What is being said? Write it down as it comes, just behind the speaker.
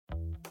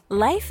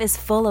Life is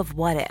full of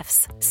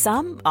what-ifs.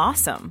 Some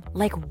awesome,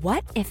 like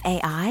what if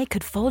AI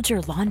could fold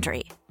your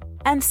laundry?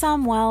 And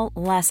some, well,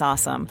 less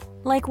awesome,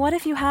 like what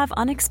if you have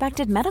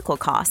unexpected medical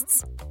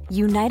costs?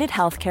 United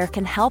Healthcare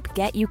can help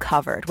get you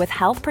covered with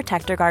Health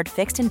Protector Guard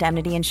fixed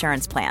indemnity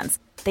insurance plans.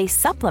 They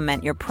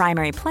supplement your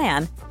primary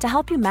plan to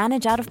help you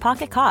manage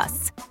out-of-pocket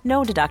costs.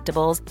 No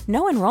deductibles,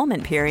 no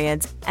enrollment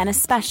periods, and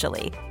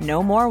especially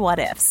no more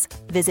what-ifs.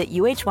 Visit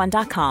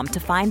uh1.com to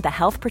find the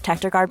Health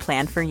Protector Guard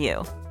plan for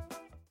you.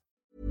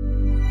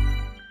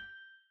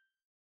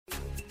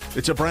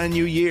 It's a brand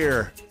new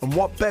year, and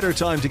what better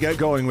time to get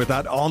going with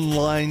that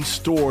online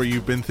store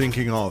you've been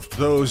thinking of?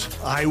 Those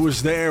 "I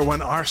was there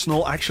when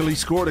Arsenal actually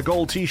scored a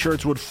goal"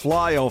 t-shirts would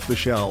fly off the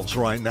shelves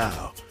right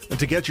now. And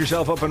to get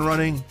yourself up and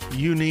running,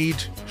 you need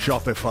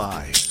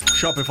Shopify.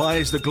 Shopify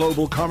is the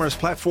global commerce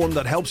platform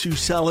that helps you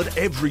sell at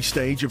every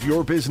stage of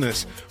your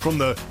business. From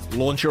the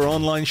launch your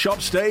online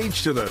shop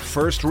stage to the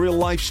first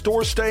real-life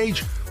store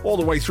stage, all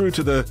the way through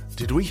to the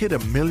 "did we hit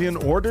 1 million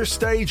orders"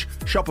 stage,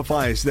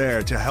 Shopify is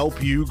there to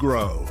help you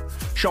grow.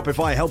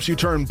 Shopify helps you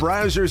turn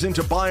browsers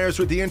into buyers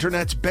with the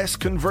internet's best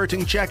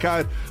converting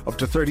checkout, up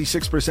to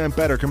 36%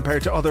 better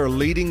compared to other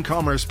leading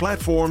commerce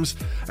platforms,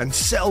 and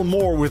sell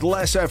more with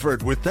less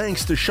effort with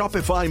thanks to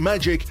Shopify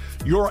Magic,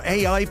 your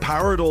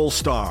AI-powered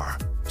all-star.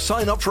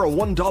 Sign up for a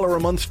 $1 a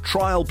month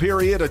trial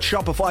period at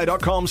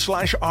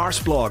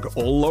shopify.com/arsblog,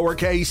 all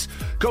lowercase.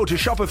 Go to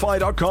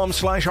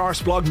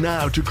shopify.com/arsblog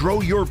now to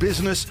grow your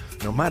business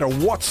no matter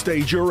what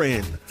stage you're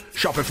in.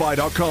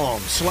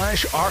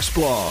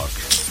 Shopify.com/arsblog.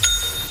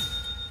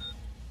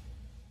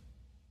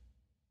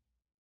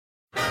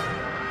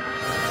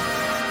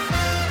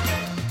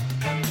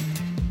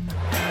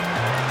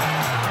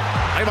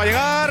 Ahí va a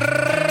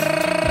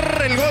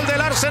llegar el gol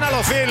del Arsenal.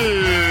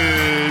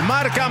 Ozil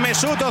marca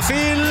Mesut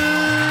Ozil.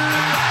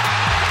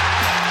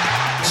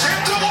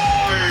 ¡Centro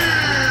gol!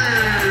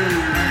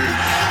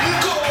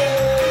 ¡Gol!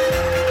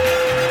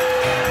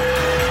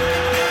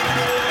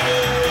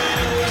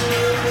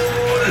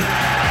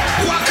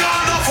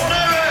 ¡Wakanda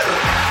forever!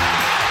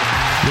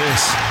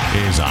 This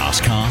is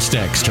Arscast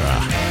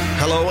Extra.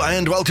 Hello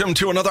and welcome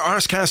to another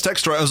Arscast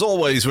Extra, as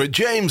always, with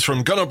James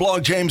from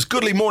Gunnerblog. James,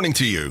 goodly morning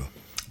to you.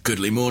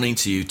 Goodly morning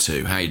to you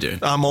too. How you doing?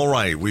 I'm all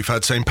right. We've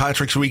had St.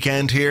 Patrick's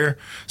weekend here.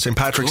 St.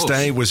 Patrick's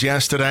Day was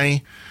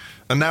yesterday,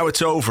 and now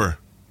it's over.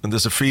 And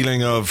there's a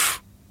feeling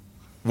of,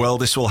 well,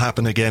 this will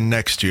happen again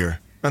next year.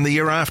 And the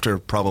year after,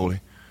 probably.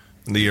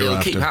 And the year It'll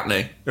after. keep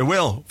happening. It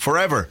will,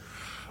 forever.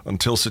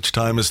 Until such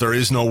time as there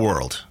is no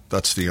world.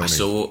 That's the only... I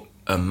saw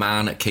a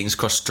man at King's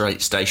Cross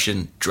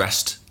Station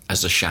dressed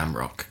as a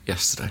shamrock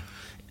yesterday.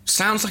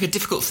 Sounds like a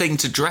difficult thing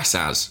to dress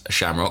as, a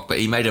shamrock, but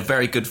he made a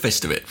very good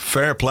fist of it.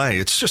 Fair play.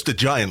 It's just a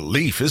giant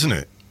leaf, isn't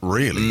it?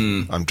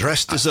 Really. I'm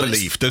dressed as a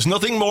leaf. There's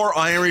nothing more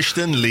Irish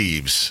than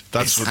leaves.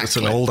 That's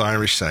an old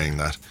Irish saying,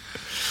 that.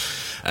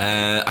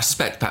 I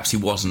suspect perhaps he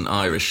wasn't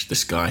Irish,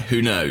 this guy. Who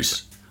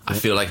knows? I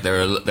feel like there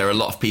are a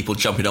lot of people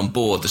jumping on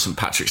board the St.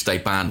 Patrick's Day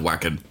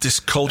bandwagon. This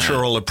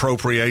cultural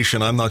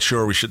appropriation, I'm not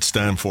sure we should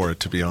stand for it,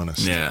 to be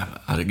honest. Yeah,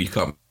 you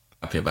can't be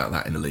happy about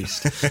that in the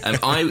least.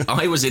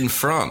 I was in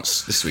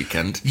France this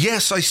weekend.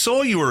 Yes, I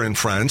saw you were in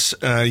France.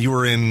 You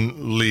were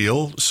in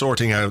Lille,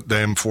 sorting out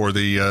them for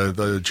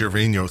the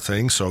Gervinho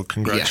thing, so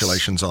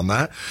congratulations on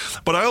that.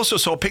 But I also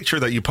saw a picture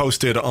that you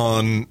posted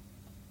on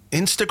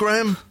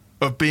Instagram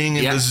of being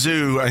in the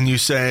zoo, and you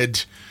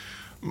said,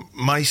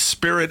 "My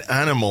spirit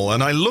animal,"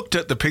 and I looked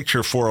at the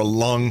picture for a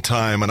long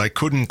time and I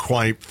couldn't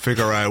quite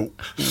figure out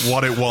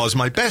what it was.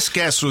 My best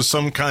guess was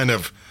some kind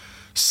of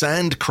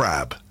sand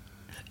crab.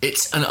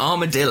 It's an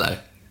armadillo.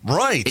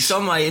 Right. It's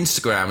on my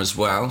Instagram as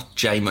well,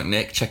 Jay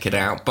McNick, check it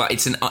out. But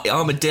it's an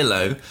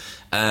armadillo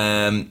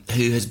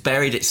who has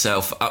buried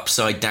itself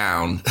upside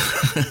down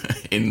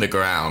in the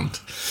ground.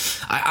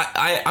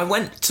 I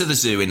went to the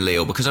zoo in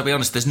Lille because, I'll be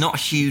honest, there's not a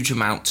huge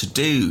amount to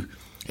do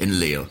in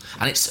Lille.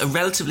 And it's a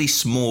relatively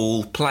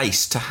small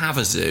place to have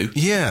a zoo.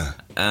 Yeah.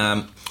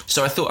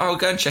 So I thought, I'll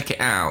go and check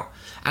it out.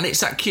 And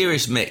it's that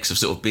curious mix of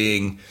sort of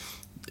being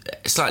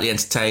slightly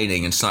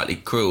entertaining and slightly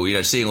cruel, you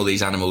know, seeing all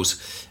these animals,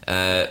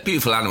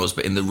 beautiful animals,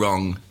 but in the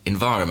wrong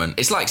environment.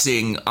 It's like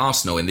seeing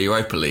Arsenal in the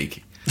Europa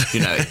League.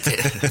 You know,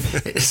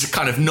 it's a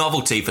kind of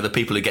novelty for the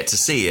people who get to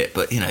see it,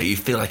 but, you know, you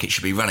feel like it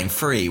should be running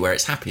free where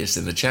it's happiest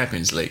in the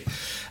Champions League.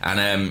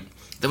 And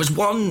there was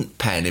one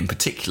pen in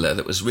particular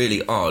that was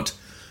really odd,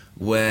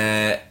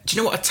 where, do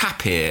you know what a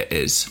tapir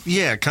is?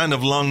 Yeah, kind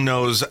of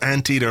long-nosed,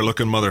 anteater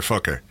looking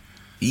motherfucker.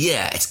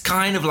 Yeah, it's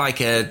kind of like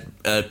a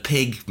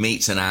pig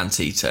meets an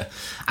anteater.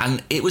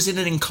 And it was in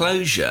an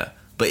enclosure,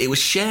 but it was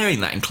sharing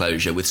that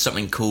enclosure with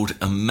something called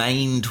a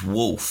maned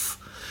wolf.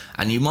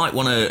 And you might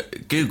want to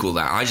Google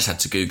that. I just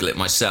had to Google it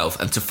myself.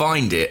 And to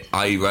find it,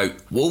 I wrote,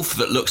 wolf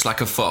that looks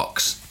like a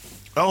fox.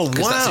 Oh, wow.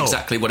 Because that's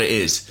exactly what it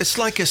is. It's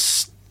like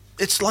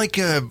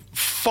a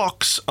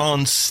fox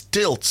on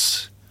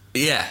stilts.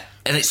 Yeah.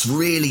 And it's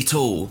really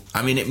tall.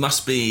 I mean, it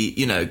must be,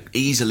 you know,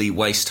 easily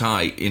waist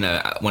height, you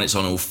know, when it's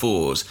on all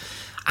fours.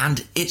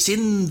 And it's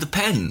in the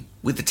pen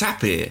with the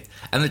tapir.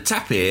 And the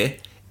tapir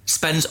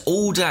spends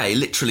all day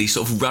literally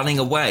sort of running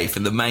away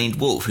from the maned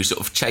wolf who sort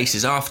of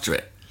chases after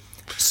it.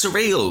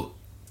 Surreal.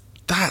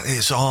 That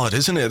is odd,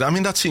 isn't it? I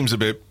mean, that seems a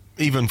bit,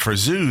 even for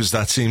zoos,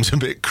 that seems a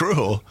bit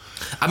cruel.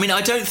 I mean,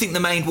 I don't think the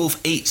maned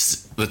wolf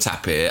eats the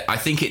tapir. I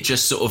think it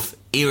just sort of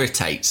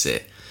irritates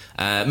it.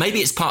 Maybe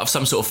it's part of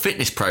some sort of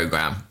fitness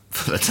program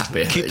for the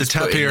tapir. Keep the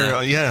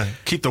tapir,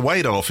 keep the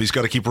weight off. He's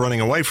got to keep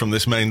running away from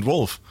this maned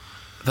wolf.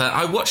 But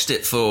I watched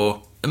it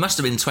for, it must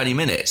have been 20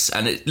 minutes,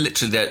 and it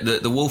literally,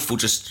 the wolf will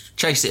just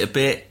chase it a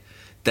bit,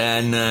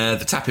 then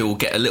the tapir will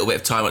get a little bit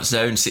of time on its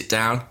own, sit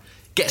down,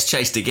 gets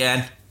chased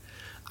again.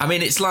 I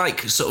mean, it's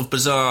like sort of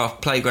bizarre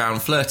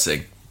playground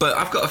flirting. But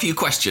I've got a few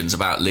questions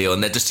about Leo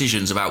and their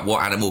decisions about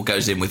what animal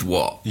goes in with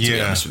what, to be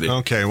honest with you.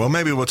 Okay, well,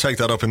 maybe we'll take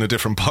that up in a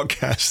different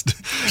podcast.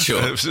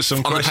 Sure. On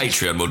the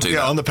Patreon, we'll do that.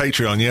 Yeah, on the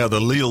Patreon, the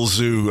Lille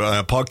Zoo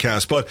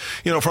podcast. But,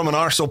 from an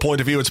Arsenal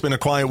point of view, it's been a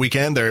quiet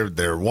weekend.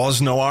 There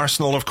was no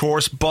Arsenal, of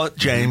course. But,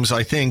 James,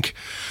 I think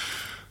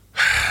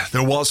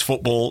there was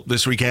football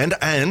this weekend.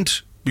 And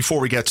before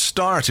we get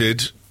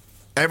started,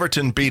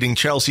 Everton beating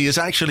Chelsea is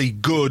actually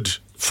good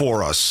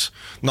for us,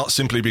 not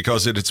simply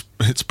because it's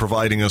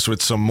providing us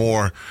with some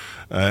more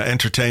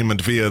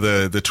entertainment via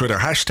the Twitter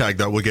hashtag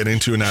that we'll get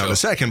into now in a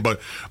second,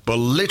 but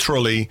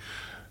literally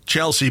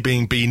Chelsea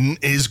being beaten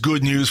is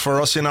good news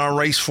for us in our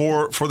race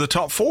for the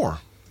top four.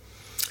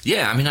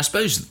 Yeah, I mean, I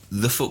suppose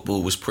the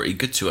football was pretty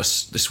good to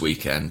us this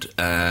weekend.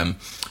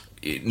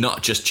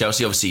 Not just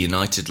Chelsea, obviously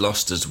United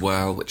lost as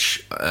well,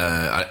 which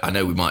I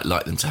know we might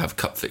like them to have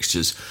cup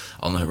fixtures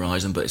on the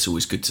horizon, but it's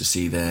always good to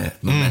see their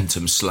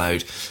momentum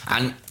slowed.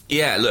 And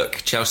yeah,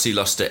 look, Chelsea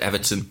lost to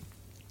Everton.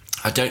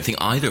 I don't think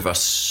either of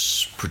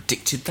us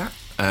predicted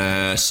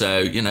that.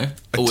 So,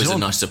 always a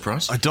nice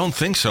surprise. I don't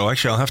think so.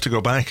 Actually, I'll have to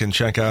go back and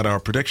check out our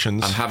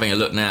predictions. I'm having a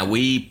look now.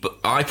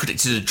 I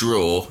predicted a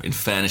draw, in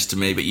fairness to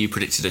me, but you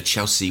predicted a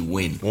Chelsea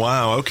win.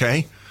 Wow,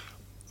 okay.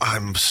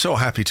 I'm so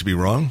happy to be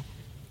wrong.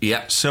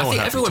 Yeah, I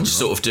think everyone's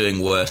sort of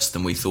doing worse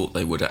than we thought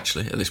they would,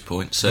 actually, at this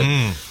point. So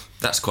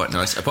that's quite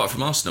nice, apart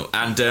from Arsenal.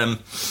 And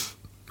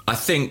I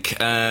think,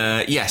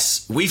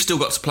 yes, we've still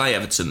got to play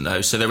Everton,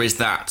 though, so there is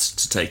that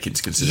to take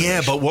into consideration.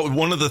 Yeah, but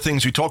one of the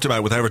things we talked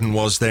about with Everton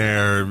was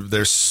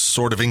their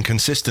sort of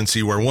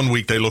inconsistency, where one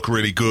week they look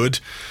really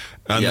good,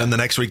 and then the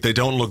next week they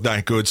don't look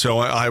that good. So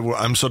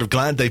I'm sort of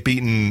glad they've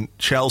beaten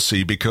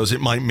Chelsea, because it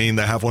might mean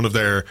they have one of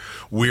their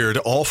weird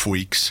off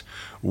weeks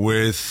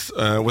with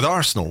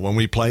Arsenal when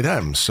we play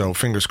them. So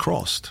fingers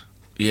crossed.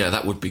 Yeah,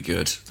 that would be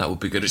good. That would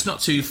be good. It's not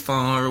too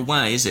far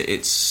away, is it?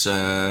 It's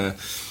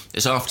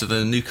after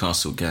the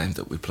Newcastle game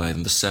that we play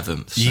them, the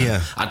 7th. So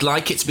yeah. I'd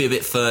like it to be a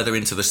bit further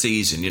into the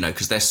season,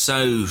 because they're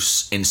so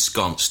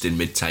ensconced in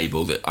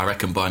mid-table that I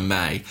reckon by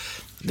May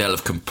they'll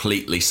have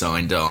completely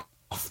signed off.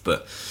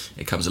 But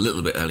it comes a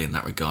little bit early in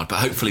that regard. But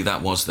hopefully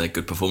that was their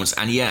good performance.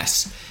 And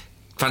yes,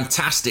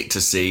 fantastic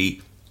to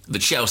see the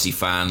Chelsea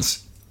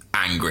fans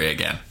angry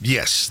again.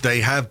 Yes,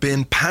 they have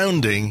been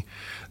pounding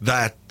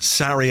that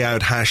Sarri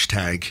out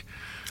hashtag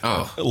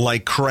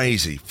like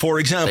crazy. For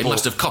example, they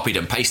must have copied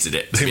and pasted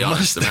it, to be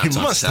honest. They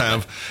must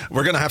have.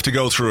 We're going to have to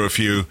go through a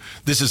few.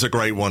 This is a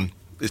great one.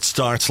 It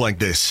starts like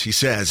this. He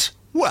says,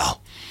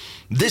 well,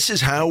 this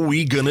is how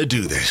we gonna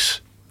do this.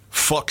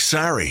 Fuck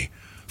Sarri.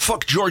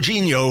 Fuck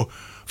Jorginho.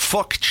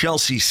 Fuck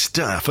Chelsea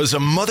staff as a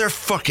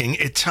motherfucking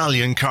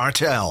Italian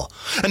cartel.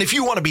 And if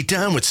you want to be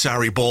down with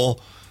Sarri Ball,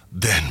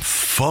 then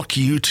fuck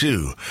you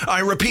too. I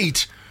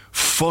repeat,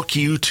 fuck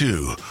you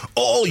too.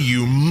 All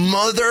you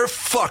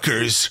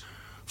motherfuckers,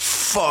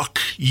 fuck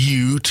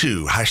you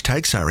too.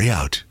 Hashtag Sarri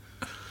out.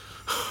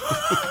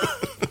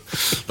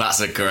 That's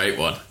a great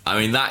one. I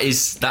mean,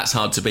 that's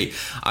hard to beat.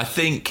 I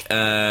think,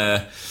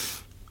 that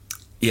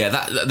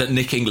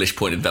Nick English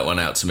pointed that one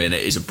out to me, and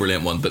it is a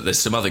brilliant one, but there's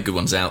some other good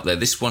ones out there.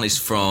 This one is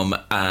from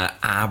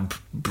Ab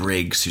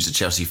Briggs, who's a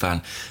Chelsea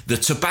fan. The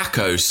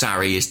tobacco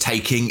Sarri is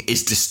taking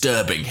is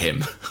disturbing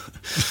him.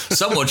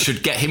 Someone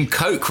should get him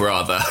coke,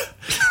 rather.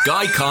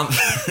 Guy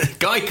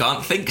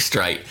can't think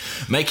straight.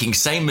 Making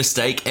same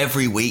mistake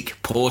every week.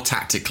 Poor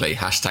tactically.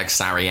 Hashtag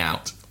Sarri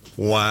out.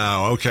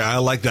 Wow, okay, I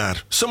like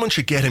that. Someone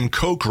should get him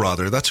coke,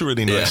 rather. That's a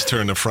really nice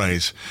turn of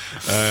phrase.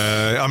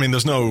 I mean,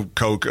 there's no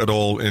coke at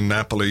all in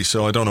Napoli,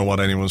 so I don't know what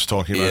anyone's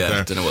talking about there. Yeah,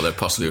 I don't know what they're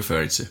possibly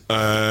referring to.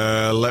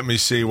 Let me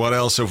see, what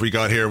else have we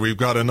got here? We've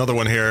got another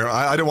one here.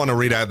 I don't want to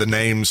read out the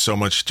names so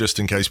much, just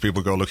in case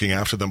people go looking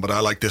after them, but I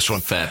like this one.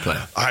 Fair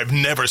play. I've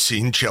never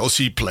seen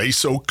Chelsea play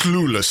so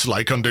clueless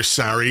like under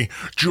Sarri.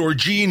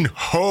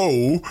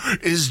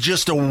 Jorginho is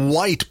just a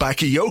white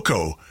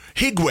Bakayoko.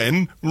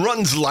 Higuain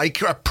runs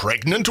like a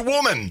pregnant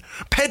woman.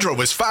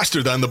 Pedro is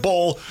faster than the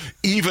ball.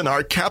 Even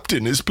our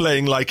captain is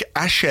playing like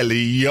Ashley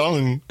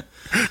Young.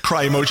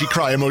 Cry emoji,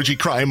 cry emoji,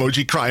 cry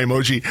emoji, cry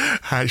emoji.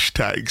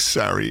 Hashtag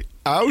Sarri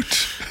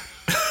out.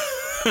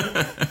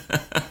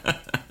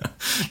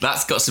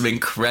 That's got some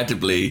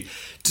incredibly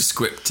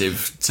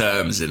descriptive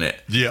terms in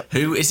it. Yeah.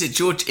 Who is it?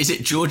 Is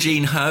it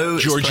Georgine Ho?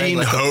 Georgine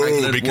like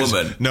Ho, because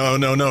woman?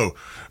 No.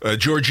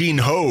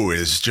 Jorginho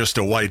is just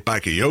a white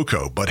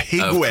Bakayoko, but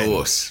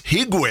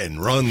Higuain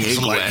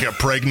runs like a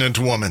pregnant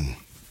woman.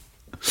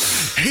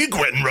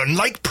 Higuain run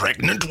like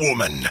pregnant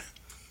woman.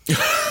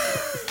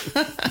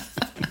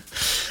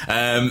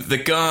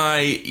 The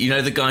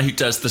guy who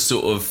does the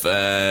sort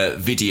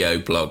of video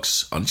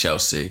blogs on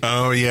Chelsea.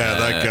 Oh yeah,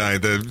 that guy,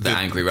 the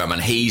angry Roman.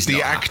 He's the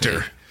not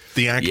actor. Happy.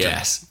 The actor.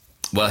 Yes.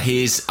 Well,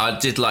 I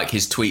did like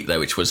his tweet though,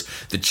 which was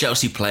the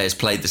Chelsea players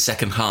played the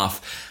second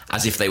half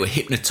as if they were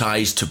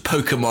hypnotised to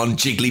Pokemon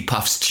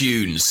Jigglypuff's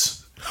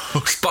tunes.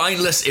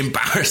 Spineless,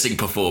 embarrassing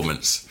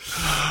performance.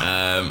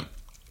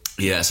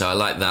 So I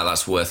like that.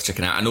 That's worth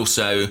checking out. And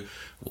also,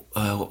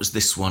 what was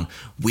this one?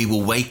 We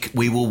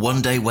will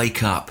one day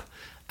wake up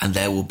and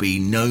there will be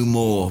no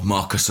more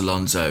Marcos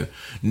Alonso,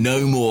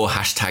 no more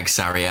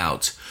 #Sarri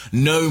out,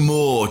 no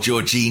more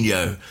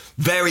Jorginho.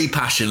 Very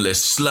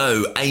passionless,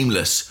 slow,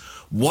 aimless.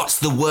 What's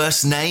the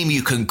worst name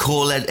you can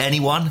call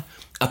anyone?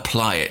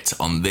 Apply it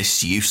on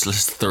this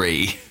useless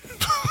 3.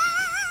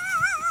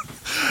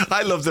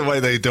 I love the way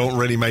they don't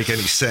really make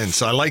any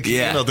sense. I like,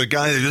 the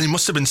guy, he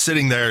must have been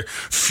sitting there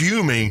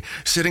fuming,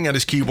 sitting at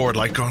his keyboard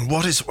like going,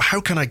 how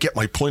can I get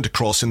my point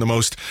across in the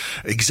most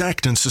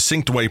exact and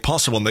succinct way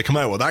possible? And they come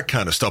out with that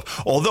kind of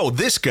stuff. Although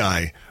this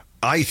guy,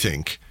 I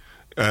think,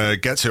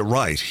 gets it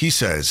right. He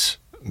says,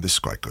 this is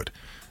quite good,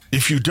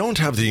 if you don't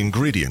have the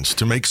ingredients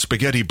to make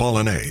spaghetti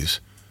bolognese,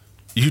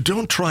 you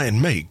don't try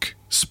and make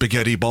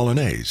spaghetti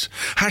bolognese.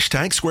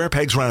 #square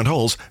pegs round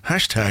holes.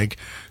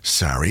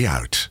 #Sarri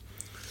out.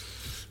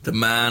 The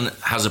man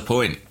has a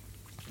point,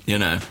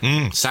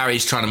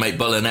 Sarri's trying to make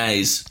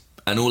bolognese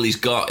and all he's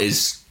got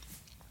is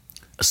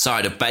a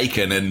side of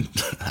bacon and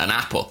an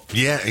apple.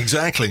 Yeah,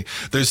 exactly.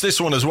 There's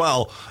this one as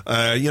well.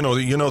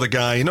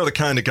 The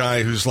kind of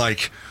guy who's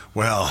like,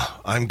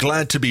 well, I'm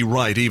glad to be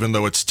right, even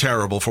though it's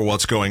terrible for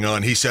what's going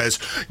on. He says,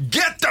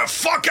 get the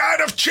fuck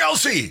out of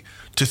Chelsea!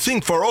 To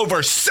think for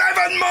over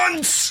 7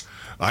 months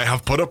I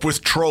have put up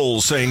with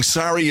trolls saying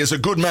Sarri is a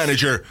good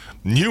manager.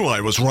 Knew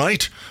I was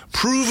right.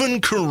 Proven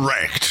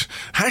correct.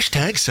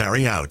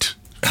 #Sarri out.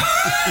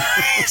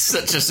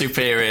 Such a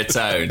superior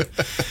tone.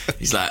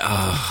 He's like,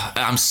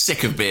 I'm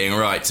sick of being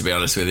right, to be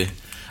honest with you.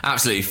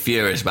 Absolutely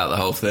furious about the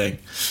whole thing.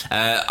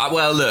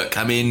 Well, look,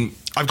 I mean,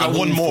 I've got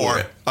one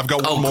more. I've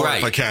got one more great.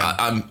 if I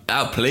can.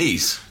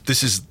 Please.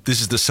 This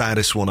is the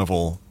saddest one of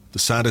all. The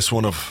saddest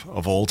one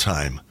of all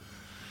time.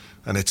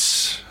 And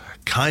it's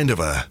kind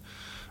of a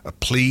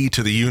plea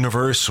to the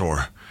universe,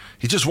 or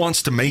he just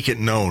wants to make it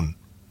known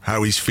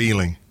how he's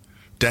feeling.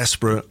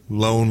 Desperate,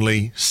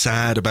 lonely,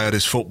 sad about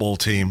his football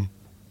team.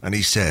 And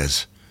he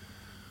says,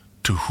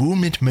 to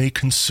whom it may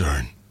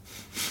concern,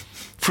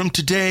 from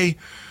today,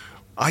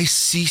 I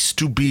cease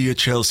to be a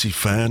Chelsea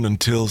fan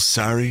until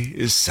Sarri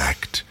is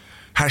sacked.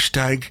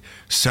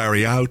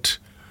 #Sarri out.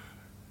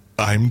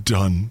 I'm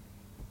done.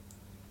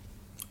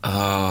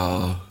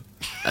 Oh,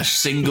 a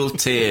single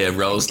tear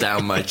rolls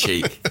down my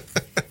cheek.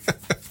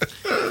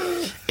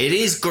 It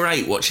is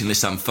great watching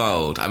this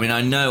unfold. I mean,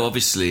 I know,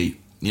 obviously,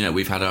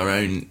 we've had our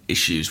own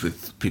issues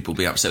with people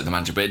being upset with the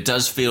manager, but it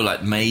does feel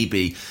like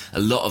maybe a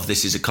lot of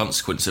this is a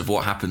consequence of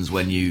what happens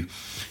when you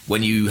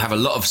have a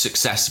lot of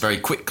success very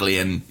quickly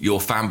and your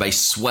fan base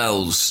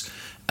swells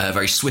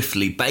very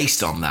swiftly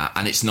based on that,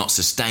 and it's not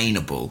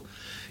sustainable.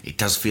 It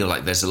does feel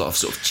like there's a lot of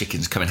sort of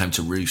chickens coming home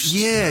to roost.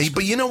 Yeah,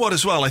 but you know what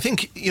as well? I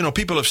think,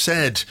 people have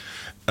said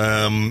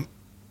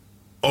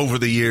over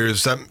the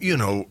years that,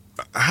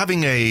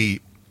 having a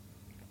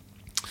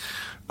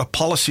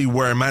policy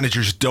where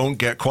managers don't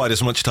get quite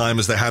as much time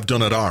as they have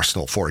done at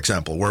Arsenal, for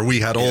example, where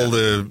we had all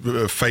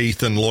the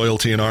faith and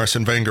loyalty in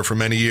Arsene Wenger for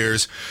many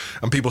years,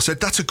 and people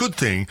said that's a good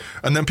thing.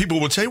 And then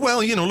people would say,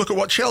 well, look at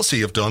what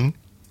Chelsea have done.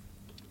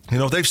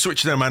 They've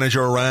switched their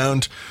manager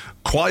around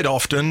quite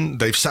often.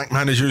 They've sacked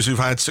managers who've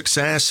had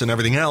success and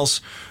everything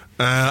else.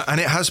 And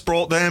it has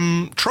brought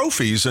them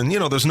trophies. And,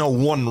 there's no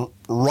one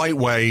right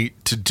way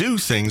to do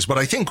things. But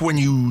I think when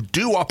you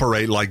do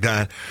operate like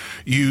that,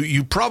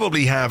 you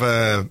probably have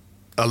a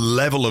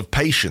level of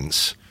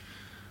patience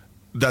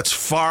that's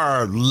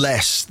far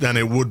less than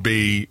it would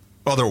be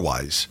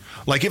otherwise.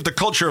 Like if the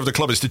culture of the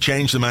club is to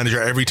change the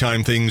manager every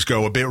time things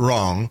go a bit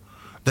wrong,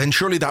 then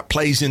surely that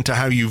plays into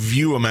how you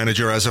view a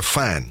manager as a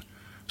fan.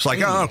 It's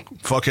like, oh,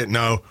 fuck it,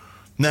 no.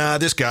 Nah,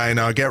 this guy,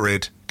 no, get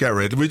rid.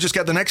 We just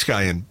get the next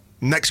guy in.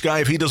 Next guy,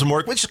 if he doesn't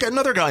work, we just get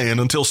another guy in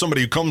until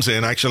somebody who comes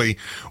in actually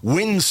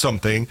wins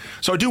something.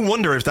 So I do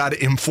wonder if that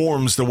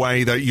informs the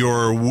way that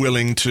you're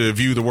willing to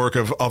view the work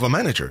of a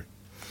manager.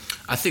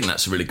 I think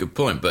that's a really good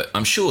point, but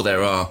I'm sure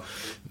there are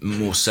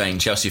more sane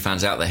Chelsea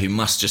fans out there who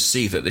must just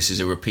see that this is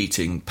a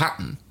repeating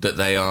pattern, that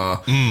they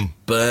are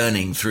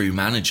burning through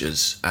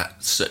managers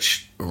at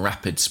such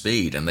rapid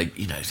speed, and they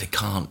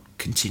can't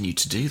continue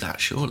to do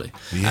that, surely.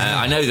 Yeah.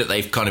 I know that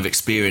they've kind of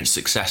experienced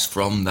success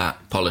from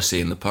that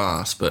policy in the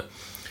past, but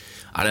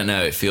I don't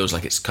know, it feels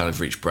like it's kind of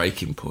reached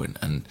breaking point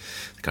and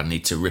they kind of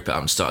need to rip it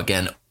up and start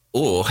again,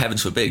 or,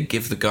 heavens forbid,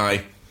 give the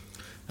guy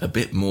a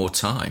bit more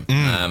time.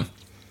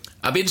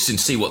 I'd be interested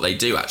to see what they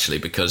do, actually,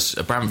 because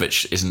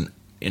Abramovich isn't,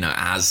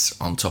 as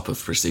on top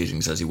of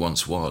proceedings as he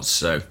once was.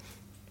 So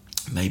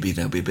maybe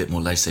they'll be a bit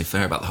more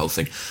laissez-faire about the whole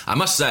thing. I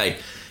must say,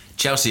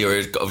 Chelsea are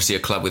obviously a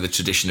club with a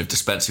tradition of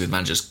dispensing with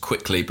managers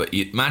quickly, but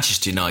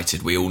Manchester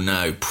United, we all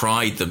know,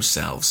 pride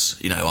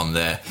themselves, on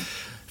their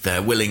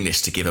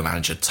willingness to give a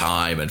manager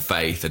time and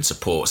faith and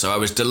support. So I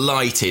was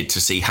delighted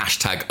to see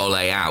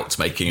 #OleOut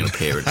making an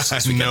appearance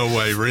this weekend. No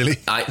way, really?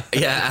 I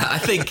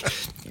think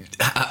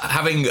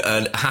having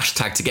a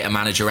hashtag to get a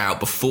manager out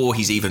before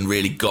he's even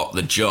really got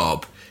the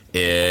job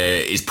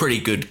is pretty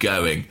good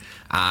going.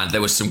 And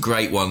there were some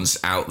great ones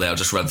out there. I'll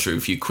just run through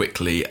a few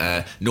quickly.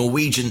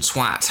 Norwegian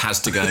twat has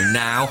to go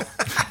now.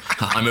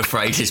 I'm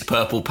afraid his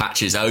purple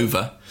patch is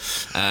over.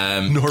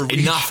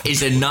 Enough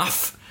is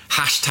enough.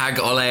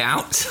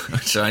 #OleOut,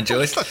 which I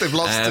enjoyed. It's like they've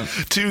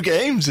lost 2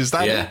 games, is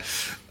that it?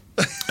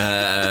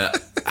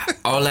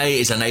 Ole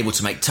is unable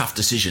to make tough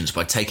decisions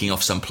by taking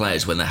off some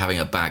players when they're having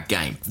a bad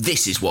game.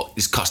 This is what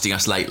is costing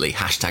us lately.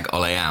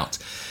 #OleOut.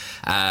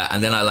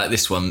 And then I like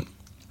this one.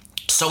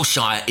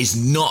 Solskjaer is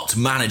not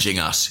managing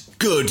us.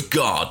 Good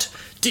God.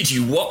 Did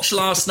you watch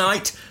last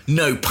night?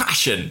 No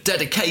passion,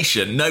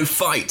 dedication, no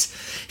fight.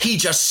 He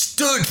just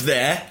stood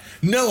there,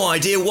 no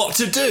idea what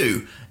to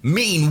do.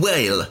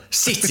 Meanwhile,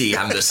 City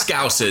and the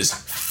Scousers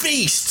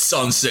feasts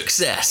on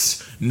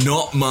success.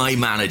 Not my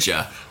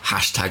manager.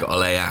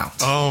 #OleOut.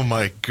 Oh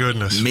my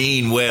goodness.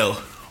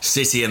 Meanwhile,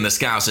 City and the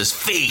Scousers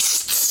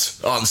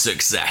feasts on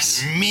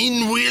success.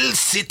 Meanwhile,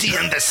 City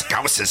and the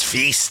Scousers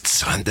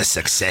feasts on the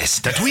success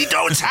that we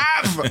don't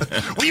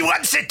have. We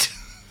want it.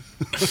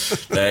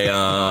 They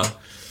are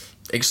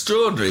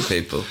extraordinary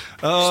people.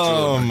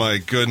 Oh my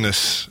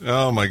goodness.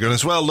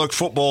 Well, look,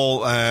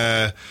 football,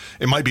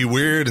 it might be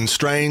weird and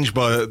strange,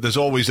 but there's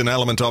always an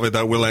element of it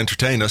that will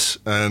entertain us,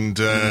 and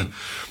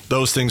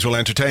those things will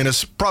entertain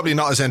us. Probably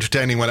not as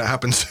entertaining when it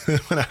happens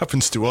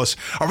to us.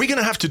 Are we going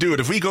to have to do it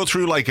if we go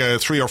through like a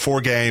 3 or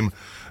 4 game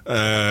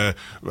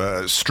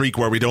streak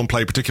where we don't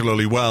play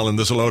particularly well and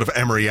there's a load of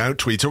Emery out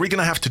tweets? Are we going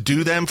to have to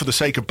do them for the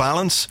sake of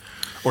balance?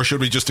 Or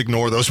should we just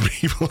ignore those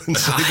people? And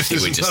say I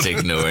think we just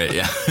ignore it,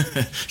 yeah.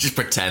 Just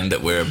pretend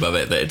that we're above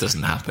it, that it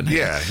doesn't happen.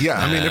 Yeah.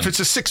 I mean, if it's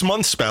a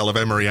 6-month spell of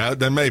Emery out,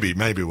 then maybe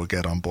we'll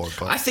get on board.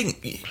 But I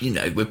think,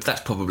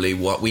 that's probably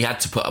what we had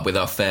to put up with,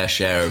 our fair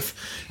share of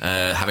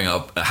having a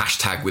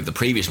hashtag with the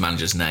previous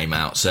manager's name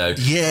out. So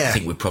yeah. I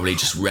think we're probably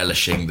just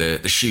relishing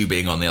the shoe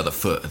being on the other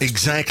foot.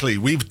 Exactly.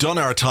 We've done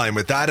our time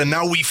with that, and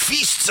now we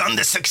feast on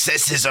the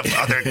successes of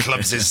other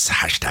clubs'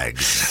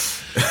 hashtags.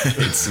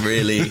 It's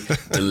really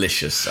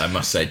delicious, I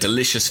must say.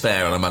 Delicious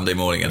fare on a Monday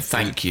morning, and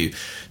thank you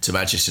to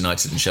Manchester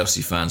United and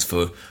Chelsea fans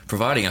for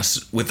providing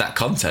us with that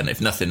content, if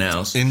nothing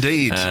else.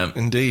 Indeed.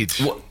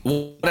 What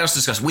else to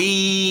discuss?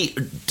 We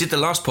did the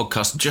last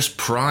podcast just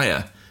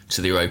prior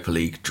to the Europa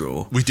League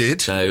draw. We did.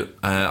 So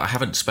I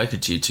haven't spoken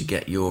to you to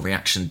get your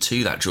reaction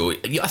to that draw.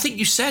 I think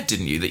you said,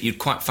 didn't you, that you'd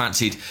quite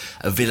fancied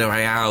a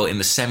Villarreal in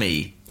the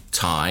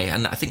semi-tie,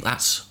 and I think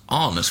that's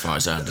on, as far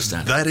as I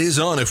understand. That is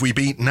on. If we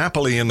beat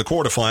Napoli in the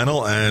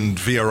quarterfinal and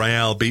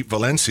Villarreal beat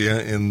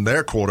Valencia in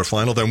their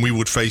quarterfinal, then we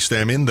would face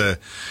them in the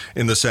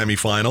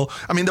semi-final.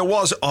 I mean, there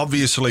was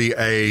obviously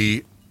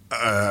a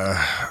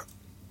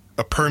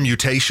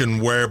permutation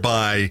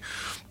whereby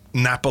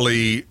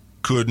Napoli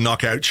could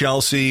knock out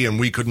Chelsea and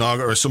we could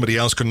or somebody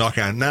else could knock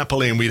out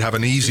Napoli and we'd have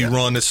an easy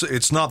run.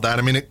 It's not that.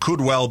 I mean, it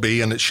could well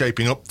be, and it's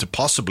shaping up to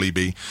possibly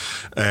be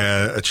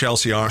a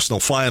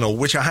Chelsea-Arsenal final,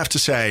 which I have to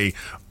say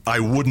I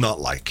would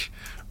not like.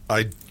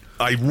 I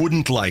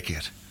wouldn't like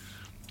it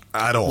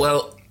at all.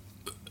 Well,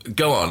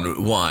 go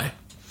on. Why?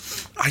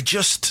 I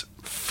just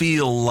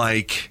feel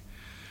like,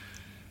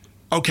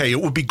 okay,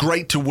 it would be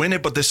great to win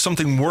it, but there's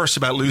something worse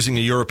about losing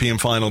a European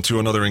final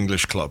to another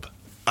English club,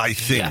 I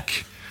think.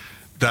 Yeah.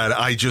 That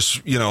I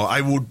just, I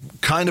would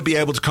kind of be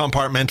able to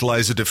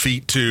compartmentalize a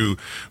defeat to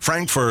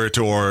Frankfurt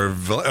or,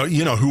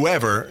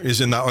 whoever is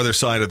in that other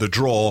side of the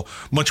draw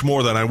much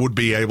more than I would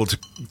be able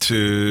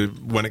to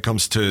when it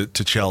comes to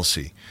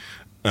Chelsea.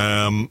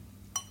 I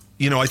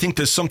think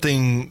there's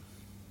something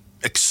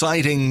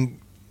exciting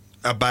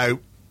about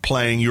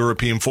playing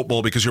European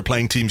football because you're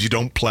playing teams you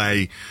don't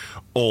play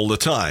all the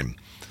time.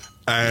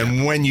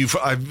 And when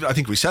I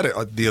think we said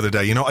it the other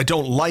day, I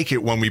don't like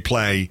it when we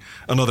play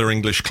another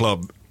English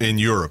club in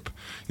Europe.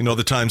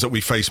 The times that we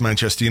face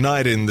Manchester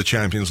United in the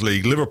Champions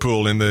League,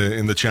 Liverpool in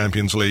the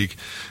Champions League,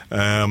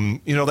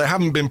 there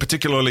haven't been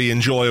particularly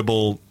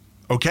enjoyable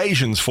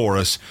occasions for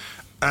us.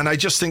 And I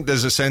just think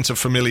there's a sense of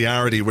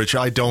familiarity which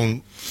I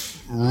don't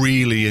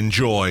really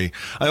enjoy.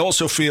 I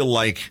also feel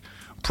like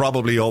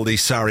probably all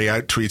these Sarri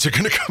out tweets are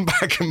going to come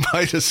back and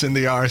bite us in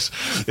the arse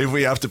if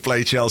we have to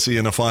play Chelsea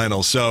in a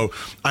final. So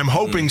I'm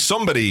hoping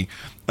somebody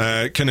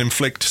can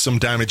inflict some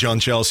damage on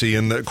Chelsea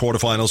in the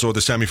quarterfinals or the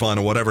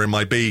semi-final, whatever it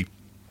might be.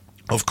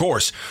 Of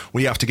course,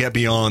 we have to get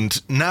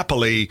beyond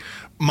Napoli.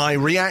 My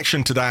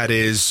reaction to that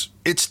is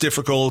it's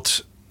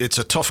difficult, it's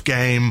a tough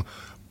game,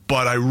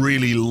 but I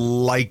really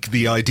like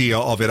the idea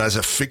of it as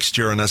a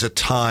fixture and as a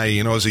tie,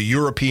 as a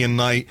European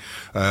night,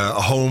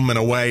 a home and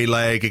away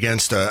leg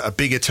against a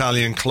big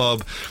Italian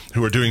club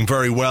who are doing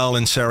very well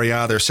in Serie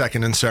A. They're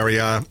second in Serie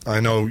A. I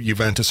know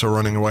Juventus are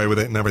running away with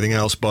it and everything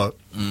else, but,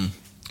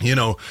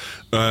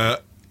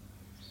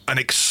 I an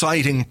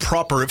exciting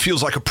proper, it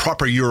feels like a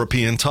proper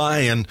European tie.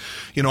 And,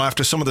 you know,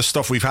 after some of the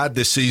stuff we've had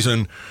this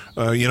season,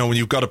 you know, when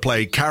you've got to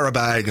play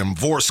Karabag and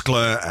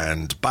Vorskla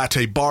and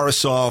Bate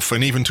Borisov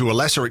and even to a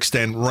lesser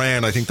extent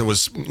Rennes, I think there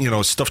was, you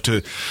know, stuff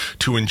to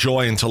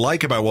enjoy and to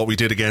like about what we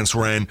did against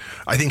Rennes.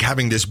 I think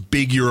having this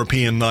big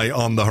European night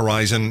on the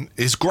horizon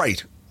is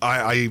great.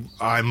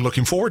 I'm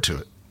looking forward to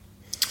it.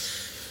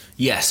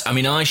 Yes, I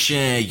mean, I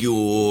share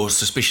your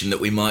suspicion that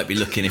we might be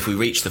looking, if we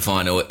reach the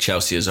final, at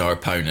Chelsea as our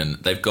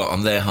opponent. They've got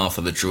on their half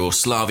of the draw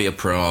Slavia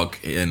Prague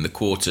in the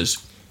quarters,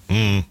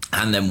 and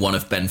then one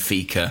of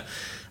Benfica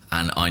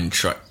and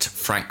Eintracht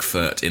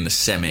Frankfurt in the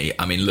semi.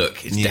 I mean,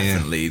 look, it's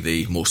definitely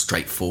the more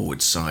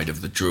straightforward side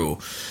of the draw.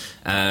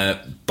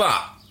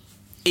 But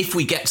if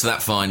we get to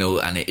that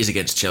final and it is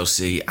against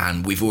Chelsea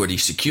and we've already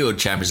secured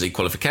Champions League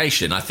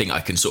qualification, I think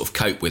I can sort of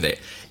cope with it.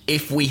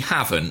 If we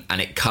haven't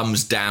and it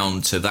comes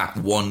down to that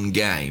one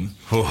game,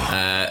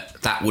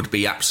 that would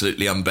be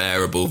absolutely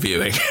unbearable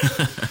viewing.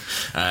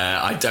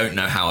 I don't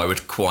know how I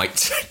would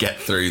quite get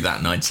through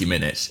that 90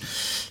 minutes.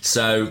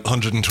 So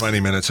 120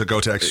 minutes, so go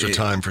to extra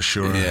time for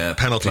sure. Yeah,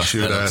 penalty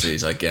shootout.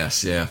 Penalties, I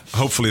guess, yeah.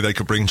 Hopefully they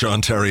could bring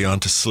John Terry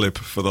on to slip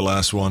for the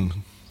last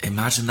one.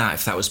 Imagine that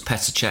if that was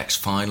Petr Cech's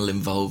final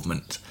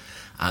involvement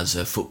as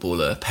a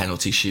footballer,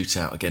 penalty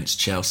shootout against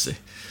Chelsea.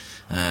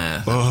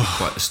 That would be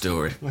quite the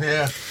story.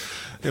 Yeah.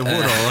 It would,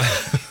 all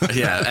right.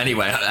 Yeah,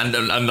 anyway, and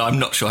I'm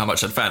not sure how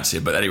much I'd fancy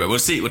it, but anyway, we'll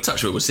see. We'll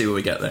touch it. We'll see when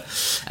we get there.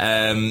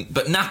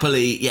 But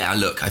Napoli, yeah,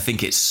 look, I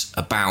think it's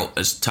about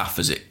as tough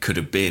as it could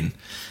have been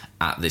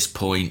at this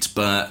point.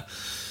 But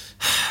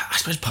I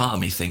suppose part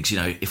of me thinks, you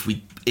know, if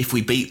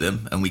we beat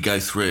them and we go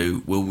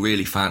through, we'll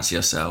really fancy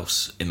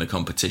ourselves in the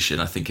competition.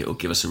 I think it will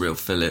give us a real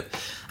fillip.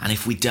 And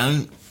if we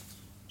don't,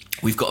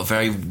 we've got a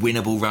very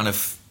winnable run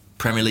of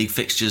Premier League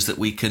fixtures that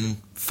we can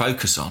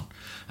focus on.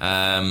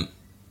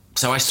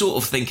 So I sort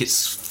of think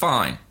it's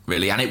fine,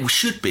 really, and it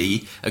should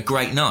be a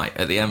great night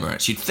at the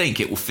Emirates. You'd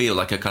think it will feel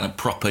like a kind of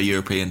proper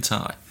European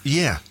tie.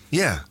 Yeah.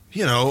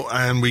 You know,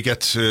 and we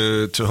get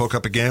to hook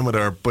up again with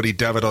our buddy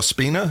David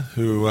Ospina,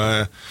 who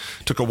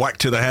took a whack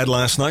to the head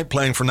last night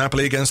playing for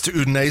Napoli against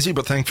Udinese,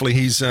 but thankfully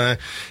he's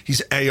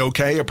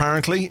A-OK,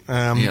 apparently.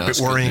 A bit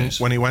worrying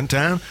when he went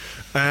down.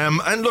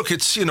 And look,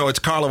 it's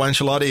Carlo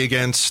Ancelotti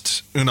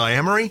against Unai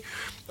Emery.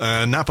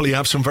 Napoli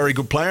have some very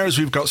good players.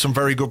 We've got some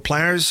very good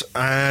players,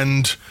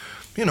 and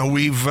you know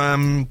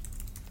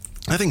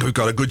I think we've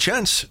got a good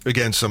chance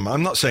against them.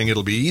 I'm not saying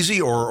it'll be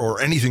easy or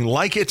anything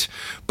like it,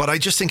 but I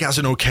just think as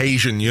an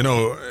occasion, you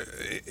know,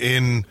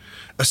 in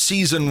a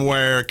season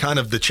where kind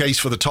of the chase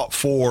for the top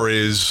four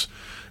is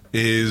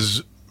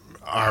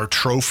our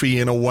trophy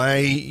in a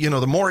way, you know,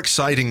 the more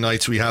exciting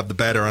nights we have, the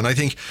better. And I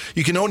think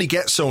you can only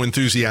get so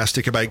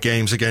enthusiastic about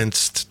games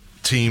against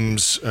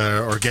teams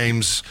or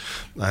games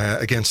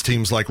against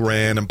teams like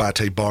Rennes and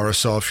Bate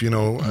Borisov, you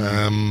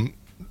know.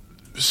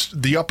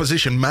 The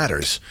opposition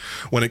matters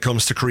when it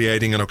comes to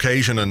creating an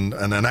occasion and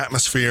an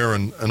atmosphere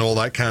and all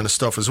that kind of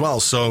stuff as well.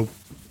 So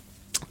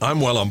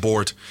I'm well on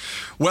board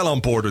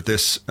with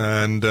this,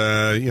 and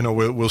you know,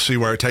 we'll see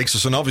where it takes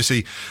us. And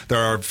obviously there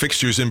are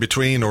fixtures in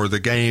between, or the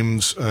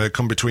games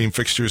come between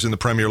fixtures in the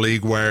Premier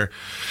League where,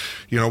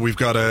 you know, we've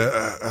got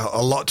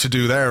a lot to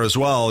do there as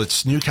well.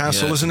 It's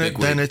Newcastle, isn't it?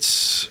 Then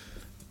it's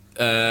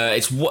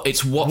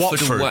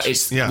Watford away.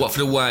 It's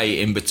Watford away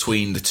in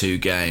between the two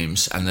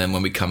games, and then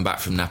when we come back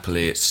from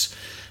Napoli, it's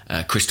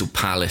Crystal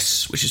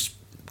Palace, which is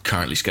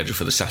currently scheduled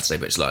for the Saturday,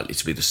 but it's likely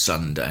to be the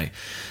Sunday,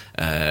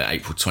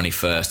 April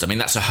 21st. I mean,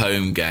 that's a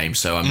home game,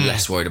 so I'm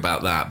less worried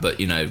about that. But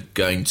you know,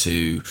 going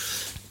to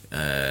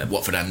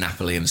Watford and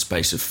Napoli in the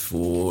space of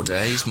 4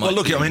 days. Well,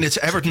 look, I mean, it's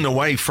Everton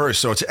away first,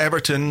 so it's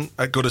Everton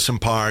at Goodison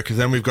Park,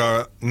 then we've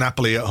got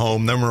Napoli at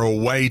home, then we're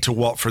away to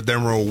Watford,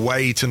 then we're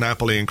away to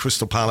Napoli and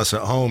Crystal Palace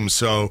at home.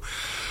 So,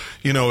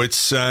 you know,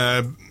 it's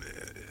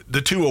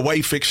the two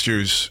away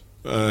fixtures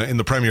in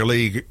the Premier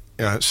League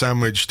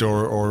sandwiched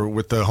or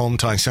with the home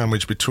tie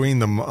sandwiched between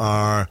them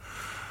are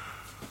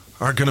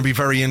going to be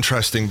very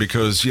interesting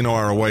because, you know,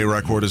 our away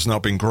record has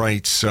not been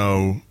great.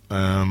 So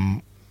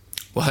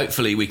well,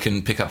 hopefully we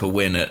can pick up a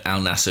win at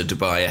Al Nassr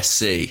Dubai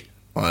SC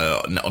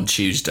on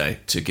Tuesday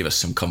to give us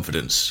some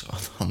confidence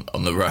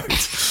on the road.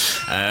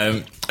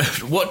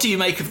 What do you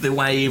make of the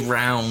way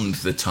round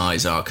the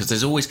ties are? Because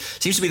there's always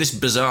seems to be this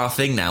bizarre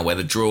thing now where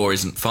the draw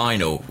isn't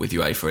final with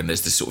UEFA, and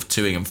there's this sort of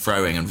toing and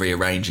froing and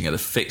rearranging of the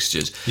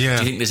fixtures. Yeah.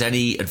 Do you think there's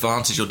any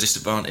advantage or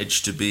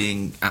disadvantage to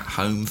being at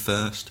home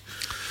first?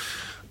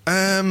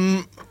 I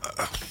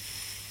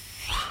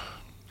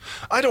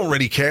don't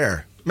really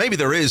care. Maybe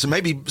there is.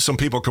 Maybe some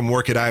people can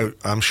work it out.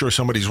 I'm sure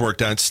somebody's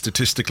worked out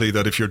statistically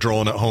that if you're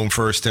drawn at home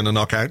first in a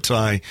knockout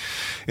tie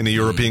in a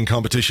European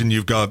competition,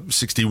 you've got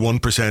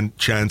 61%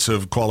 chance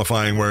of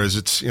qualifying, whereas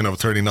it's, you know,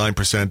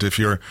 39% if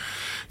you're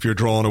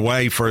drawn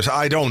away first.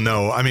 I don't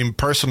know. I mean,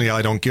 personally,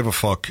 I don't give a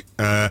fuck.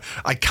 I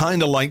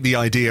kind of like the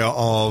idea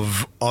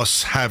of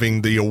us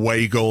having the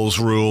away goals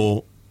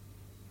rule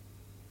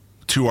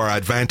to our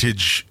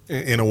advantage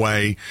in a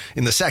way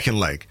in the second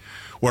leg,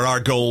 where our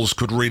goals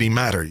could really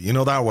matter, you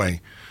know, that way.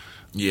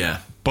 Yeah.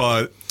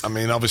 But, I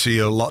mean, obviously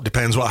a lot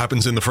depends what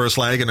happens in the first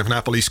leg and if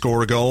Napoli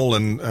score a goal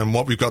and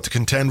what we've got to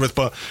contend with.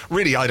 But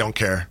really, I don't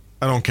care.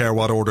 I don't care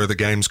what order the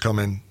games come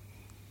in.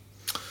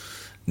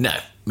 No,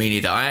 me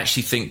neither. I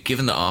actually think,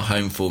 given that our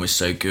home form is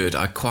so good,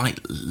 I quite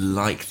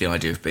like the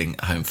idea of being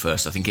home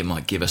first. I think it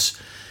might give us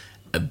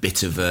a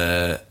bit of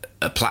a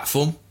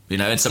platform,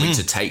 and something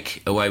to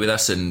take away with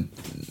us and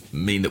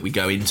mean that we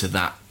go into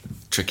that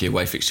tricky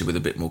away fixture with a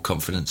bit more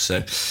confidence.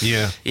 So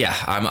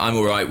I'm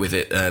all right with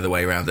it the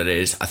way around that it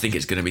is. I think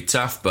it's going to be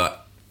tough,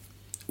 but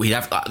we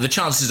have the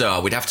chances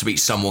are we'd have to beat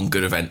someone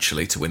good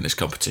eventually to win this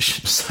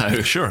competition.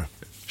 So sure,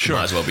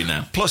 might as well be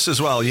now. Plus,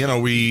 as well,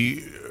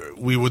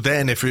 we would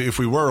then, if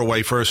we were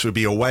away first, would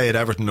be away at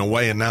Everton,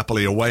 away at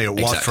Napoli, away at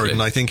Watford.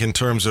 And I think in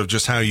terms of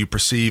just how you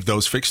perceive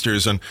those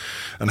fixtures and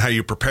how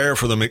you prepare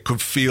for them, it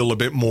could feel a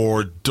bit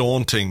more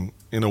daunting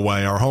in a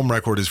way. Our home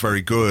record is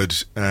very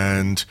good,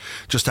 and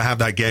just to have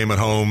that game at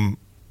home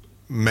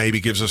maybe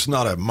gives us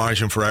not a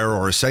margin for error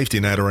or a safety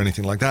net or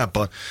anything like that,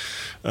 but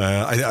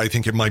I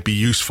think it might be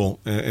useful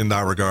in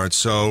that regard.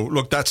 So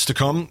look, that's to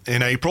come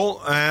in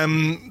April.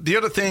 The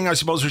other thing I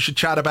suppose we should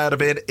chat about a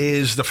bit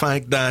is the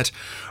fact that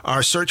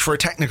our search for a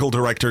technical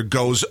director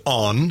goes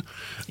on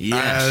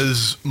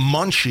as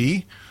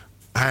Monchi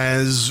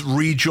has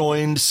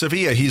rejoined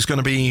Sevilla. He's going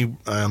to be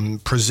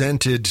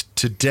presented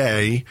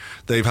today.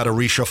 They've had a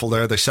reshuffle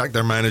there. They sacked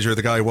their manager.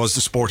 The guy who was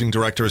the sporting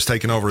director has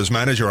taken over as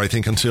manager, I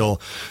think,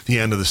 until the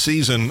end of the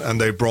season,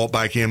 and they brought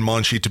back in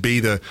Monchi to be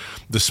the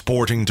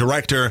sporting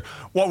director.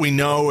 What we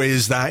know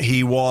is that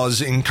he was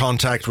in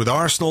contact with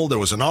Arsenal. There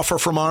was an offer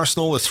from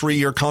Arsenal, a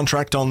 3-year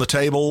contract on the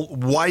table.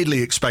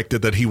 Widely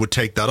expected that he would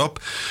take that up.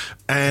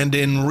 And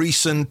in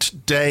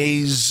recent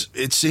days,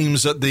 it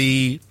seems that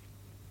the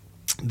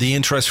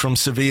interest from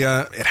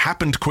Sevilla, it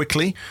happened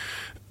quickly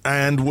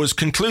and was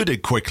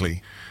concluded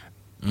quickly.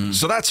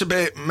 So that's a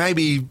bit,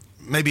 maybe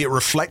it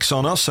reflects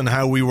on us and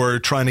how we were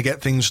trying to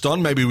get things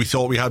done. Maybe we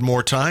thought we had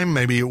more time.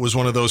 Maybe it was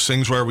one of those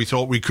things where we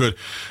thought we could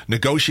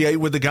negotiate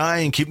with the guy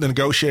and keep the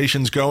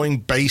negotiations going,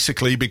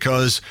 basically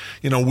because,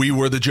 we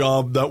were the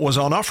job that was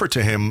on offer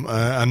to him.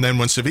 And then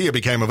when Sevilla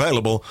became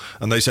available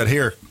and they said,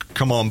 here,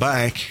 come on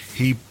back,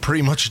 he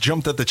pretty much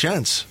jumped at the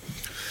chance.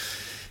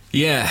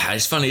 Yeah,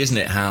 it's funny, isn't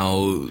it,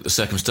 how the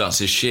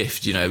circumstances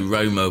shift.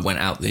 Roma went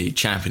out the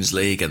Champions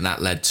League and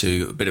that led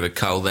to a bit of a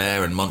cull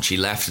there, and Monchi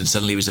left and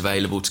suddenly he was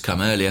available to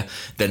come earlier.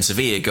 Then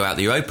Sevilla go out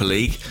the Europa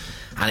League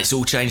and it's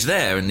all changed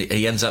there and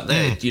he ends up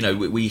there.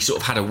 We sort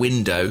of had a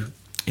window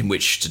in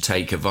which to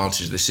take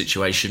advantage of this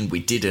situation. We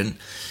didn't.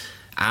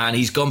 And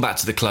he's gone back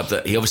to the club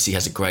that he obviously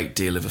has a great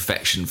deal of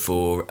affection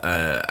for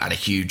and a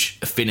huge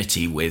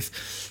affinity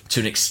with. To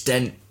an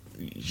extent,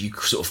 you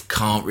sort of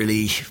can't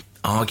really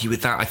argue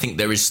with that. I think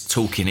there is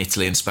talk in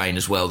Italy and Spain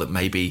as well that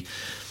maybe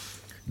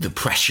the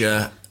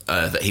pressure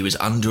that he was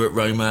under at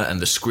Roma and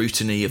the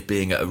scrutiny of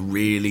being at a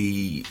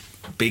really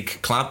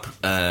big club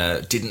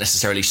didn't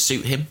necessarily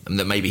suit him, and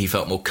that maybe he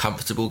felt more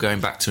comfortable going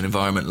back to an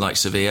environment like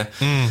Sevilla.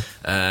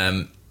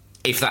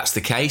 If that's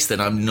the case,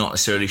 then I'm not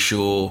necessarily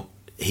sure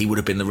he would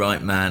have been the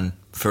right man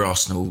for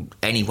Arsenal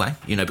anyway,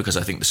 because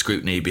I think the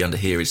scrutiny he'd be under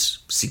here is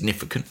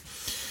significant.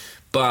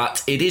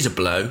 But it is a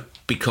blow,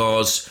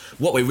 because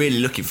what we're really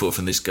looking for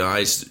from this guy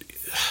is,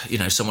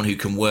 someone who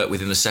can work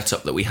within the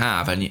setup that we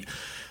have. And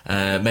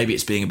maybe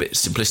it's being a bit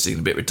simplistic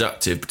and a bit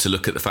reductive to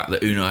look at the fact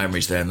that Unai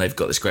Emery's there and they've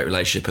got this great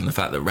relationship, and the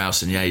fact that Raul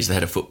Sanllehi is the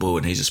head of football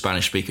and he's a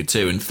Spanish speaker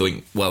too, and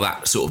think, well,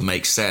 that sort of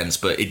makes sense.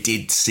 But it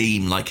did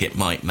seem like it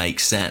might make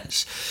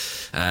sense.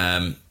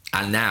 And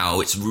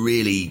now it's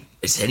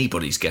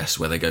anybody's guess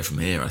where they go from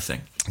here, I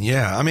think.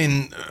 Yeah, I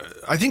mean,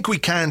 I think we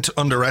can't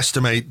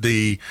underestimate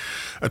the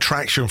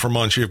attraction for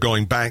Monchi of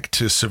going back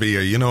to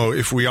Sevilla.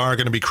 If we are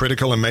going to be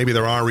critical, and maybe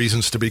there are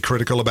reasons to be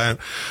critical about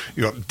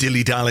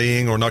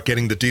dilly-dallying or not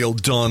getting the deal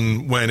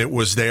done when it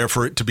was there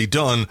for it to be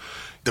done,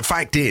 the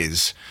fact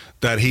is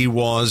that he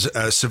was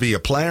a Sevilla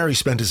player. He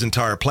spent his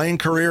entire playing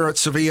career at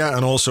Sevilla,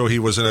 and also he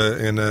was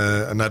in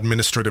an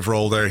administrative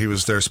role there. He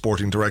was their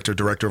sporting director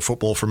of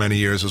football for many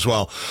years as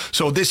well.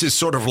 So this is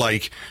sort of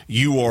like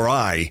you or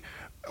I,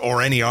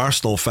 or any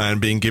Arsenal fan,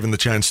 being given the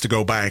chance to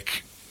go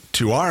back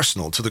to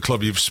Arsenal, to the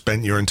club you've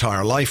spent your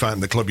entire life at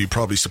and the club you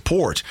probably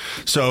support.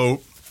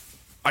 So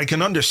I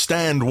can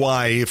understand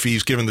why, if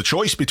he's given the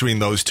choice between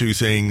those two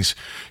things,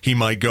 he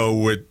might go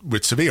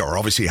with Sevilla, or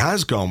obviously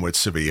has gone with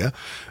Sevilla.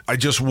 I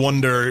just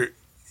wonder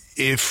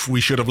if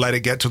we should have let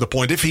it get to the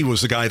point, if he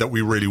was the guy that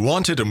we really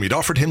wanted and we'd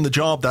offered him the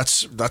job,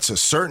 that's a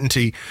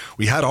certainty.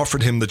 We had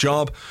offered him the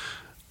job,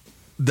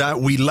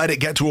 that we let it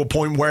get to a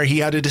point where he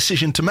had a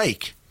decision to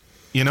make,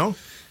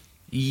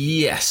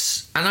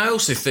 Yes, and I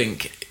also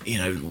think,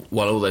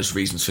 while all those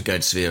reasons for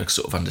going to Sevilla are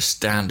sort of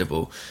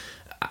understandable,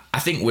 I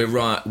think we're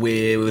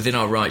within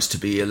our rights to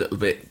be a little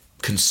bit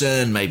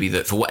concerned maybe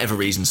that for whatever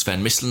reason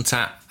Sven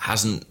Mislintat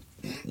hasn't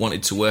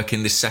wanted to work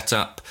in this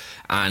setup,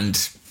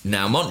 and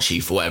now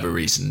Monchi, for whatever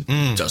reason,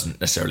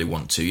 doesn't necessarily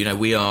want to.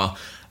 We are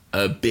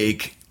a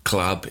big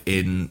club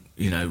in,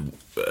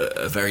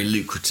 a very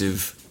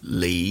lucrative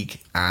league,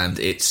 and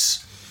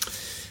it's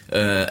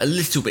a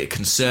little bit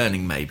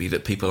concerning, maybe,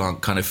 that people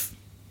aren't kind of,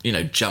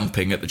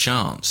 jumping at the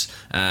chance.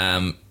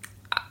 And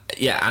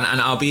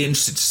I'll be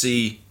interested to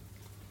see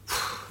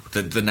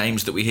the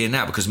names that we hear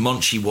now, because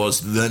Monchi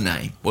was the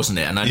name, wasn't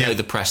it? And I know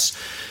the press,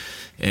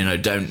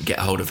 don't get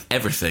hold of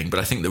everything, but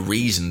I think the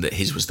reason that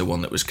his was the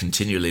one that was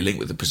continually linked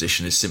with the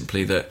position is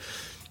simply that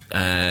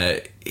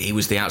he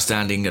was the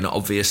outstanding and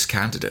obvious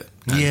candidate.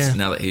 And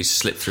now that he's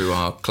slipped through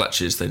our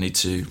clutches, they need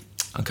to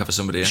uncover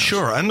somebody else.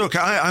 Sure, and look,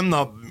 I'm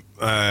not...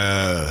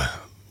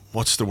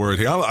 what's the word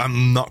here?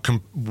 I'm not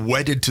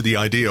wedded to the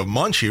idea of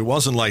Monchi. It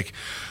wasn't like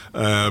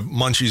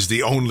Monchi's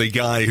the only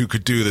guy who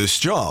could do this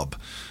job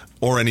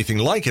or anything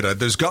like it.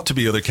 There's got to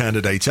be other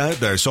candidates out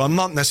there. So I'm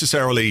not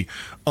necessarily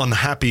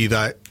unhappy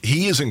that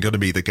he isn't going to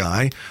be the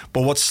guy.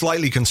 But what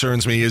slightly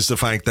concerns me is the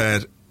fact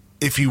that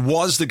if he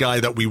was the guy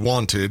that we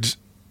wanted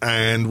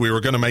and we were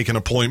going to make an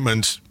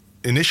appointment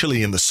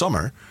initially in the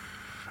summer,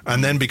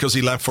 and then because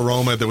he left for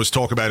Roma, there was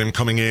talk about him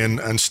coming in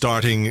and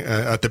starting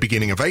at the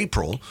beginning of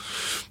April.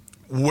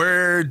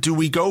 Where do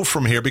we go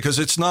from here? Because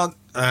it's not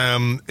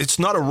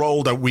a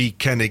role that we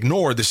can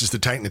ignore. This is the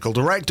technical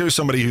director,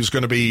 somebody who's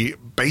going to be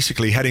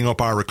basically heading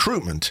up our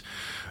recruitment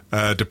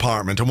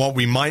department. And what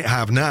we might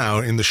have now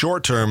in the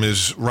short term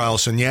is Raul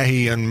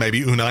Sanllehi and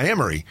maybe Unai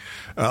Emery,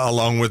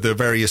 along with the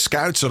various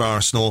scouts at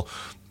Arsenal,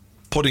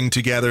 putting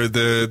together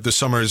the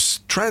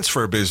summer's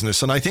transfer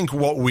business. And I think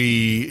what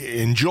we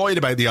enjoyed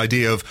about the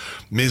idea of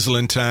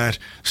Mislintat,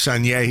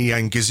 Sanllehi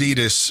and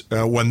Gazidis,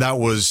 when that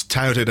was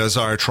touted as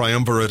our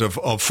triumvirate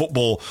of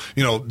football,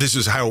 this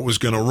is how it was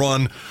going to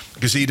run.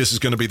 Gazidis is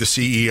going to be the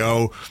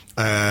CEO.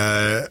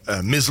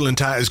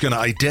 Mislintat is going to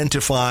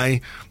identify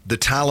the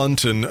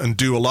talent and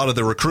do a lot of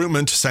the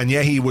recruitment.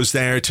 Sanllehi was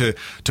there to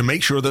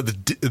make sure that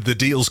the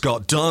deals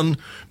got done.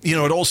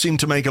 It all seemed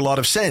to make a lot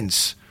of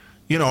sense.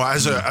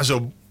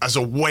 As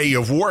a way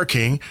of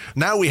working.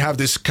 Now we have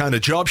this kind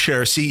of job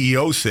share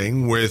CEO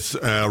thing with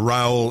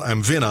Raul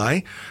and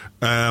Vinay.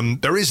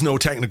 There is no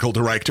technical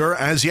director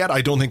as yet.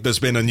 I don't think there's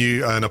been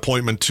an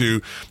appointment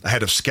to a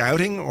head of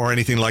scouting or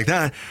anything like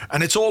that.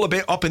 And it's all a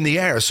bit up in the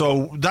air.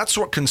 So that's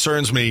what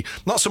concerns me.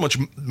 Not so much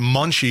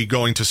Monchi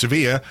going to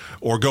Sevilla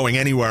or going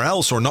anywhere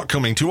else or not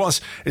coming to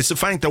us. It's the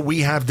fact that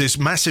we have this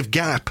massive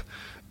gap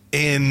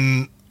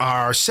in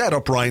our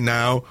setup right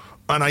now.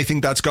 And I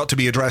think that's got to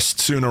be addressed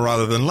sooner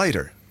rather than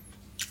later.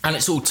 And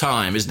it's all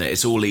time, isn't it?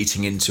 It's all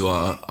eating into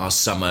our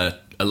summer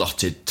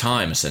allotted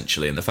time,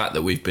 essentially. And the fact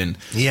that we've been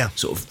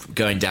sort of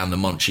going down the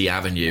Monchi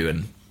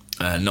Avenue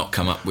and not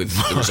come up with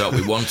the result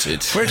we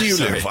wanted. Where do you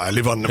live? I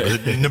live on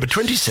number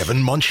 27,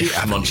 Monchi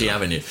Avenue. Monchi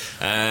Avenue.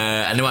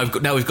 And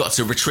now we've got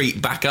to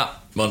retreat back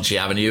up Monchi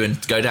Avenue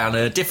and go down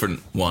a different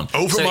one.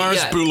 Over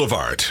Mars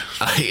Boulevard.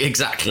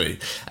 Exactly.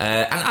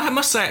 And I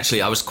must say,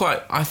 actually,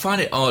 I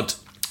find it odd.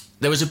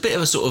 There was a bit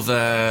of a sort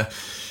of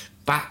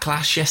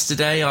backlash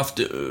yesterday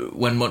after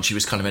when Monchi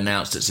was kind of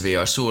announced at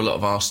Sevilla. I saw a lot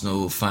of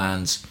Arsenal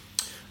fans,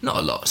 not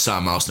a lot,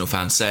 some Arsenal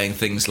fans saying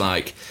things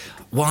like,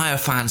 why are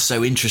fans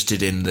so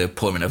interested in the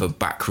appointment of a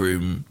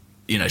backroom,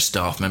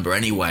 staff member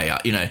anyway?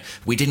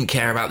 We didn't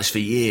care about this for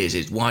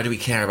years. Why do we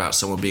care about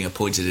someone being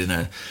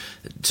appointed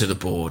to the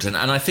board? And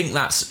I think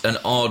that's an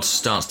odd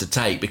stance to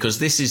take, because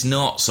this is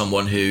not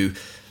someone who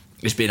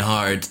is being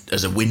hired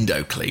as a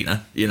window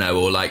cleaner,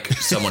 or like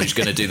someone who's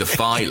going to do the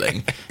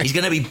filing. He's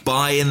going to be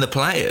buying the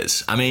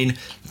players. I mean,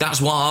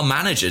 that's what our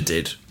manager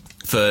did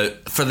for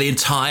the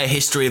entire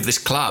history of this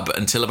club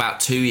until about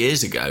 2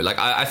 years ago. Like,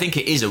 I think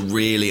it is a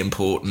really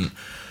important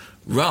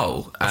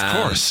role. Of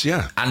course,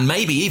 yeah. And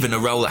maybe even a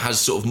role that has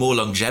sort of more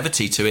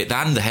longevity to it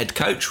than the head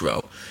coach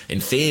role. In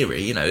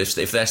theory,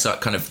 if they're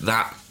kind of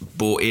that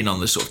bought in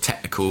on the sort of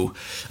technical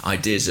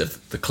ideas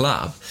of the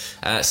club.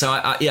 So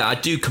I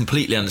do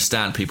completely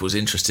understand people's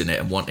interest in it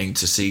and wanting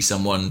to see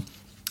someone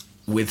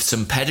with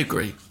some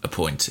pedigree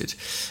appointed.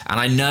 And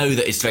I know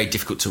that it's very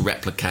difficult to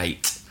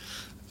replicate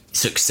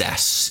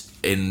success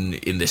in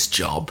this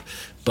job.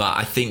 But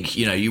I think,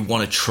 you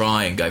want to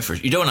try and go for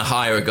it. You don't want to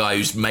hire a guy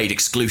who's made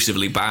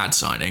exclusively bad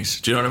signings.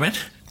 Do you know what I mean?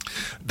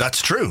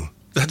 That's true.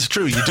 That's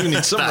true. You do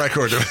need some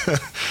record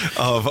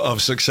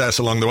of success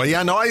along the way.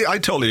 Yeah, no, I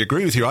totally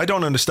agree with you. I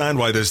don't understand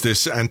why there's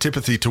this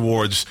antipathy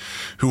towards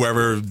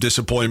whoever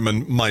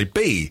disappointment might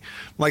be.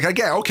 Like, I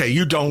get, okay,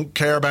 you don't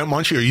care about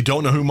Monchi, or you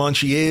don't know who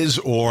Monchi is,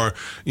 or,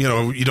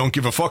 you don't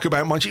give a fuck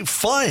about Monchi.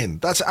 Fine.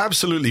 That's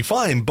absolutely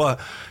fine. But,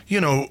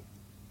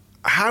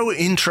 how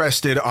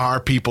interested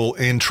are people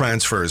in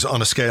transfers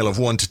on a scale of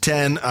 1 to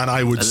 10? And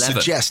I would 11.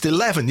 suggest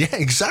 11. Yeah,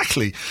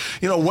 exactly.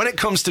 When it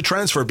comes to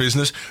transfer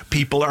business,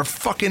 people are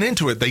fucking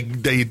into it.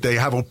 They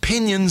have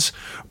opinions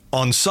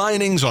on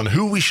signings, on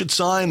who we should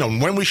sign, on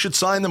when we should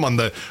sign them, on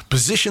the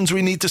positions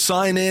we need to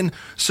sign in.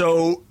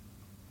 So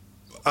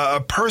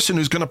a person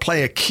who's going to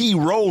play a key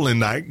role in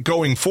that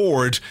going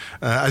forward,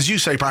 as you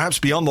say, perhaps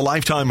beyond the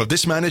lifetime of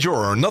this manager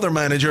or another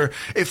manager,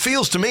 it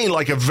feels to me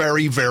like a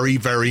very, very,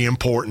 very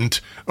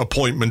important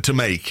appointment to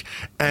make.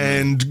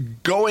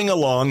 And going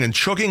along and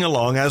chugging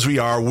along as we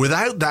are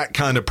without that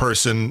kind of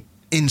person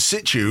in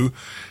situ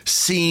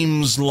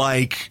seems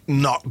like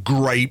not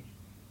great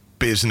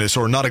business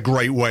or not a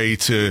great way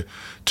to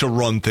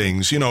run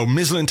things. You know,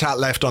 Mislintat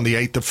left on the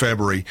 8th of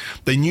February.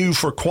 They knew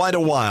for quite a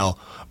while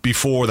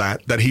before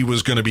that he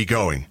was going to be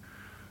going.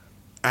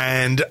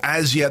 And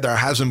as yet, there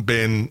hasn't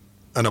been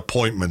an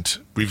appointment.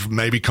 We've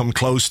maybe come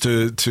close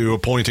to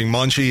appointing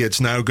Monchi.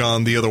 It's now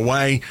gone the other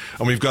way,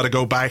 and we've got to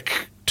go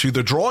back to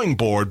the drawing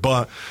board.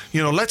 But,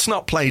 you know, let's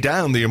not play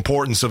down the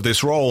importance of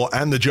this role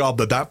and the job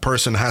that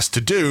person has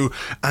to do.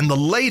 And the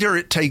later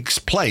it takes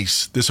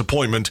place, this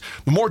appointment,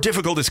 the more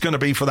difficult it's going to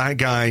be for that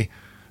guy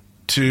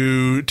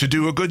to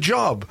do a good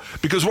job.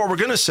 Because what we're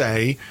going to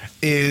say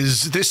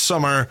is this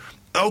summer,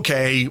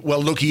 okay,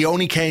 well, look, he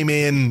only came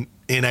in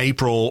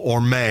April or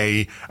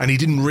May, and he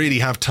didn't really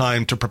have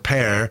time to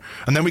prepare.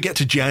 And then we get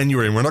to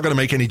January, and we're not going to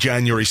make any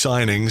January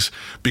signings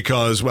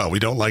because, well, we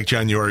don't like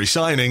January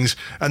signings.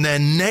 And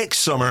then next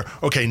summer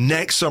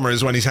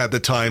is when he's had the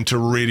time to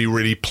really,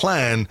 really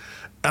plan.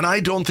 And I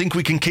don't think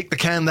we can kick the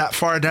can that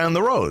far down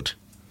the road.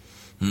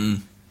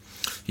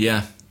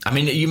 Yeah. I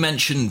mean, you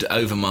mentioned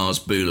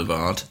Overmars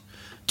Boulevard.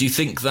 Do you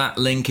think that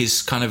link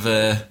is kind of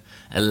a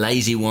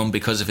lazy one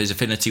because of his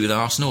affinity with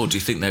Arsenal, or do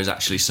you think there's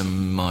actually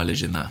some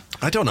mileage in that?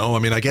 I don't know. I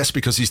mean, I guess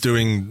because he's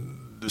doing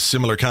a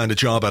similar kind of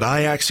job at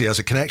Ajax, he has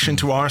a connection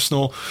to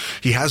Arsenal.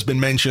 He has been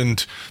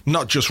mentioned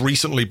not just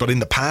recently, but in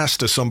the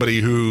past as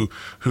somebody who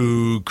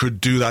could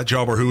do that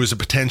job, or who is a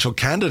potential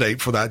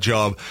candidate for that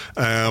job.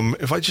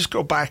 If I just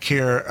go back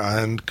here,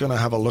 I'm going to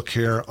have a look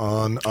here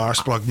on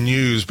Arsblog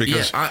News,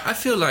 because I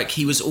feel like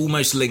he was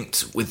almost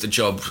linked with the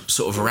job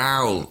sort of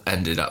Raul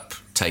ended up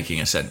taking,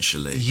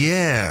 essentially.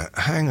 Yeah,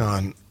 hang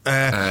on.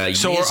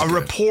 So a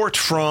report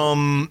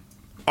from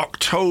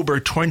October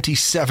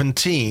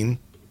 2017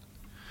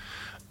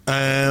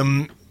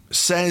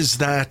 says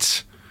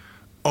that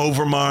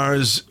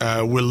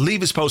Overmars will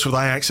leave his post with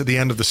Ajax at the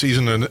end of the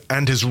season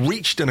and has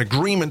reached an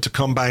agreement to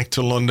come back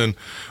to London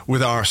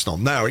with Arsenal.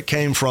 Now, it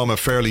came from a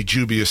fairly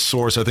dubious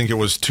source. I think it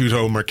was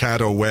Tutto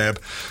Mercato Web.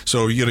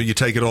 So, you know, you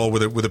take it all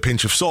with a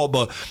pinch of salt,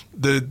 but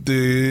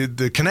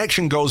the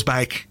connection goes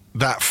back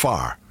that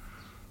far.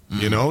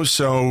 You know,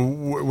 so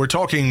we're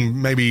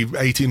talking maybe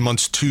 18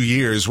 months, 2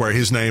 years where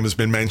his name has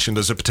been mentioned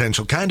as a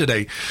potential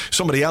candidate.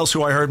 Somebody else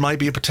who I heard might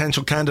be a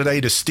potential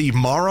candidate is Steve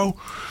Morrow,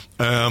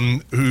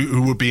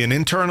 who would be an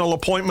internal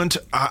appointment.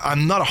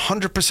 I'm not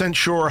 100%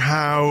 sure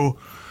how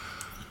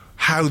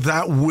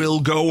that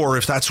will go, or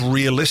if that's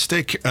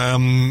realistic.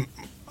 I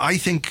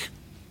think,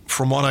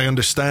 from what I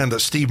understand, that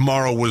Steve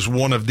Morrow was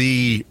one of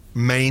the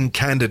main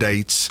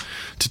candidates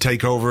to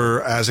take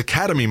over as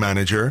academy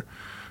manager,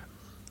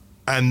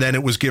 and then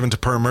it was given to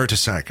Per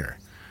Mertesacker.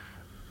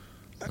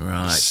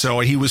 Right. So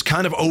he was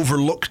kind of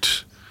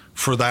overlooked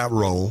for that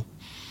role.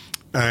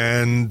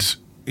 And,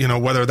 you know,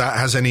 whether that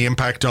has any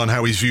impact on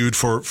how he's viewed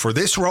for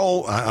this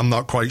role, I'm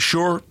not quite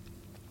sure.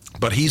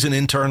 But he's an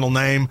internal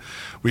name.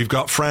 We've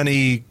got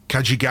Franny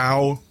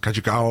Kajagugu.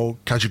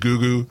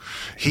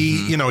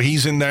 He, you know,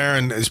 he's in there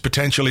and is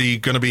potentially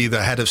going to be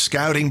the head of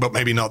scouting, but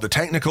maybe not the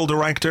technical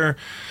director.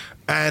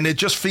 And it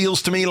just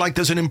feels to me like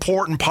there's an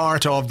important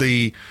part of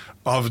the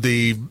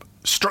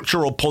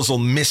structural puzzle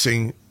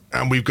missing,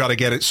 and we've got to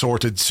get it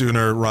sorted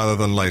sooner rather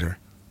than later.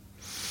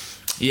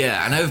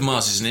 Yeah, and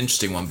Overmars is an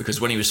interesting one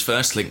because when he was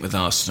first linked with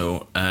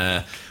Arsenal,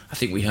 I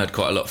think we heard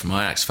quite a lot from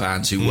Ajax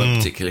fans who weren't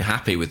particularly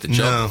happy with the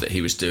job that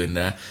he was doing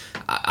there.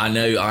 I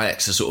know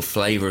Ajax are sort of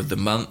flavour of the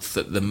month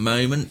at the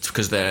moment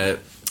because they're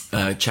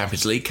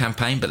Champions League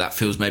campaign, but that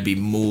feels maybe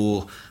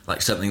more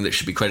like something that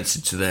should be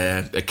credited to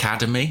their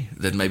academy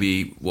than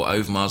maybe what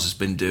Overmars has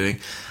been doing.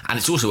 And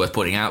it's also worth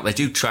pointing out they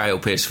do trail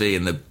PSV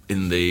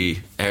in the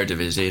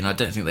Eredivisie, and I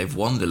don't think they've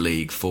won the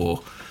league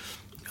for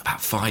about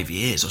 5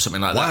 years or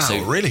something like that. Wow,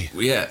 So, really?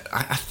 Yeah,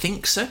 I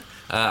think so.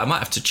 I might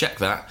have to check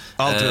that.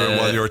 I'll do it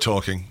while you're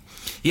talking.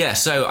 Yeah,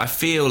 so I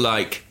feel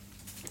like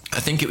I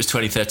think it was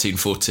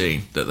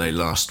 2013-14 that they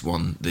last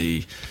won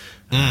the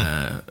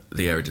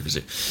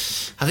Eredivisie.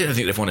 I don't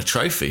think they've won a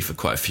trophy for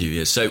quite a few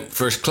years. So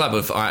for a club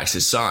of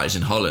Ajax's size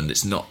in Holland,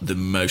 it's not the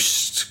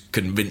most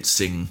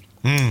convincing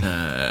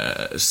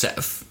set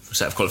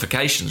of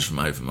qualifications from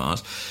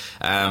Overmars.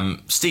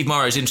 Steve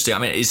Morrow is interesting. I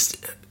mean,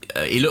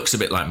 he looks a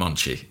bit like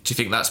Monchi. Do you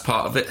think that's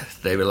part of it?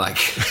 They were like,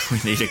 we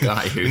need a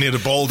guy who we need a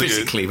baldy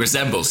physically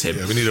resembles him.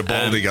 Yeah, we need a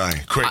baldy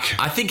guy. Quick.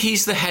 I think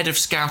he's the head of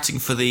scouting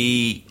for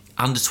the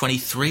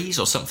under-23s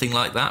or something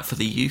like that for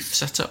the youth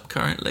setup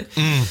currently.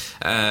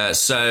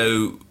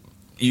 So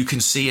you can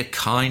see a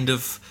kind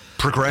of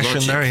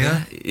progression there,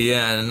 yeah?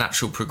 Yeah, a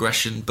natural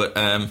progression. But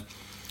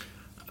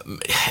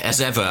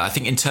as ever, I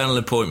think internal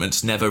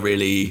appointments never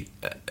really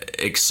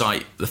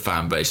excite the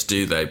fan base,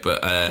 do they?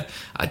 But I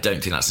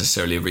don't think that's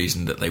necessarily a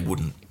reason that they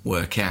wouldn't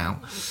work out.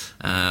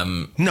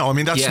 No, I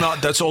mean,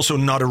 that's also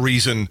not a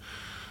reason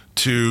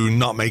to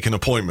not make an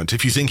appointment.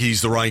 If you think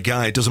he's the right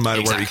guy, it doesn't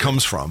matter where he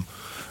comes from.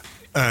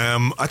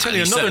 I tell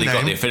you another name.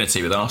 Got the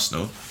affinity with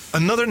Arsenal.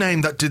 Another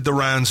name that did the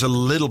rounds a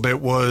little bit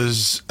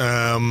was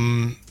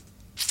Brian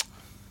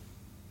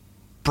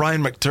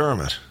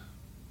McDermott.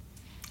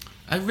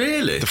 Oh,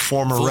 really? The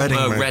former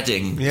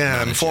Reading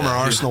yeah, and former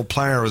Arsenal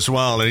player as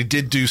well. And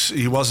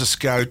he was a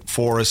scout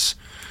for us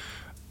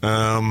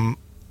So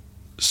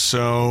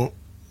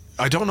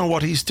I don't know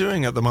what he's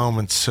doing at the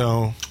moment.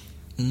 So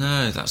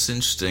No, that's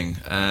interesting.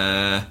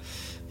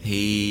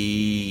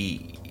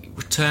 He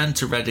returned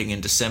to Reading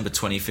in December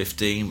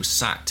 2015, was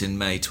sacked in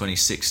May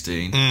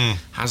 2016,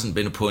 hasn't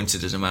been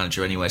appointed as a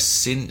manager anywhere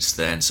since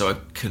then, so I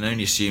can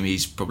only assume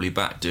he's probably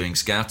back doing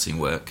scouting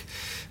work,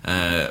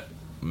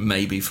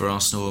 maybe for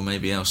Arsenal or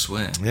maybe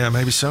elsewhere. Yeah,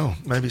 maybe so.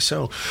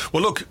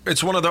 Well, look,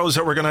 it's one of those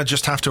that we're going to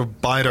just have to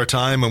bide our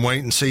time and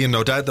wait and see, and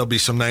no doubt there'll be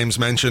some names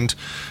mentioned.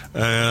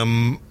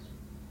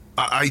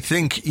 I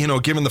think,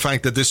 given the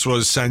fact that this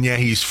was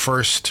Sanyehi's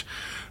first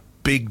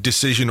big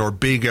decision or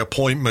big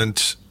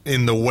appointment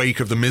in the wake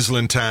of the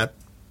Mislintat,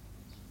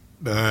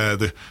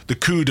 the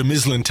coup de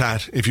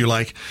Mislintat, if you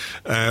like,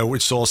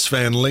 which saw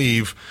Sven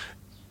leave,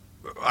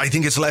 I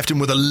think it's left him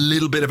with a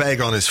little bit of egg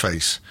on his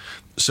face.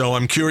 So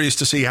I'm curious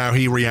to see how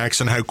he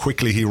reacts and how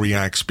quickly he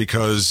reacts,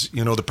 because,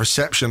 the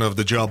perception of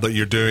the job that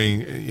you're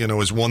doing,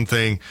 is one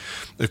thing.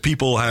 If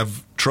people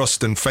have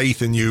trust and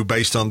faith in you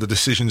based on the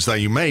decisions that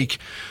you make,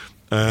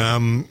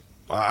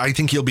 I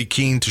think he'll be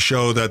keen to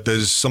show that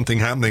there's something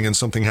happening and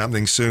something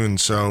happening soon.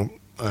 So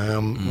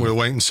we'll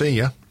wait and see,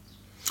 yeah?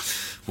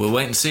 We'll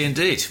wait and see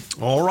indeed.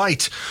 All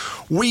right.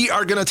 We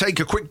are going to take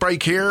a quick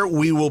break here.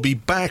 We will be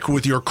back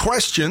with your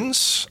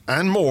questions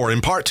and more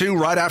in part 2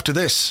 right after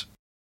this.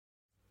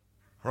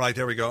 Right,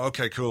 there we go.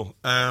 Okay, cool.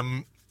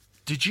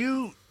 Did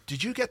you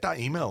get that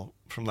email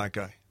from that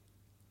guy?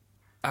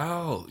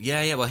 Oh,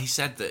 yeah. Well, he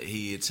said that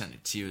he had sent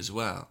it to you as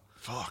well.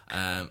 Fuck.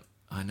 I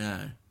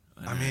know.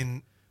 I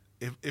mean,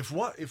 if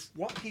what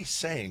he's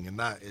saying, and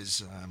that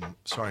is,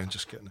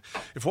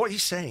 if what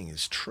he's saying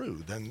is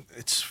true, then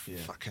it's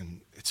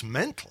it's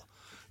mental.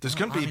 There's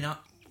going to be.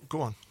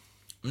 Go on.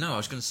 No, I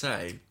was going to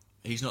say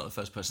he's not the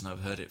first person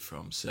I've heard it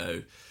from.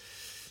 So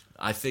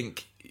I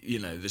think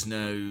there's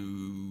no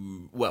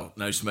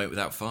smoke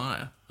without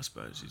fire, I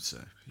suppose you'd say.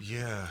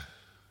 Yeah.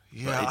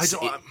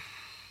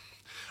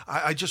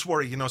 I just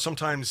worry,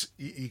 sometimes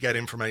you get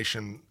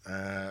information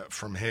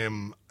from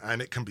him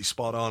and it can be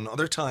spot on.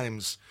 Other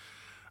times,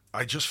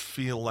 I just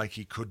feel like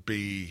he could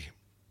be,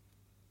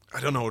 I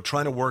don't know,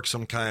 trying to work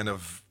some kind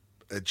of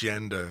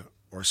agenda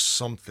or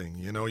something.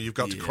 You've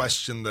got to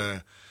question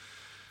the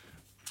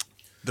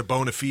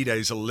bona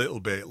fides a little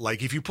bit.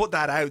 Like, if you put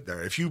that out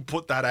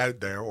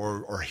there,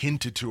 or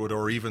hinted to it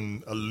or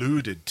even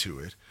alluded to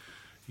it,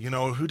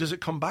 who does it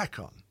come back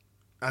on?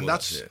 And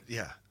that's it.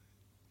 Yeah.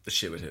 The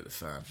shit would hit the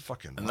fan.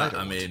 Fucking. And that,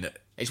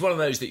 it's one of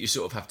those that you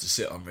sort of have to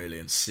sit on really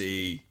and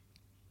see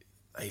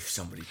if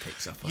somebody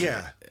picks up on it.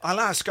 Yeah, I'll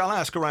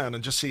ask around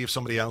and just see if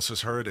somebody else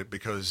has heard it,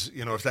 because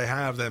if they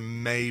have,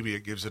 then maybe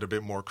it gives it a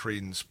bit more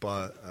credence.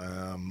 But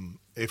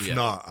if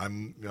not,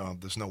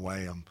 there's no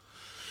way I'm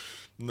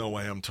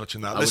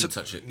touching that. I wouldn't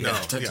touch it. No,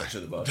 don't touch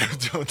it.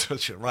 Don't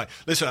touch it. Right.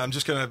 Listen, I'm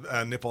just going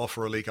to nip off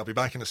for a leak. I'll be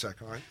back in a sec.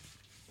 All right.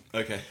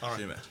 Okay. All right.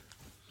 See you, mate.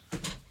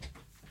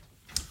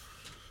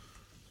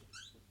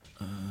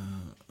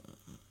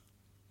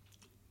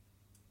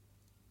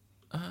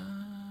 I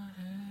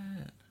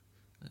had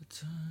the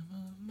time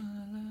of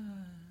my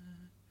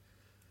life,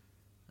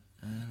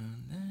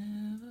 and I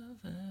never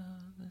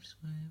felt this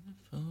way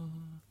before,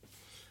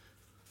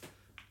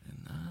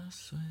 and I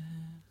swear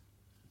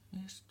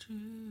it's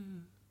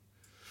true.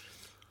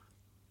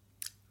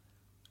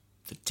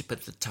 The tip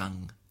of the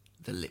tongue,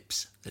 the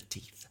lips, the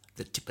teeth,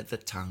 the tip of the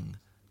tongue,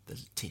 the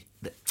tip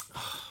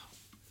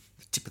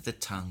of the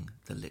tongue,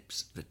 the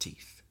lips, the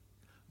teeth.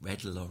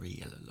 Red lorry,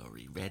 yellow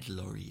lorry, red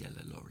lorry,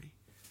 yellow lorry.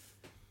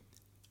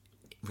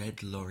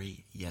 Red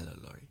lorry, yellow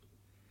lorry.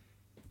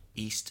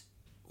 East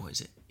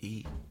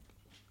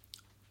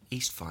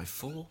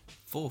 54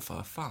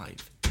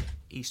 455.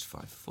 East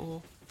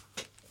 54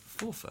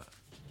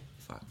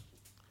 455.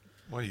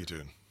 What are you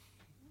doing?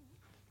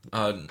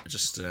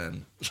 Just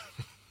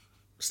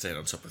staying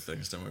on top of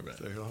things. Don't worry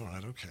about it. All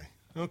right.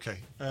 Okay.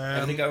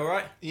 Everything go all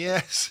right?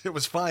 Yes, it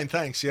was fine.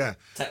 Thanks. Yeah,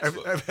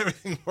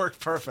 everything worked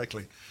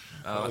perfectly.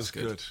 Oh, that's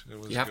good.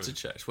 You have to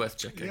check. It's worth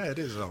checking. Yeah, it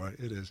is. All right.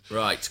 It is.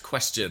 Right.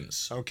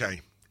 Questions.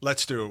 Okay.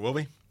 Let's do it, will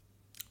we?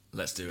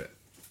 Let's do it.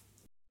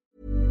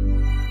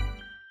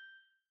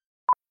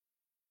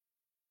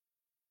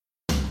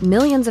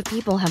 Millions of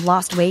people have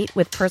lost weight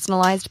with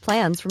personalized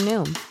plans from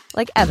Noom.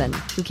 Like Evan,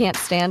 who can't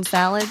stand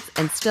salads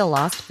and still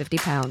lost 50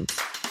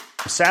 pounds.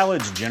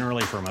 Salads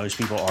generally for most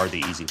people are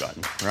the easy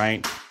button,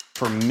 right?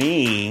 For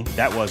me,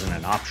 that wasn't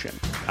an option.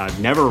 I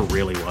never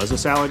really was a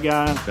salad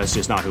guy. That's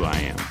just not who I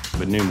am.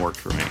 But Noom worked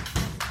for me.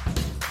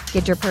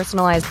 Get your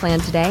personalized plan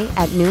today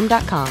at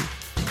Noom.com.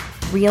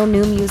 Real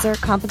Noom user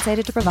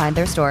compensated to provide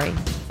their story.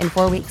 In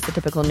 4 weeks, the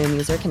typical Noom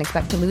user can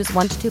expect to lose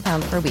 1 to 2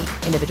 pounds per week.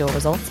 Individual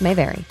results may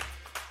vary.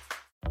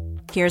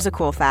 Here's a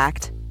cool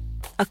fact.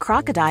 A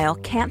crocodile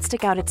can't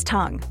stick out its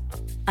tongue.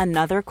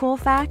 Another cool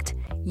fact,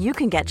 you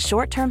can get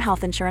short-term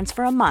health insurance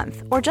for a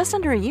month or just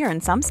under a year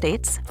in some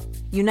states.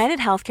 United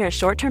Healthcare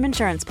short-term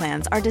insurance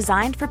plans are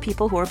designed for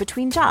people who are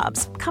between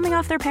jobs, coming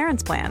off their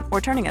parents' plan, or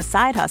turning a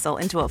side hustle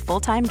into a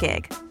full-time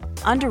gig.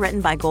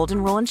 Underwritten by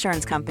Golden Rule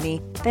Insurance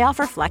Company, they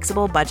offer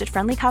flexible,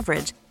 budget-friendly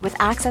coverage with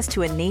access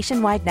to a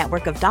nationwide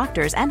network of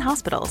doctors and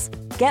hospitals.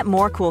 Get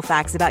more cool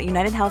facts about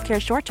United Healthcare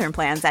short-term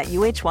plans at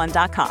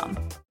uh1.com.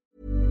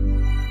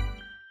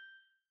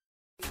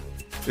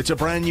 It's a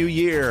brand new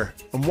year,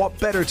 and what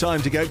better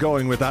time to get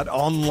going with that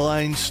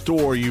online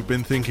store you've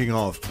been thinking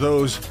of?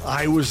 Those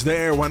 "I was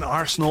there when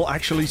Arsenal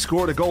actually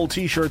scored a goal"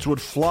 t-shirts would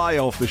fly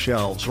off the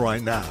shelves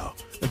right now.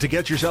 And to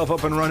get yourself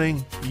up and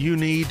running, you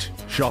need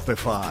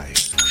Shopify.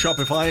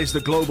 Shopify is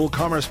the global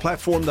commerce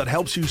platform that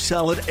helps you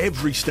sell at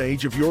every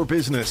stage of your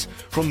business.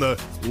 From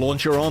the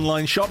launch your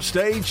online shop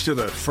stage to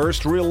the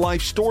first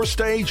real-life store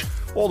stage,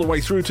 all the way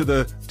through to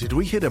the "did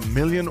we hit 1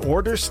 million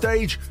orders"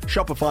 stage,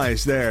 Shopify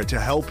is there to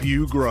help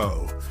you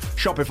grow.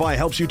 Shopify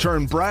helps you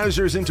turn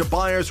browsers into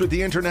buyers with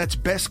the internet's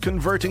best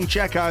converting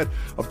checkout,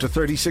 up to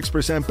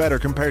 36% better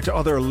compared to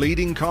other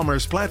leading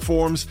commerce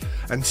platforms,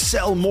 and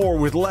sell more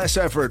with less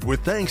effort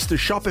with thanks to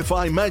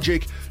Shopify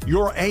Magic,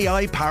 your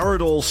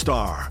AI-powered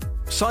all-star.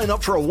 Sign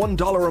up for a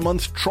 $1 a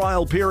month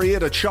trial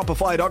period at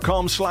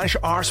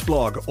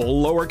shopify.com/arsblog,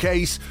 all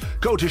lowercase.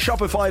 Go to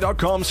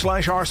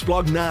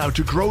shopify.com/arsblog now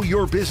to grow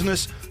your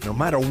business no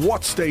matter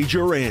what stage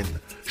you're in.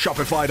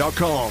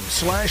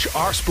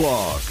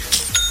 Shopify.com/arsblog.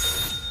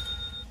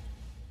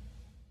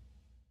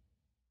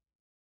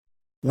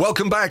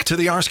 Welcome back to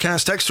the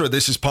Arscast Extra.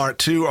 This is part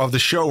 2 of the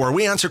show where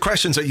we answer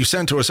questions that you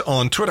sent to us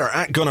on Twitter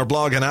at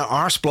GunnerBlog and at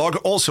Arsblog,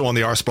 also on the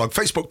Arsblog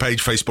Facebook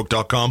page,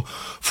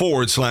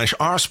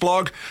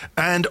 facebook.com/Arsblog,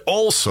 and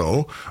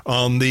also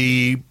on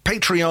the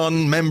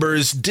Patreon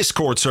members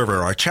Discord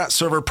server, our chat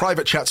server,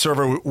 private chat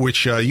server,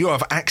 which you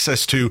have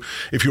access to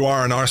if you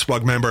are an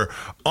Arsblog member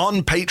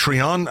on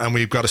Patreon, and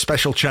we've got a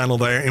special channel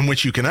there in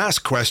which you can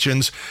ask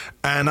questions.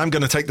 And I'm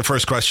going to take the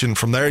first question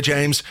from there,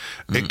 James.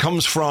 It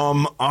comes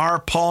from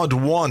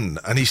rpod1,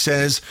 and he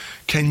says,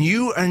 can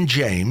you and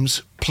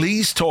James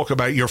please talk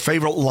about your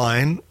favorite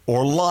line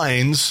or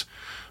lines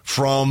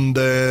from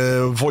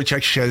the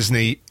Wojciech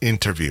Szczesny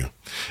interview,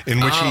 in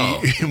which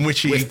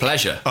he with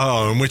pleasure.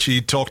 In which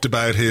he talked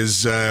about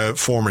his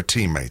former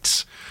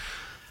teammates.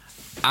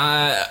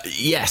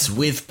 Yes,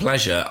 with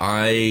pleasure.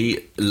 I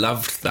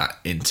loved that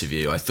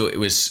interview. I thought it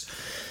was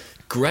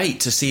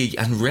great to see,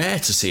 and rare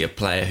to see, a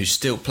player who's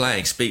still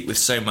playing speak with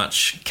so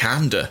much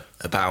candour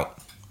about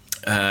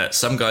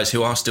some guys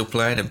who are still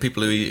playing and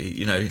people who,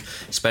 you know,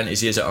 spent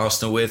his years at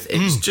Arsenal with.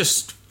 It's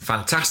just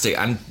fantastic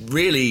and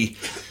really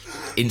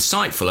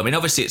insightful. I mean,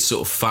 obviously it's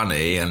sort of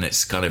funny and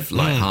it's kind of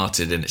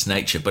light-hearted in its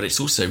nature, but it's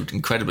also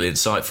incredibly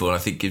insightful, and I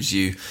think gives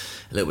you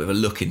a little bit of a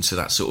look into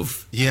that sort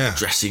of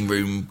dressing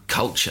room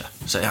culture.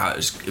 So yeah,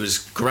 it was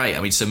great.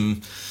 I mean,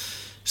 some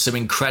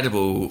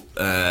incredible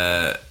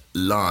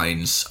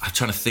lines. I'm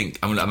trying to think.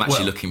 I'm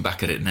actually looking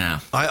back at it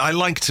now. I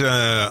liked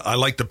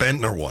the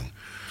Bentner one,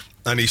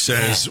 and he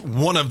says,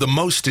 one of the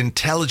most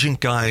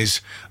intelligent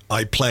guys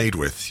I played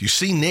with. You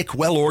see Nick,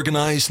 well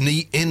organised,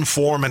 neat, in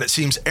form, and it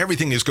seems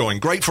everything is going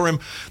great for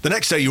him. The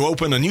next day you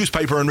open a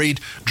newspaper and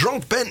read,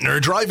 drunk Bentner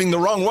driving the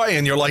wrong way,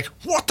 and you're like,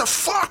 what the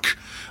fuck?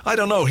 I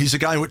don't know. He's a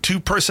guy with 2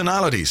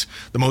 personalities.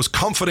 The most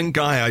confident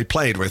guy I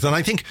played with. And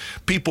I think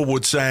people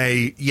would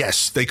say,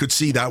 yes, they could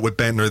see that with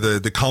Bentner,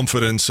 the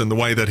confidence and the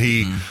way that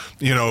he,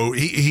 you know,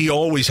 he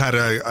always had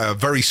a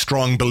very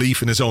strong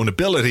belief in his own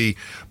ability.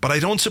 But I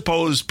don't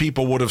suppose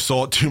people would have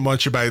thought too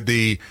much about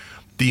the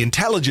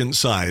intelligent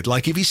side.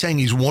 Like, if he's saying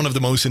he's one of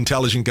the most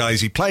intelligent guys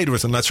he played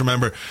with, and let's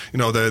remember, you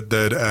know, that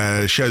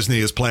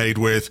Szczesny has played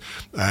with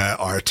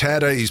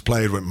Arteta, he's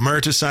played with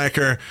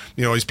Mertesacker,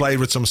 you know, he's played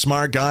with some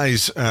smart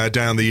guys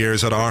down the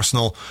years at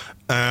Arsenal.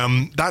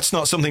 That's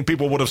not something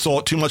people would have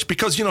thought too much,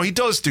 because, you know, he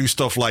does do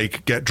stuff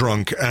like get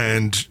drunk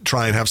and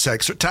try and have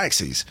sex with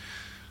taxis.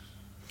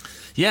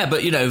 Yeah,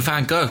 but, you know,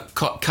 Van Gogh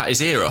cut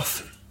his ear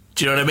off.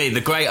 Do you know what I mean?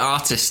 The great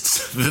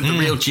artists, the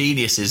real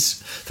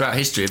geniuses throughout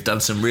history have done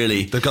some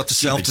really... They've got the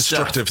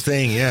self-destructive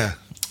thing, yeah.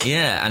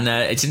 Yeah, and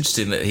it's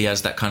interesting that he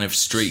has that kind of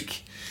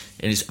streak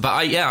in his... But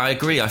I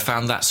agree. I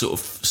found that sort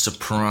of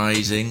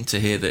surprising to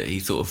hear that he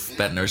thought of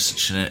Bentner as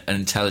such an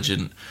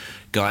intelligent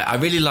guy. I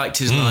really liked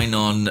his line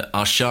on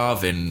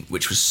Arshavin,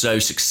 which was so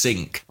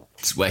succinct,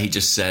 where he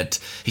said,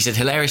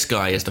 hilarious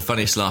guy, he has the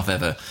funniest laugh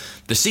ever.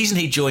 The season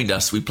he joined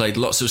us, we played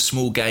lots of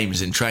small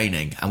games in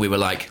training, and we were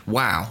like,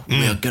 wow,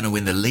 we are going to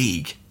win the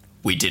league.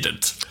 We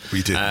didn't.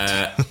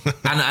 And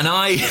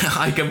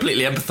I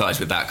completely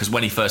empathise with that, because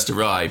when he first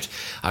arrived,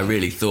 I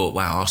really thought,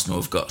 wow, Arsenal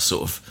have got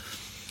sort of,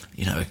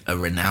 you know, a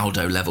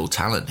Ronaldo-level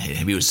talent here.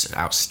 He was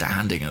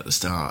outstanding at the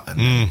start,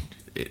 and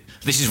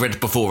this is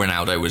before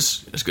Ronaldo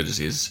was as good as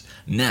he is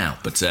now,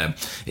 but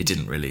it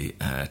didn't really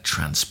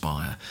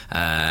transpire.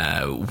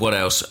 What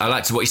else? I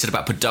liked what he said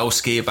about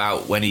Podolski,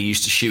 about when he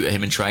used to shoot at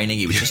him in training,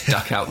 he would just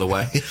duck out the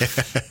way.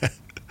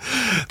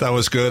 That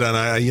was good,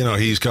 and you know,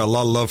 he's got a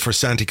lot of love for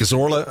Santi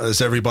Cazorla,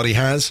 as everybody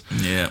has.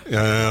 Yeah.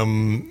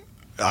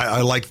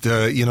 I liked,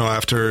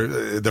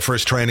 after the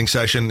first training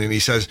session, and he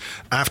says,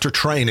 after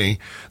training,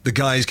 the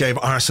guys gave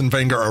Arsene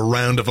Wenger a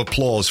round of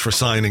applause for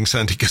signing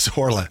Santi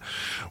Cazorla,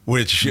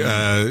 which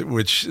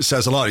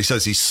says a lot. He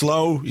says he's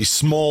slow, he's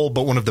small,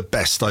 but one of the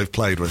best I've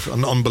played with.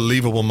 An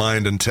unbelievable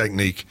mind and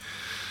technique.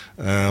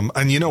 And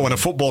when a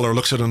footballer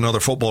looks at another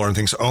footballer and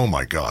thinks, oh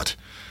my God,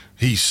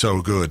 he's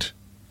so good.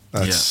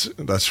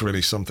 That's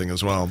really something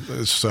as well.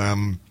 It's,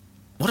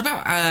 what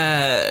about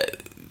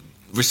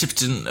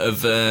recipient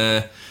of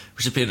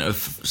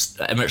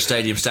Emirates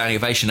Stadium standing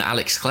ovation,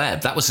 Alex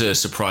Klebb? That was a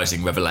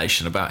surprising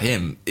revelation about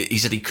him. He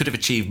said he could have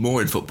achieved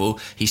more in football.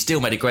 He still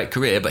made a great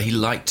career, but he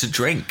liked to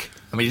drink.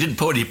 I mean, he didn't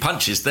pull any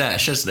punches there,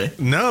 Szczesny.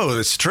 No,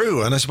 it's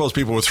true. And I suppose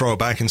people would throw it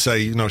back and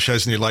say,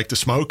 Szczesny liked to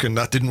smoke, and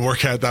that didn't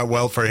work out that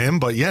well for him.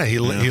 But yeah, he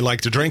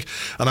liked to drink.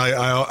 And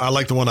I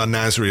like the one on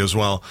Nasri as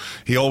well.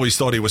 He always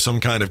thought he was some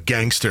kind of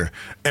gangster.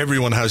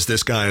 Everyone has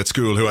this guy at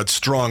school who had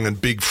strong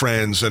and big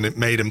friends, and it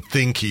made him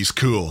think he's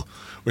cool,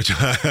 which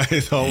I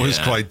thought was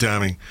quite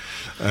damning.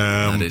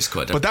 That is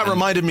quite damning. But that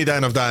reminded me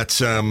then of that...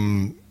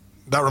 of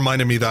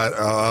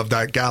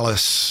that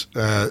Gallas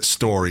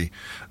story.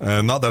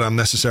 Not that I'm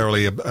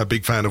necessarily a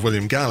big fan of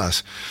William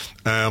Gallas,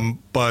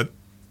 but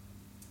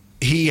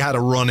he had a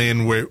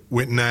run-in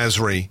with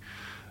Nasri,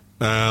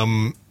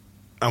 and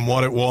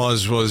what it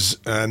was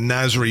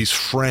Nasri's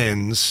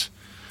friends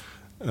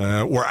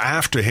were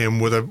after him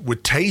with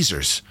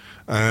tasers,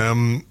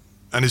 and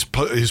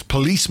his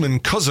policeman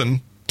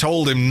cousin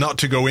told him not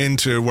to go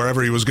into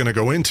wherever he was going to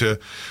go into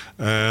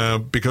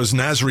because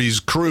Nasri's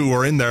crew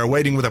were in there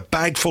waiting with a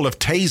bag full of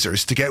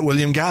tasers to get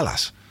William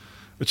Gallas,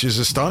 which is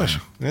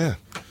astonishing. Yeah.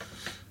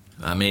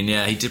 I mean,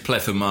 he did play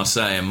for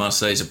Marseille, and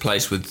Marseille's a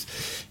place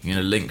with,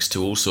 links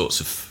to all sorts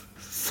of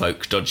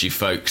dodgy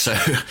folk, so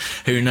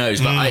who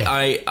knows. But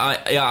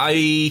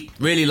I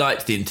really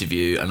liked the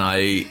interview, and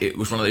it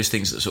was one of those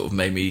things that sort of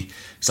made me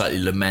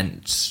slightly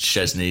lament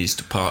Szczesny's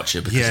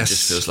departure, because he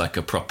just feels like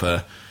a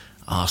proper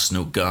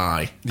Arsenal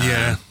guy.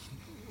 Yeah.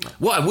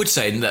 What I would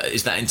say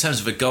is that in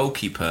terms of a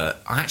goalkeeper,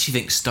 I actually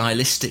think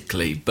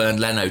stylistically Bernd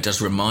Leno does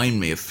remind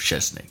me of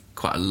Szczesny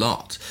quite a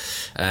lot,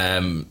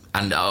 and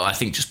I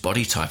think just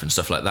body type and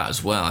stuff like that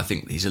as well. I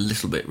think he's a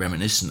little bit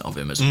reminiscent of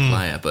him as a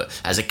player,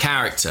 but as a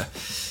character,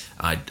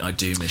 I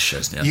do miss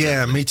Szczesny.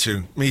 Yeah, me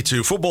too.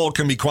 Football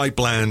can be quite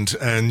bland,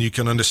 and you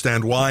can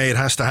understand why it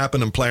has to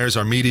happen, and players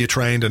are media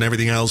trained and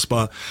everything else,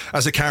 but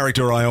as a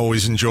character I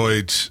always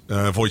enjoyed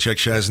Wojciech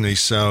Szczesny,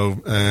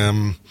 so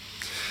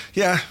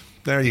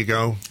there you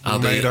go. I'll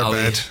be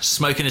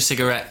smoking a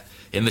cigarette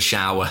in the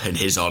shower in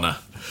his honour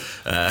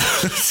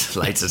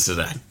later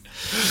today.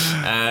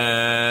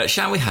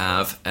 Shall we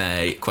have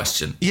a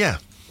question? Yeah.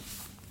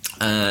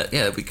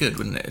 That'd be good,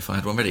 wouldn't it, if I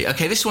had one ready?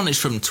 Okay, this one is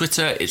from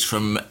Twitter. It's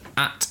from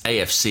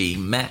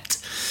 @AFCMet.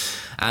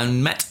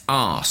 And Met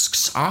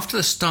asks, after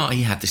the start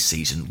he had this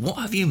season, what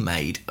have you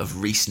made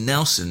of Reiss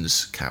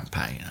Nelson's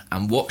campaign,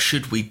 and what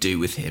should we do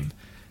with him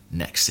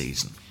next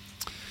season?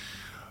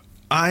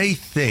 I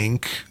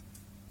think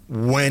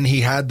when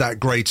he had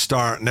that great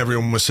start and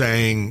everyone was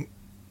saying,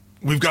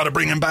 we've got to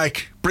bring him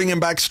back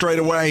straight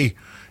away.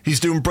 He's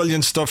doing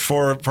brilliant stuff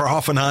for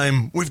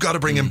Hoffenheim. We've got to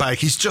bring him back.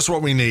 He's just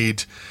what we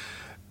need.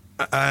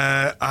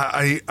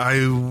 I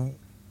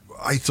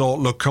thought,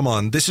 look, come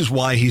on. This is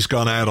why he's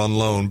gone out on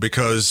loan,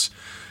 because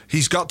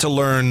he's got to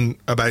learn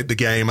about the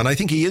game. And I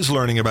think he is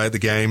learning about the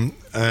game,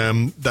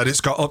 that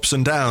it's got ups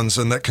and downs,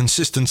 and that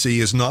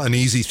consistency is not an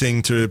easy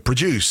thing to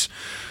produce.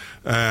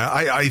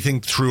 I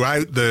think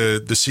throughout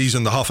the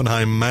season, the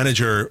Hoffenheim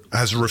manager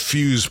has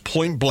refused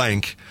point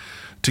blank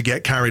to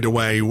get carried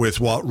away with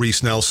what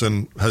Reiss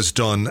Nelson has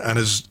done, and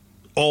has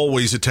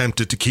always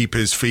attempted to keep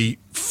his feet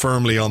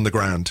firmly on the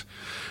ground.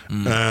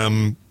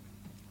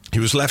 He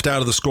was left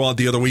out of the squad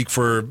the other week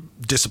for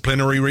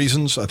disciplinary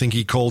reasons. I think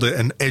he called it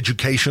an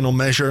educational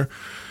measure.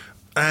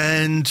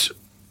 And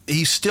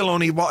he's still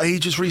only, what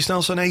age is Reiss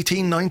Nelson?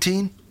 18,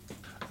 19?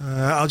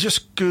 I'll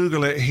just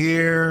Google it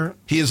here.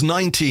 He is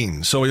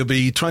 19, so he'll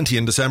be 20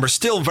 in December.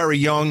 Still very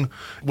young.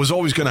 Was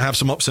always going to have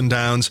some ups and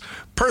downs.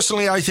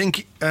 Personally, I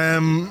think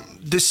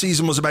this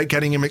season was about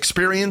getting him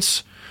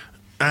experience.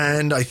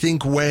 And I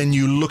think when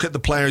you look at the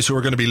players who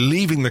are going to be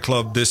leaving the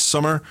club this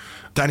summer,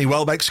 Danny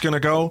Welbeck's going to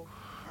go.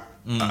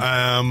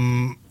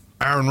 Aaron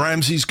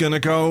Ramsey's going to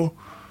go.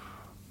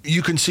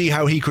 You can see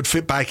how he could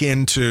fit back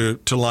into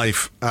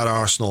life at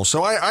Arsenal.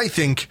 So I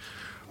think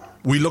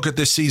we look at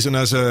this season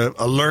as a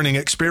learning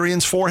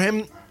experience for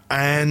him,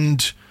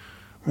 and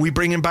we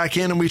bring him back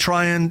in and we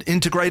try and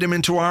integrate him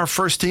into our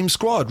first team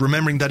squad,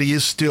 remembering that he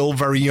is still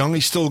very young.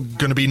 He's still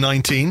going to be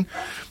 19.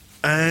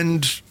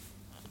 And,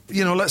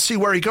 let's see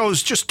where he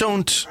goes. Just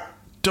don't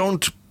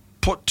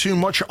put too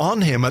much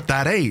on him at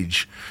that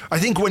age. I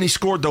think when he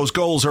scored those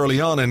goals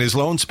early on in his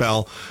loan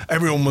spell,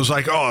 everyone was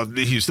like, oh,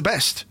 he's the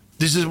best.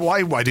 This is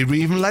why did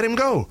we even let him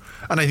go?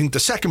 And I think the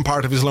second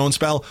part of his loan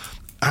spell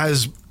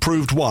has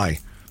proved why.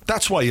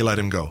 That's why you let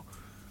him go.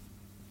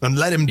 And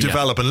let him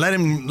develop, and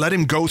let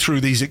him go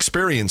through these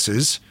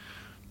experiences,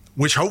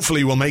 which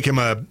hopefully will make him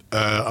a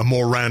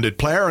more rounded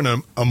player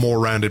and a more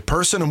rounded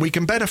person, and we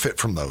can benefit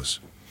from those.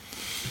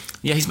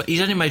 Yeah,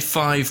 he's only made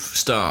 5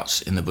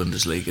 starts in the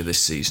Bundesliga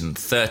this season,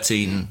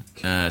 13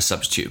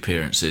 substitute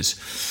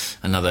appearances,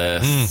 another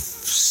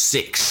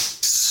 6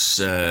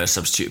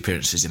 substitute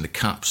appearances in the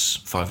Cups,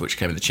 5 of which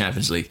came in the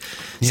Champions League.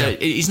 So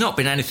he's not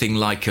been anything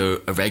like a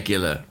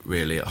regular,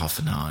 really, at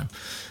Hoffenheim.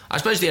 I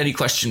suppose the only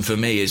question for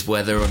me is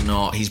whether or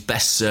not he's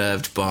best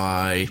served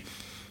by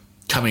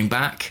coming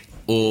back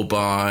or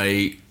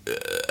by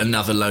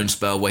another loan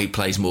spell where he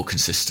plays more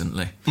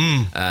consistently.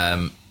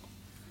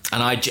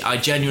 And I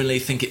genuinely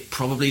think it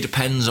probably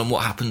depends on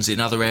what happens in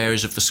other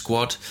areas of the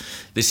squad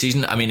this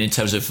season. I mean, in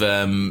terms of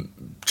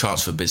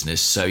transfer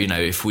business. So, you know,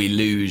 if we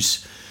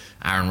lose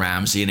Aaron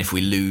Ramsey and if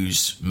we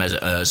lose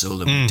Mesut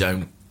Ozil and we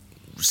don't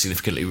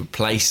significantly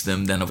replace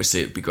them, then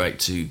obviously it'd be great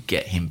to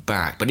get him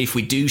back. But if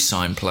we do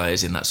sign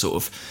players in that sort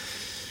of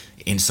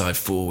inside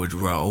forward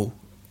role,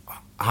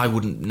 I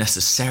wouldn't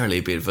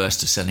necessarily be adverse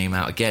to sending him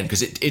out again,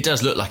 because it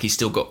does look like he's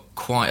still got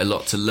quite a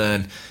lot to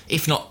learn,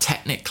 if not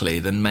technically,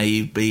 then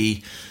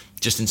maybe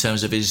just in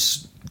terms of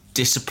his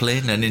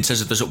discipline and in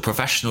terms of the sort of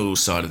professional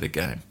side of the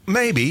game.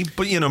 Maybe,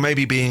 but, you know,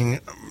 maybe being,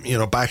 you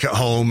know, back at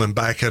home and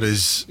back at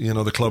his, you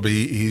know, the club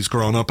he's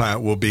grown up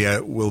at will be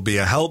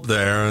a help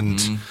there.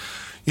 And,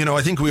 you know,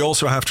 I think we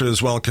also have to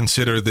as well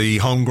consider the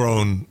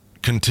homegrown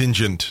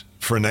contingent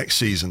for next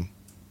season.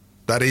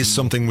 That is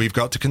something we've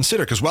got to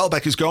consider, because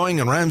Welbeck is going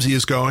and Ramsey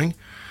is going.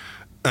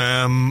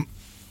 And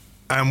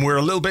we're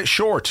a little bit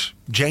short.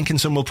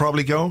 Jenkinson will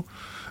probably go.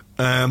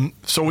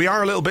 So we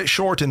are a little bit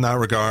short in that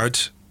regard.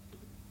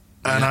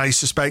 And I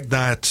suspect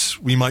that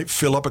we might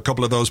fill up a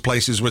couple of those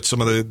places with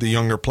some of the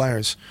younger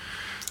players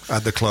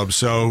at the club.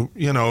 So,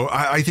 you know,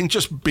 I think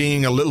just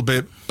being a little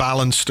bit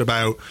balanced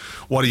about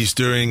what he's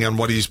doing and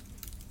what he's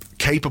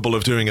capable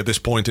of doing at this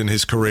point in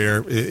his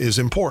career is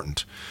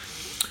important.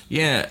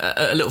 Yeah,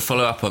 a little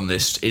follow-up on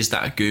this. Is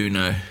That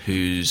Aguna,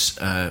 who's...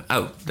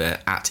 they're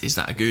at Is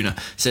That Aguna,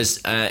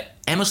 says,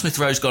 Emil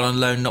Smith-Rowe's gone on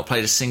loan, not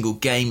played a single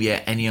game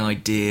yet. Any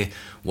idea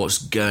what's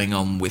going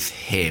on with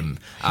him?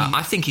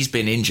 I think he's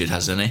been injured,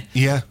 hasn't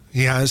he? Yeah,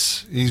 he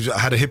has. He's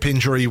had a hip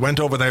injury. He went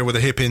over there with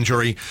a hip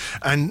injury.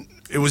 And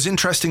it was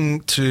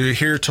interesting to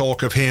hear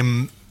talk of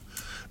him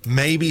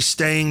maybe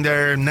staying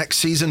there next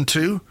season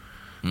too.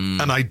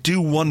 And I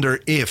do wonder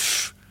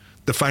if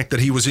the fact that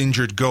he was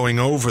injured going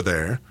over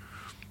there,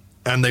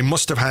 and they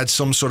must have had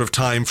some sort of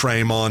time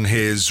frame on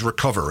his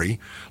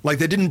recovery. Like,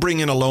 they didn't bring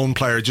in a loan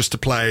player just to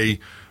play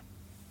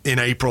in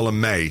April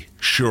and May,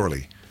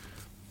 surely.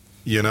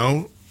 You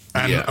know?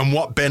 And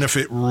what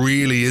benefit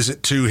really is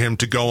it to him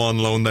to go on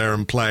loan there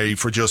and play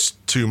for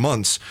just 2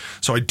 months?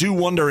 So I do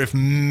wonder if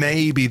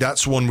maybe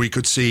that's one we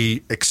could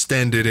see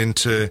extended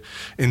into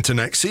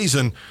next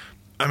season.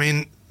 I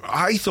mean,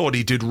 I thought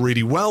he did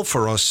really well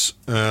for us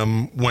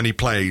when he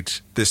played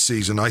this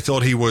season. I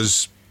thought he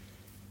was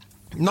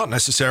not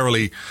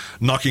necessarily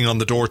knocking on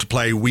the door to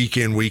play week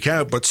in, week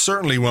out, but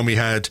certainly when we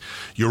had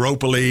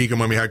Europa League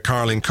and when we had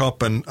Carling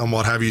Cup and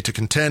what have you to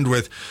contend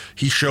with,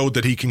 he showed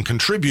that he can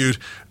contribute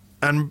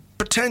and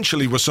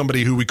potentially was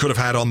somebody who we could have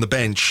had on the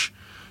bench,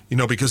 you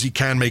know, because he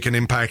can make an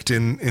impact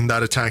in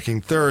that attacking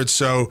third.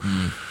 So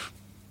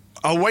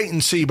I'll wait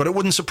and see, but it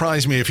wouldn't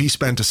surprise me if he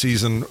spent a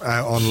season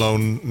on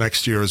loan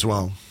next year as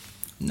well.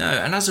 No,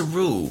 and as a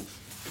rule,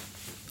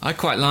 I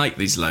quite like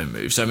these loan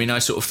moves. I mean, I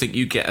sort of think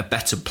you get a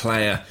better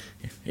player,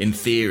 in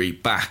theory,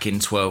 back in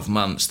 12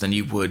 months than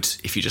you would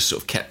if you just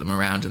sort of kept them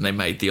around and they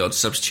made the odd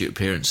substitute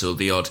appearance or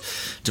the odd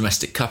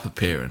domestic cup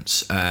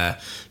appearance.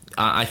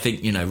 I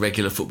think, you know,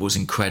 regular football is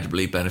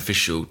incredibly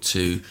beneficial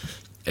to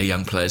a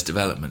young player's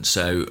development.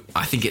 So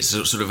I think it's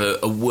sort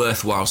of a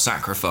worthwhile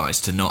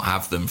sacrifice to not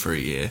have them for a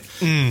year,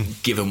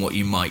 given what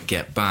you might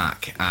get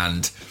back.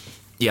 And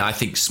yeah, I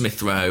think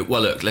Smith-Rowe...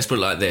 Well, look, let's put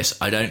it like this.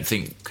 I don't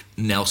think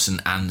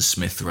Nelson and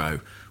Smith-Rowe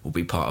will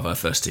be part of our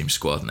first team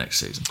squad next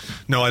season.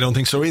 No, I don't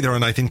think so either.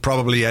 And I think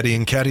probably Eddie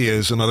Nketiah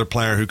is another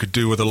player who could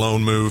do with a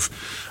loan move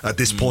at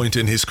this point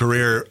in his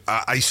career.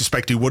 I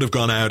suspect he would have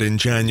gone out in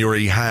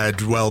January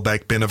had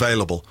Welbeck been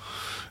available.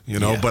 You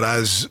know, but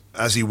as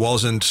he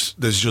wasn't,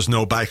 there's just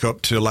no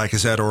backup to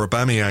Lacazette or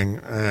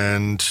Aubameyang.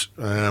 And,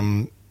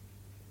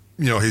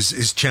 you know,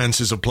 his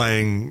chances of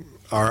playing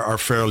are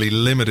fairly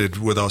limited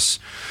with us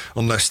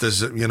unless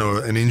there's, you know,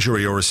 an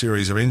injury or a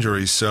series of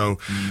injuries. So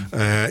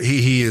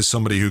he is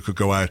somebody who could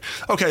go out.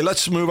 Okay,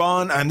 let's move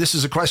on. And this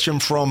is a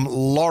question from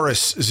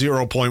Loris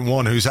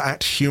 0.1, who's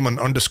at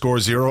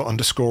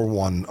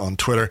human_0_1 on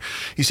Twitter.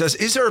 He says,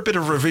 is there a bit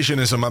of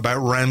revisionism about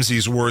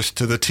Ramsey's worth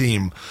to the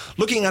team?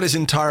 Looking at his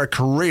entire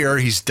career,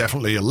 he's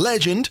definitely a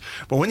legend,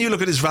 but when you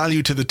look at his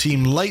value to the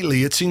team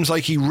lately, it seems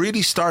like he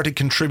really started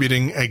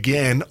contributing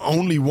again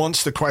only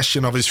once the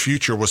question of his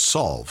future was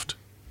solved.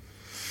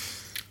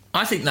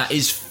 I think that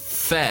is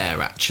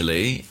fair,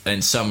 actually,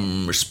 in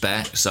some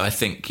respects. I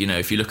think, you know,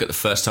 if you look at the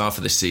first half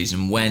of the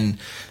season, when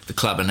the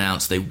club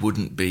announced they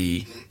wouldn't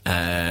be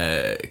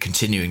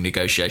continuing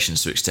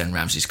negotiations to extend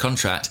Ramsey's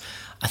contract,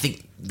 I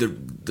think the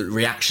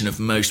reaction of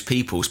most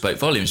people spoke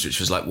volumes, which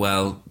was like,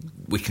 well,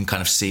 we can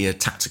kind of see a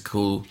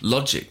tactical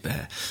logic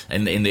there.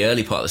 And in the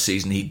early part of the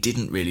season, he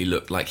didn't really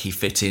look like he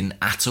fit in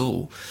at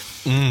all.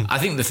 I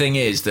think the thing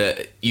is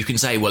that you can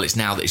say, well, it's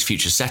now that his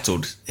future's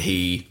settled,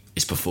 he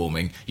is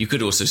performing. You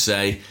could also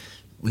say,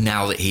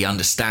 now that he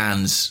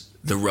understands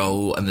the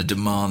role and the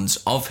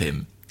demands of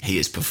him, he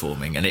is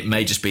performing. And it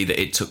may just be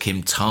that it took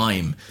him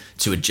time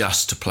to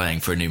adjust to playing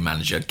for a new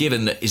manager,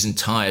 given that his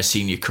entire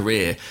senior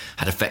career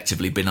had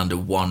effectively been under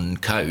one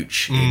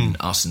coach in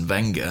Arsene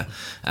Wenger.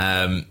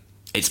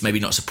 It's maybe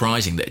not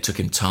surprising that it took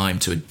him time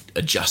to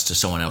adjust to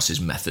someone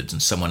else's methods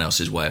and someone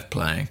else's way of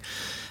playing.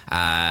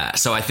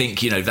 So I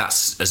think,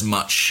 that's as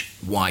much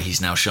why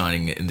he's now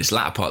shining in this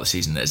latter part of the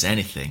season as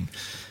anything.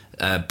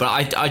 But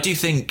I do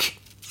think...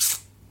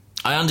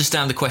 I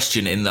understand the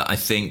question in that I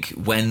think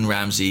when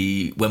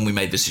we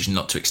made the decision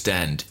not to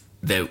extend,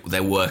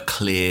 there were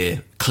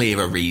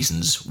clearer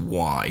reasons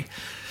why.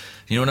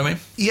 You know what I mean?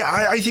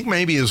 Yeah, I think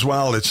maybe as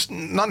well, it's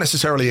not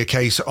necessarily a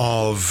case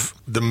of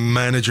the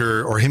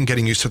manager or him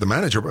getting used to the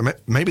manager,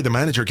 but maybe the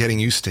manager getting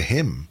used to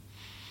him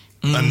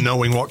and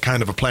knowing what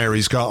kind of a player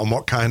he's got and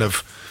what kind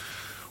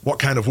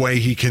of way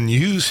he can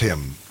use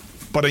him.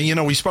 But,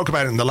 we spoke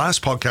about it in the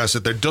last podcast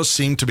that there does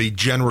seem to be,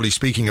 generally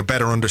speaking, a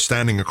better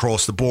understanding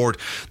across the board,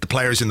 the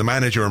players and the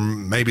manager,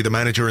 and maybe the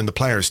manager and the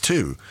players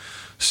too.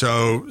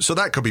 So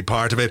that could be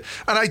part of it.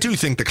 And I do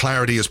think the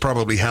clarity has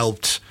probably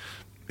helped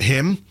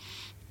him.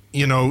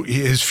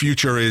 His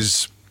future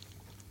is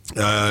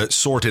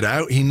sorted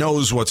out. He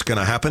knows what's going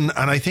to happen.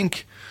 And I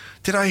think,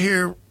 could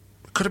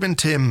have been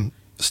Tim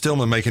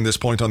Stillman making this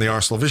point on the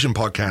Arsenal Vision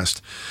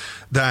podcast,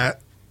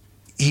 that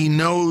he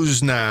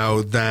knows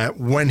now that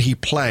when he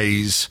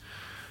plays,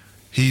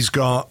 he's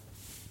got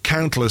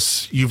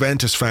countless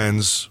Juventus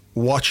fans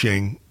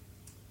watching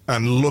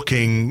and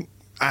looking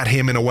at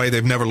him in a way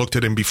they've never looked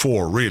at him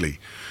before, really.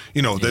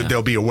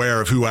 They'll be aware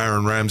of who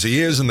Aaron Ramsey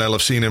is, and they'll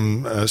have seen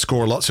him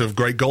score lots of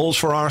great goals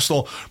for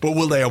Arsenal, but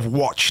will they have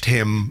watched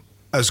him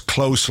as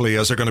closely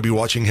as they're going to be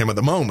watching him at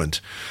the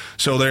moment?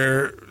 So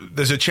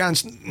there's a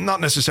chance,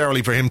 not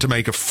necessarily for him to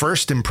make a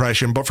first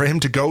impression, but for him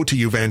to go to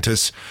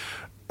Juventus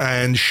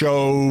and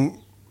show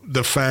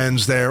the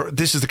fans there,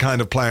 this is the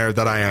kind of player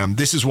that I am.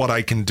 This is what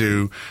I can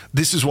do.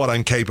 This is what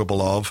I'm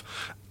capable of.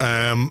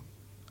 And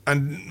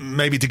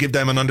maybe to give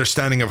them an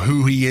understanding of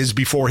who he is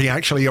before he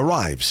actually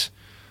arrives.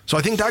 So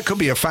I think that could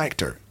be a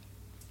factor.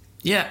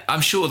 Yeah, I'm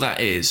sure that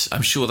is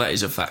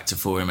a factor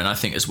for him. And I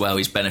think as well,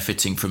 he's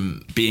benefiting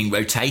from being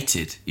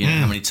rotated.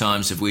 How many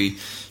times have we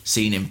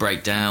seen him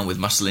break down with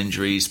muscle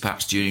injuries,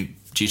 perhaps due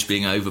to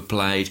being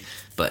overplayed?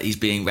 But he's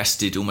being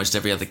rested almost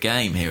every other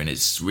game here, and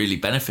it's really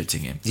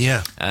benefiting him.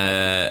 Yeah.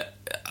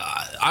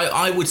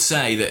 I would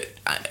say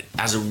that,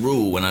 as a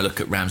rule, when I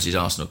look at Ramsey's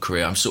Arsenal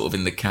career, I'm sort of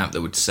in the camp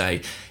that would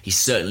say he's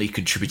certainly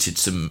contributed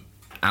some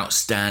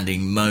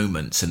outstanding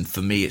moments, and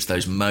for me, it's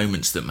those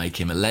moments that make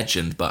him a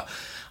legend. But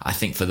I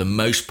think for the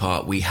most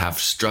part, we have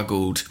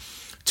struggled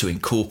to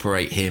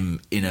incorporate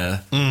him in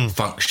a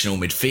functional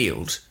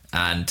midfield.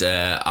 And,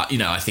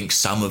 I think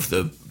some of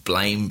the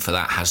blame for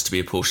that has to be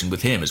apportioned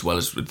with him as well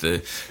as with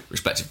the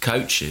respective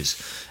coaches.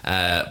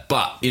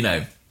 But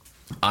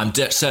I'm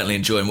certainly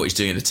enjoying what he's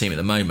doing in the team at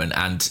the moment.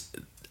 And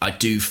I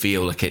do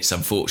feel like it's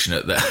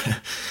unfortunate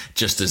that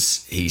just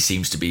as he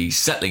seems to be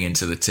settling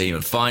into the team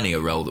and finding a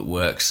role that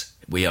works,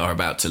 we are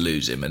about to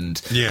lose him.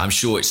 And I'm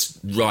sure it's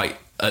right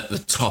at the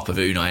top of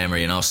Unai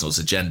Emery and Arsenal's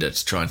agenda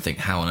to try and think,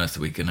 how on earth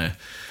are we going to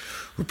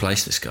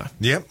replace this guy?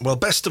 Yeah, well,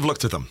 best of luck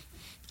to them.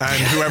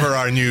 And whoever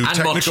our new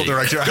technical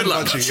director, good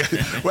luck,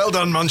 Monchi. Well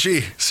done,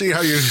 Monchi. See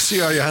how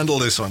you handle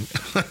this one.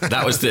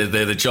 That was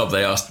the job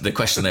they asked, the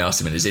question they asked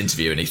him in his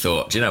interview, and he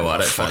thought, do you know what?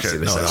 I don't fancy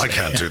this. No, I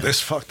can't do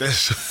this. Fuck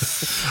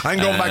this. I'm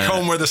going back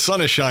home where the sun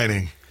is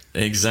shining.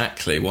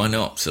 Exactly. Why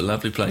not? It's a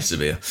lovely place to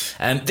be.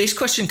 This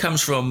question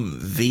comes from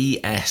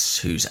VS,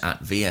 who's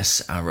at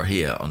VS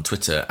Arahia on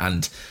Twitter,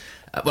 and.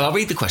 Well, I'll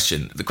read the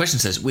question. The question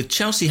says, with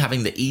Chelsea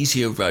having the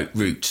easier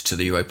route to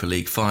the Europa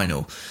League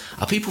final,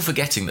 are people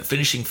forgetting that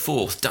finishing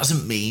fourth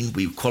doesn't mean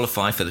we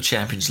qualify for the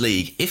Champions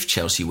League if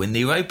Chelsea win the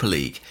Europa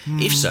League?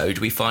 If so,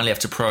 do we finally have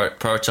to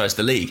prioritise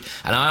the league?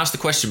 And I ask the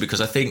question because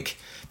I think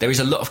there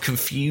is a lot of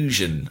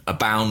confusion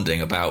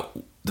abounding about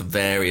the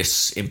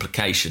various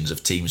implications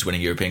of teams winning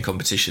European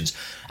competitions.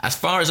 As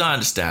far as I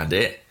understand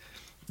it,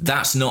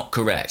 that's not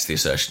correct, the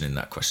assertion in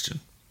that question.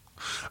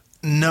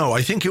 No,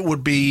 I think it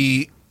would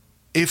be...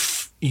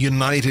 if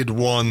United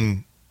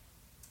won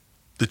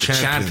the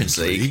Champions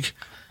League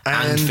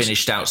and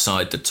finished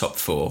outside the top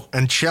four,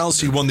 and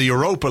Chelsea won the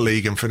Europa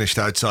League and finished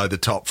outside the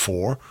top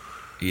four,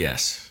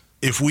 yes.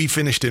 If we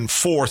finished in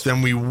fourth,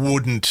 then we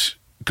wouldn't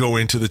go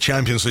into the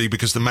Champions League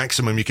because the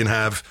maximum you can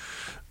have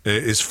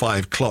is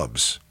 5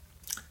 clubs.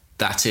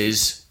 That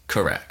is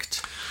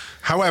correct.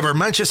 However,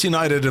 Manchester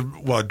United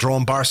have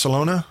drawn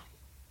Barcelona?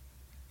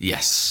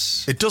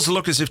 Yes. It does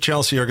look as if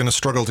Chelsea are going to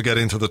struggle to get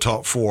into the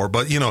top 4,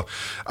 but,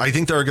 I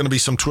think there are going to be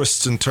some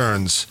twists and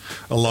turns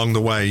along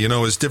the way.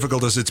 As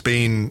difficult as it's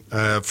been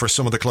for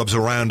some of the clubs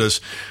around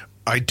us,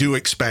 I do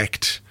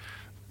expect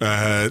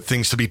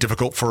things to be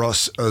difficult for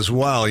us as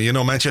well.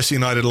 Manchester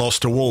United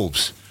lost to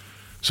Wolves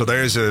So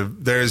there's an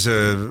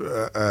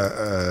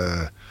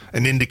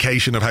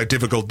indication of how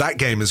difficult that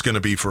game is going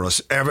to be for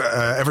us.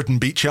 Everton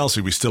beat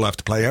Chelsea. We still have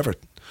to play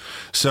Everton.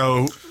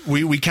 So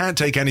we can't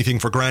take anything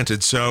for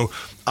granted. So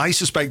I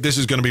suspect this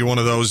is going to be one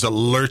of those that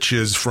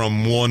lurches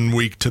from one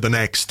week to the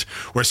next,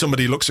 where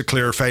somebody looks a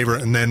clear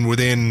favourite and then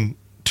within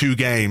 2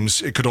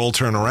 games it could all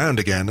turn around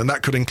again, and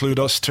that could include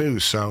us too.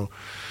 So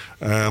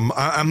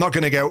I'm not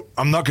going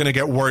to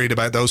get worried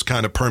about those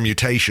kind of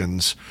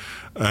permutations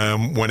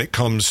when it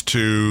comes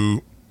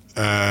to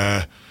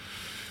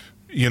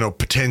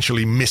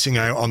potentially missing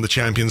out on the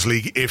Champions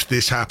League if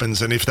this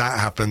happens, and if that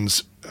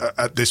happens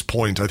at this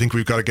point. I think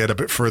we've got to get a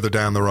bit further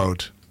down the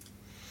road.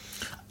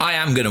 I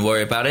am going to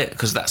worry about it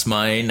because that's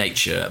my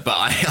nature. But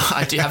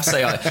I do have to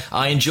say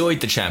I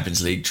enjoyed the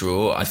Champions League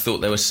draw. I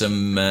thought there was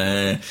some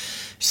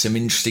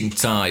interesting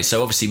ties.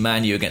 So obviously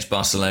Man U against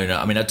Barcelona.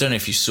 I mean, I don't know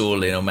if you saw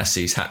Lionel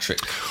Messi's hat-trick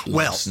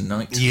last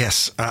night.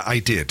 Yes, I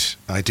did.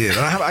 And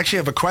I actually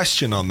have a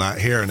question on that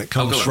here, and it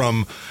comes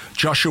from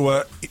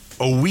Joshua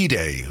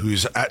Owide,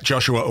 who's at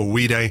Joshua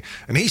Owide,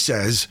 and he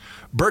says,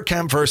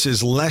 Bergkamp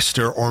versus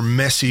Leicester or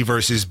Messi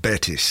versus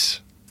Betis?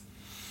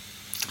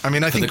 I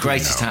mean, I think the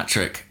greatest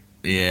hat-trick.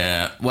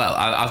 Yeah, well,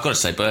 I've got to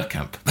say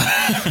Bergkamp.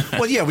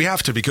 Well, yeah, we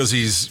have to, because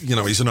he's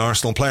an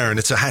Arsenal player, and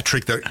it's a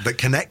hat-trick that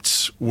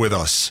connects with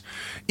us.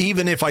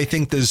 Even if I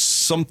think there's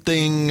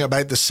something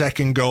about the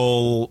second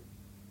goal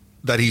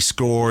that he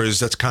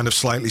scores that's kind of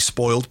slightly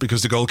spoiled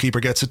because the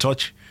goalkeeper gets a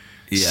touch.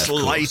 Yeah,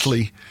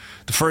 slightly.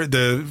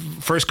 The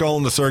first goal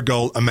and the third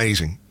goal,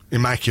 amazing,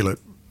 immaculate,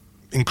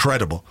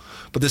 incredible.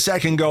 But the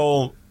second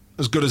goal,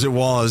 as good as it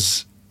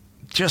was,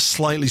 just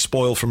slightly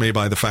spoiled for me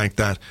by the fact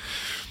that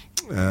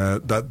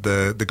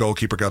the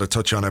goalkeeper got a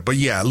touch on it. But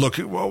yeah, look,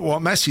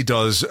 what Messi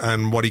does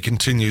and what he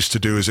continues to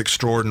do is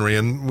extraordinary.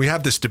 And we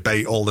have this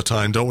debate all the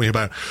time, don't we,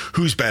 about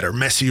who's better,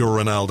 Messi or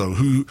Ronaldo?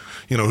 Who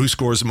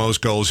scores the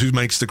most goals? Who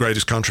makes the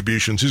greatest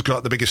contributions? Who's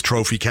got the biggest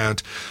trophy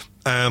count?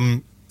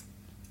 And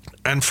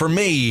for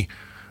me,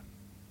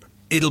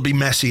 it'll be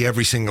Messi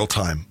every single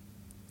time.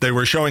 They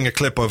were showing a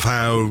clip of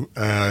how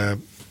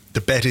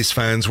the Betis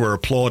fans were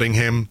applauding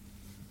him.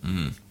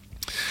 Mm.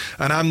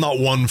 And I'm not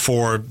one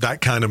for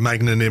that kind of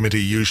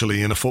magnanimity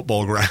usually in a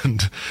football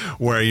ground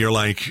where you're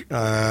like,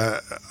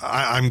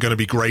 I'm going to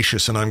be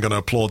gracious and I'm going to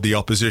applaud the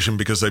opposition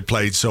because they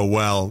played so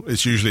well.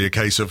 It's usually a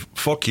case of,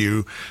 fuck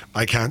you,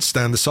 I can't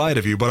stand the sight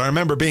of you. But I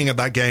remember being at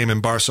that game in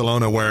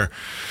Barcelona where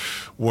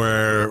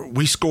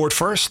we scored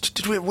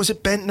first. Was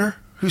it Bentner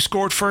who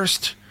scored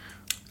first?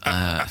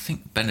 I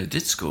think Bentner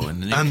did score in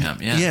the Nou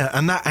Camp, yeah. Yeah,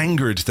 and that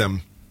angered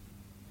them.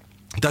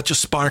 That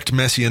just sparked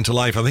Messi into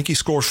life. I think he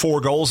scored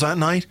 4 goals that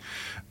night,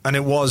 and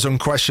it was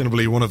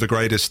unquestionably one of the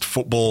greatest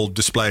football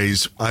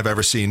displays I've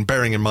ever seen,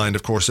 bearing in mind,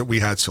 of course, that we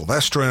had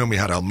Silvestre and we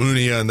had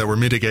Almunia and there were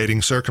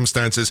mitigating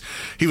circumstances.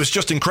 He was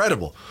just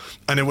incredible,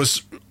 and it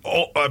was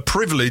a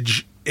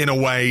privilege in a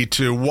way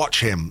to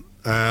watch him.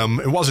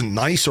 It wasn't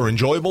nice or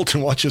enjoyable to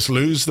watch us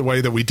lose the way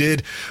that we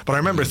did, but I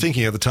remember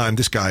thinking at the time,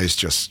 this guy is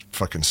just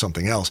fucking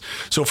something else.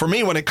 So for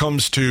me, when it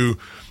comes to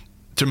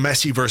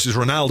Messi versus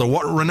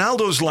Ronaldo,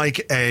 Ronaldo's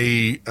like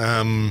a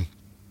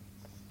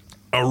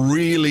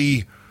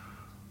really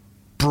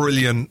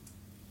brilliant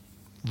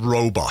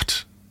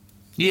robot.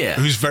 Yeah.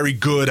 Who's very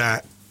good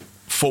at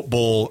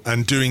football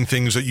and doing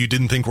things that you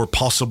didn't think were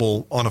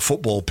possible on a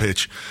football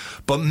pitch.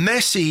 But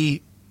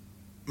Messi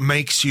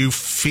makes you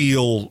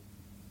feel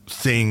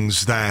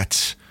things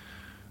that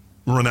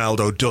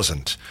Ronaldo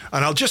doesn't.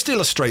 And I'll just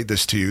illustrate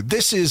this to you.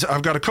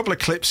 I've got a couple of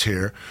clips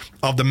here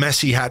of the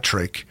Messi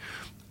hat-trick,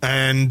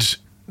 and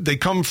they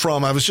come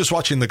from, I was just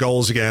watching the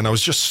goals again. I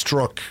was just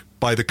struck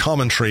by the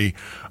commentary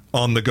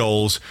on the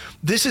goals.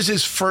 This is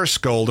his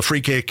first goal, the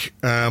free kick.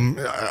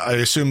 I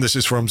assume this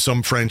is from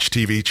some French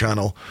TV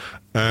channel.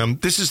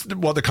 This is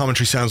what the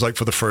commentary sounds like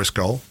for the first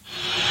goal.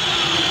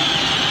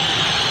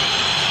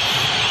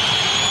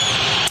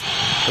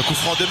 Le coup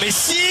franc de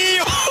Messi.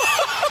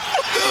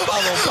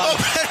 En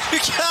pleine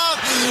lucarne.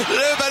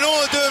 Le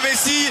ballon de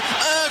Messi.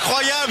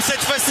 Incroyable cette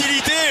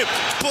facilité.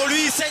 Pour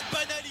lui, cette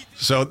banalité.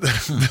 So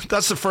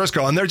that's the first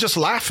goal, and they're just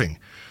laughing.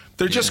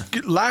 They're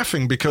just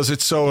laughing because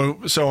it's so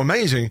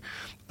amazing.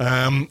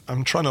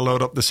 I'm trying to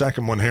load up the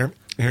second one here.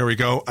 Here we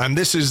go. And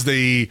this is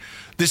the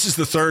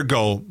third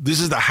goal. This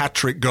is the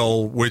hat-trick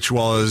goal, which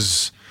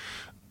was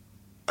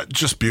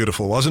just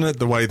beautiful, wasn't it?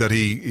 The way that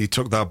he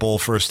took that ball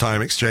first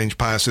time, exchanged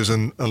passes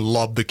and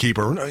lobbed the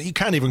keeper. You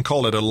can't even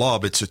call it a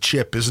lob. It's a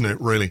chip, isn't it,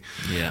 really?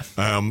 Yeah.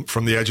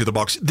 From the edge of the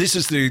box. This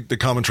is the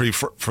commentary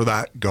for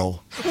that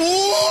goal.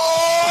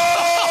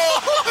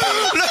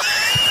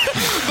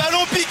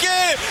 Ballon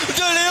piqué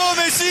de Léo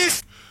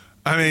Messi.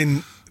 I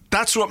mean,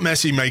 that's what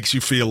Messi makes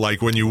you feel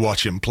like when you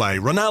watch him play.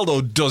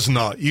 Ronaldo does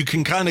not. You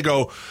can kind of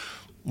go,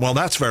 well,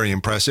 that's very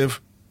impressive.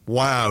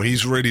 Wow,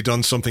 he's really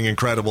done something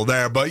incredible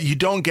there. But you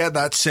don't get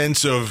that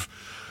sense of,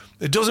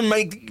 it doesn't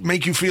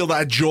make you feel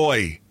that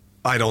joy,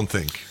 I don't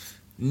think.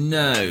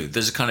 No,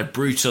 there's a kind of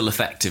brutal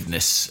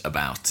effectiveness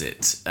about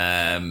it.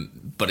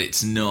 But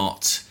it's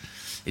not,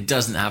 it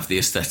doesn't have the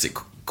aesthetic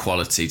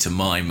quality to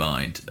my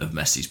mind of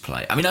Messi's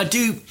play. I mean,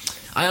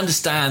 I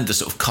understand the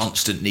sort of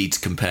constant need to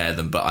compare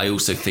them, but I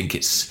also think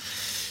it's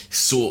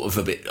sort of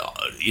a bit,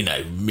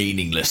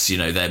 meaningless.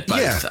 They're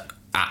both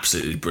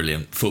absolutely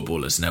brilliant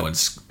footballers. No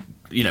one's,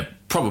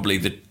 possibly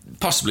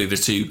the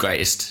two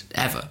greatest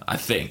ever, I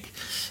think.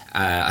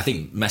 I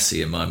think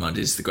Messi, in my mind,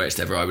 is the greatest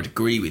ever. I would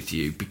agree with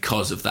you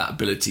because of that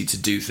ability to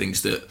do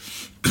things that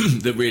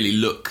that really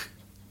look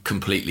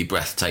completely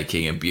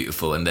breathtaking and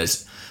beautiful, and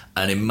there's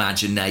an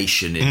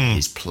imagination in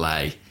his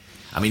play.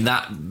 I mean,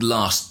 that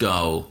last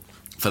goal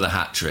for the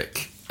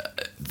hat-trick,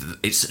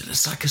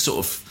 it's like a sort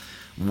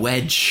of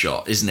wedge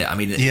shot, isn't it? I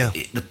mean,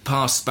 the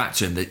pass back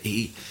to him, that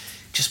he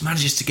just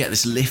manages to get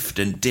this lift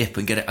and dip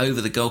and get it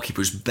over the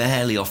goalkeeper who's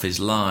barely off his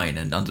line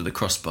and under the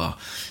crossbar.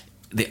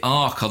 The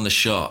arc on the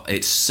shot,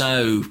 it's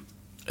so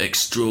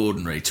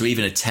extraordinary. To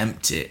even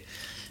attempt it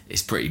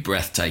is pretty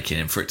breathtaking,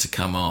 and for it to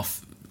come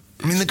off...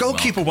 I mean, the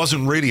goalkeeper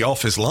wasn't really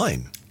off his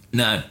line.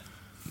 No,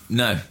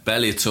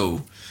 barely at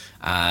all.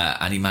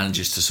 And he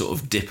manages to sort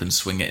of dip and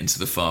swing it into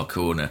the far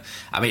corner.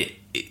 I mean,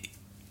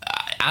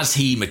 as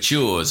he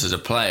matures as a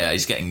player,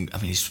 he's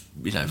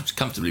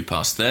comfortably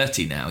past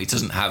 30 now. He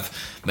doesn't have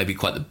maybe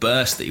quite the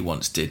burst that he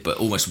once did, but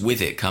almost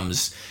with it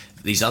comes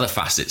these other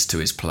facets to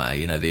his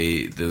play,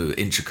 the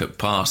intricate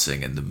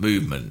passing and the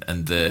movement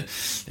and the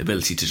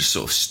ability to just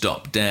sort of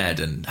stop dead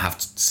and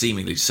have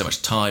seemingly so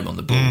much time on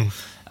the ball.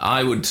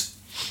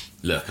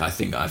 I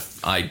think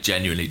I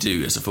genuinely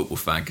do, as a football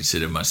fan,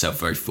 consider myself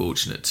very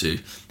fortunate to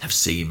have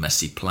seen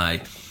Messi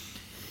play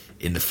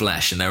in the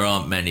flesh, and there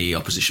aren't many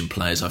opposition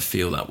players I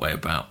feel that way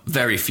about.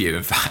 Very few,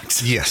 in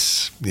fact.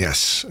 Yes,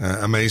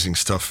 amazing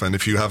stuff. And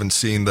if you haven't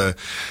seen the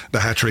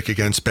hat-trick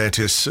against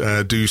Betis,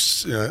 do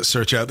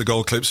search out the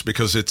goal clips,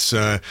 because it's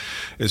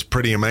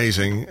pretty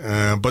amazing.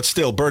 But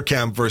still,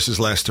 Bergkamp versus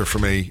Leicester for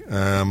me,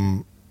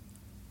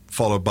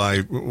 followed by,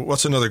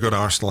 what's another good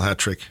Arsenal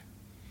hat-trick?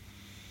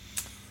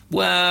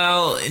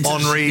 Well,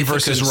 Henry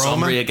versus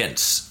Roma. Henry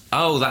against...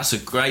 Oh, that's a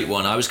great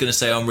one. I was going to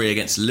say Henry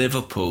against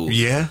Liverpool.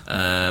 Yeah.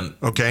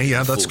 Okay,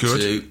 yeah, that's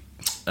good.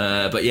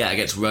 But yeah,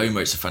 against Roma,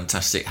 it's a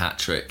fantastic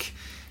hat-trick.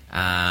 There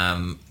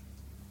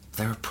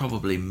are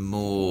probably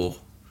more...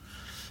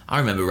 I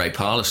remember Ray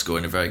Parlour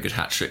scoring a very good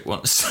hat-trick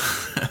once.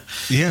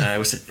 Yeah.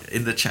 Was it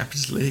in the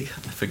Champions League?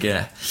 I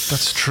forget.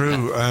 That's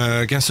true.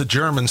 Against a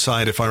German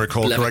side, if I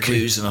recall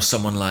correctly. Leverkusen or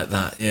someone like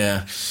that,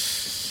 yeah.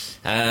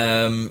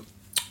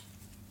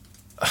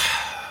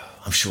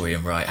 I'm sure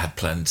Ian Wright had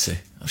plenty.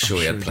 I'm sure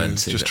he had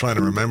plenty. Just trying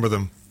to remember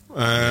them.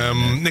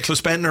 Nicholas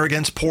Bentner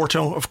against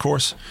Porto, of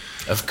course.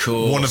 Of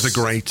course. One of the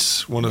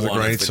greats.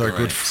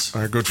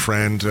 Our good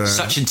friend.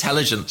 Such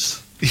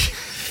intelligence.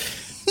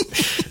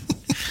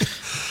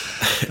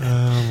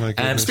 Oh my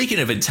goodness. Speaking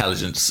of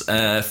intelligence,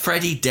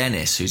 Freddie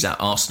Dennis, who's at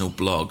Arsenal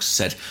Blogs,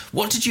 said,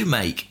 "What did you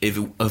make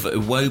of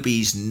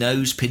Iwobi's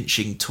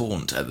nose-pinching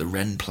taunt at the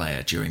Rennes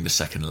player during the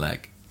second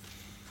leg?"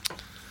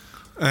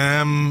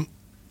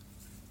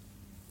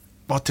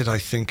 What did I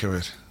think of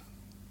it?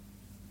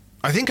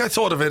 I think I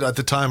thought of it at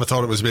the time. I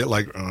thought it was a bit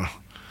like,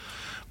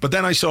 but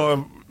then I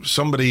saw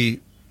somebody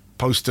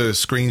post a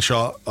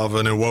screenshot of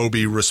an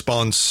Iwobi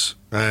response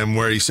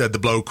where he said the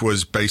bloke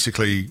was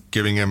basically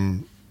giving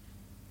him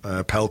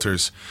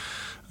pelters.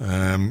 He's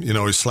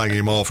slagging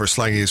him off or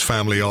slagging his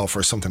family off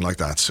or something like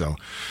that. So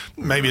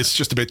maybe it's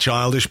just a bit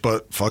childish,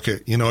 but fuck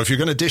it. If you're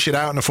going to dish it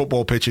out on a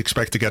football pitch,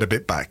 expect to get a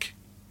bit back.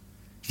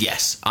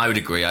 Yes, I would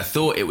agree. I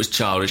thought it was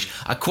childish.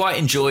 I quite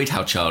enjoyed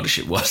how childish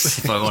it was,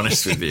 if I'm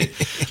honest with you.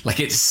 Like,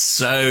 it's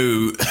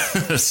so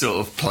sort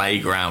of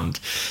playground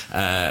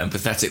and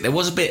pathetic. There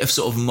was a bit of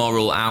sort of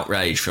moral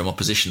outrage from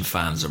opposition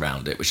fans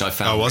around it, which I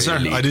found was there?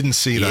 I didn't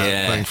see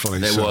that, thankfully.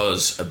 There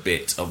was a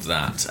bit of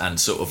that, and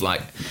sort of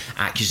like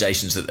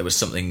accusations that there was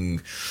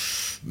something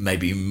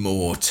maybe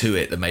more to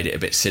it that made it a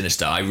bit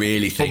sinister. I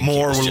really think... But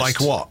more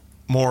like what?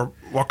 More?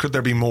 What could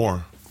there be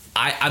more?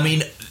 I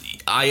mean...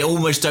 I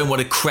almost don't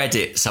want to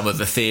credit some of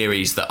the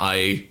theories that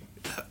I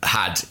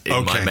had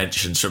in my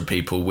mentions from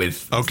people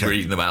with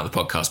reading them out of the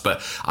podcast,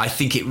 but I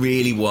think it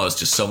really was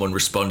just someone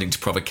responding to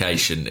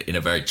provocation in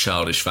a very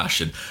childish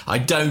fashion. I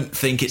don't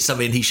think it's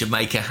something he should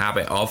make a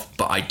habit of,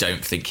 but I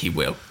don't think he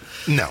will.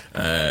 No.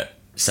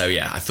 So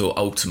yeah, I thought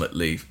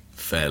ultimately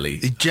fairly...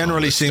 He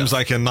generally seems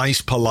like a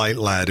nice, polite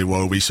lad,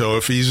 Iwobi, so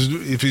if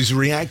he's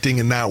reacting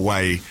in that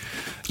way...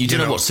 You don't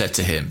know what's said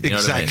to him. Exactly. Know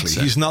what I mean?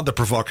 So. He's not the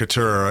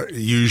provocateur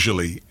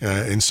usually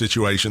in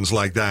situations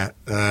like that.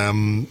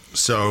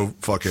 So,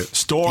 fuck it.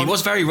 Storm. He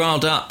was very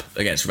riled up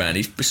against Rand.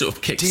 He sort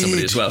of kicked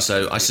somebody as well.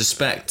 So I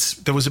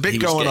suspect there was a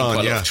bit going on.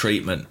 Quite a lot of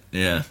treatment.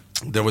 Yeah.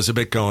 There was a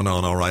bit going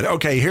on. All right.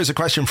 Okay. Here's a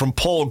question from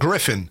Paul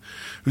Griffin,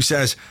 who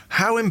says,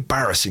 "How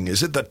embarrassing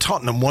is it that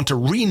Tottenham want to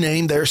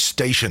rename their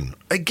station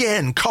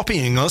again,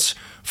 copying us,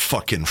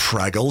 fucking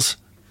Fraggles?"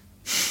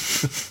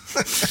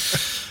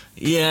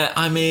 Yeah,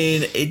 I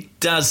mean,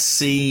 it does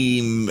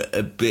seem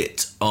a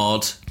bit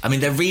odd. I mean,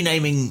 they're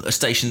renaming a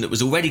station that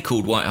was already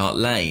called White Hart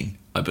Lane,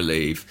 I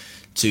believe,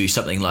 to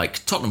something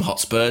like Tottenham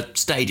Hotspur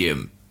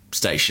Stadium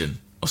Station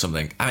or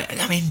something.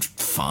 I mean,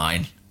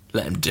 fine,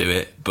 let them do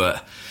it,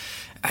 but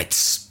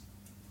it's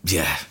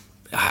Yeah,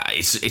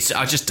 it's.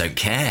 I just don't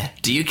care.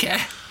 Do you care?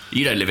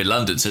 You don't live in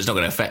London, so it's not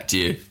going to affect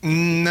you.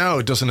 No,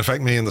 it doesn't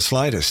affect me in the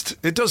slightest.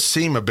 It does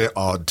seem a bit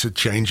odd to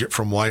change it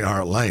from White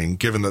Hart Lane,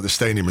 given that the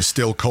stadium is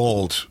still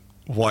called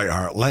White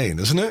Hart Lane,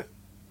 isn't it?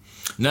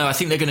 No, I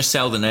think they're going to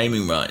sell the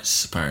naming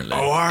rights, apparently.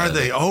 Oh, are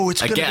they? Oh,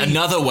 it's going to be...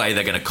 another way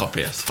they're going to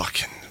copy us.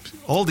 Fucking...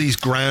 All these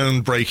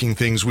groundbreaking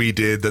things we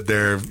did that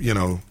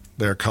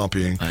they're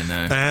copying. I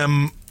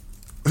know.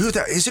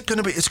 Is it going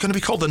to be? It's going to be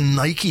called the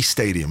Nike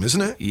Stadium,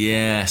 isn't it?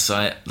 Yes,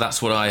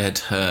 that's what I had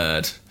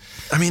heard.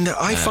 I mean,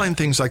 I find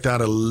things like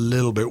that a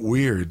little bit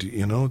weird,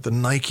 the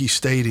Nike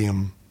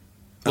Stadium.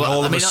 And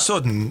all of a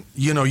sudden,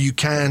 you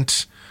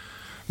can't...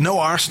 No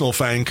Arsenal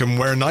fan can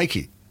wear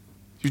Nike.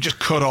 You just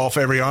cut off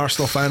every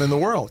Arsenal fan in the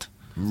world.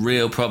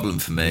 Real problem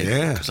for me.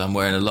 Yeah. Because I'm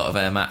wearing a lot of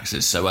Air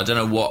Maxes, so I don't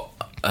know what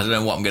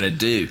I'm going to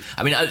do.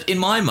 I mean, in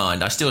my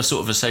mind, I still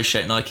sort of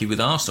associate Nike with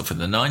Arsenal from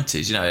the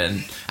 90s,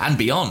 and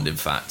beyond, in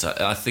fact.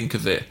 I think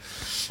of it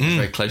as a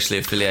very closely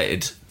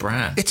affiliated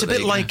brand. It's a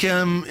bit like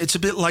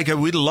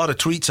we had a lot of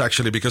tweets,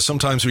 actually, because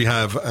sometimes we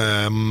have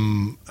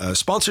a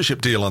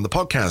sponsorship deal on the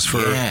podcast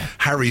for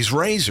Harry's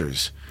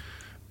Razors.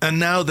 And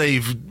now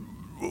they've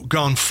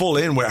gone full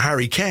in with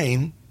Harry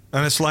Kane,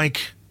 and it's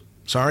like,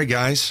 sorry,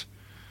 guys,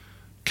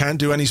 can't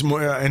do any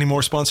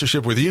more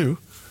sponsorship with you.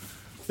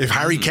 If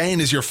Harry Kane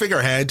is your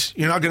figurehead,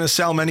 you're not going to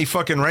sell many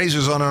fucking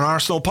razors on an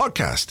Arsenal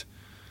podcast.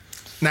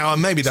 Now,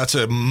 maybe that's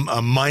a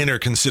minor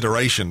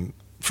consideration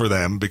for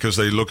them because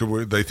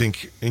they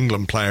think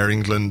England player,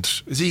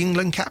 is he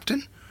England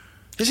captain?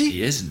 Is he?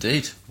 He is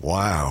indeed.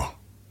 Wow.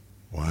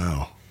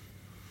 I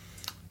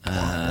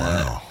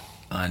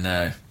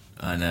know.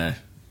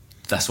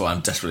 That's why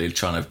I'm desperately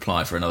trying to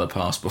apply for another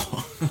passport.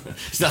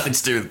 It's nothing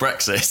to do with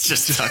Brexit. It's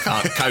just I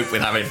can't cope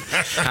with having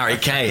Harry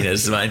Kane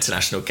as my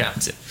international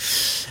captain.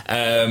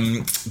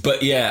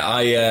 But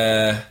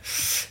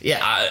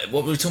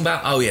what were we talking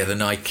about? Oh yeah, the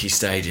Nike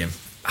Stadium.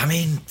 I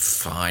mean,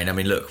 fine. I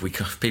mean, look,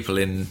 people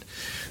in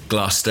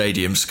glass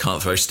stadiums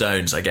can't throw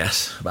stones, I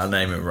guess, about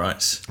naming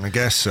rights. I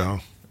guess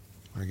so.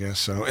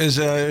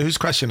 Whose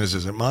question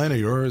is it mine or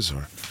yours?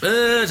 Or?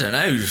 I don't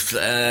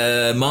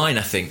know. Mine,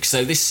 I think.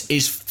 So this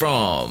is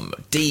from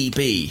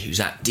DB, who's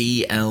at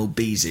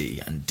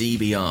DLBZ, and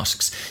DB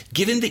asks,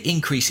 given the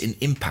increase in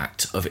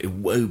impact of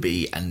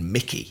Iwobi and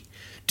Mickey,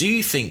 do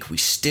you think we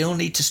still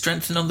need to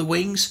strengthen on the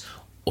wings,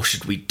 or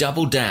should we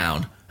double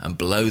down and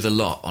blow the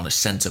lot on a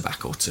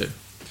centre-back or two?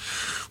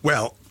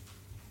 Well,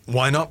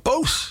 why not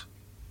both?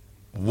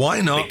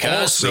 Why not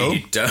because also...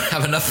 we don't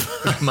have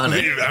enough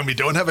money. And we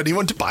don't have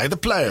anyone to buy the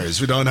players.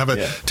 We don't have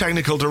a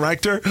technical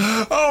director.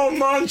 Oh,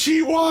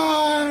 Monchi,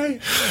 why?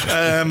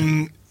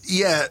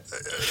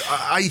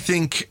 I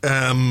think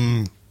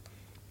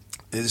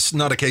it's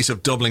not a case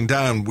of doubling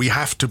down. We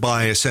have to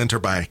buy a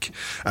centre-back.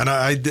 And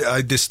I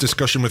had this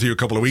discussion with you a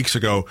couple of weeks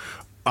ago.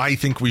 I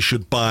think we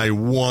should buy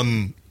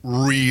one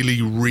really,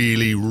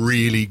 really,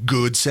 really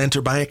good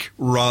centre-back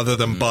rather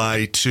than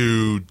buy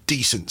two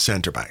decent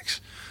centre-backs.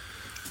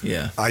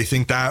 Yeah, I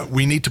think that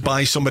we need to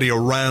buy somebody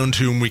around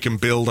whom we can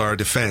build our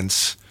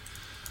defence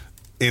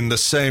in the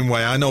same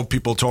way. I know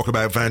people talk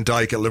about Van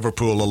Dijk at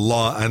Liverpool a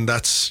lot, and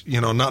that's,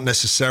 not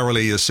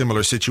necessarily a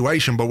similar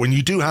situation, but when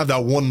you do have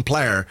that one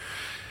player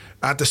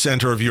at the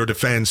centre of your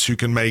defence who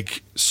can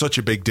make such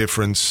a big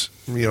difference,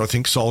 I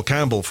think Sol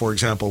Campbell, for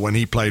example, when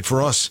he played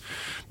for us,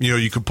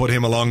 you could put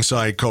him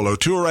alongside Kolo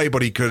Touré,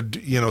 but he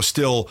could,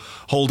 still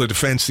hold the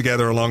defence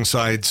together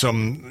alongside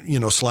some,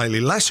 slightly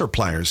lesser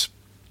players.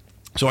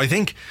 So I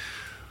think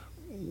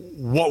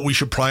what we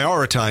should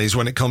prioritise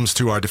when it comes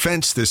to our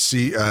defence this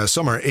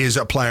summer is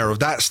a player of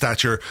that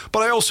stature.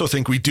 But I also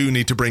think we do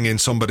need to bring in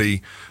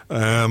somebody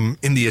in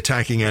the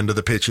attacking end of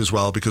the pitch as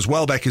well, because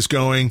Welbeck is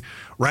going,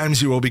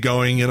 Ramsey will be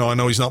going. I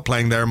know he's not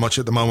playing there much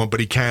at the moment, but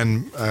he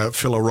can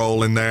fill a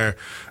role in there.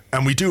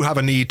 And we do have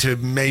a need to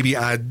maybe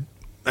add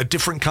a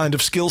different kind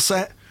of skill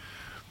set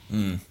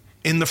in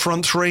the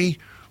front three.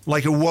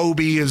 Like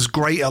Iwobi is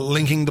great at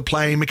linking the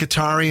play.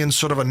 Mkhitaryan,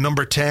 sort of a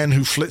number 10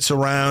 who flits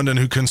around and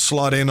who can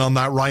slot in on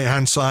that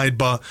right-hand side.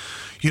 But,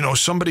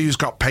 somebody who's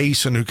got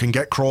pace and who can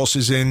get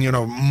crosses in,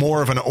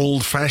 more of an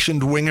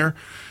old-fashioned winger.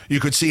 You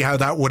could see how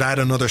that would add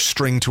another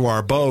string to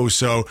our bow.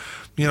 So,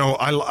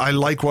 I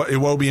like what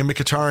Iwobi and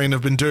Mkhitaryan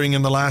have been doing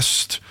in the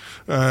last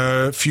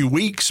few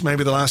weeks,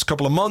 maybe the last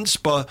couple of months.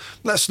 But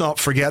let's not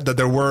forget that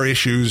there were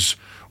issues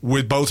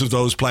with both of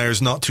those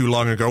players not too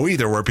long ago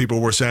either, where people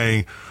were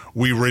saying,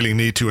 we really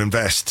need to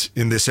invest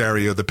in this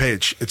area of the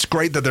pitch. It's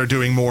great that they're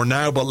doing more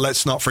now, but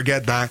let's not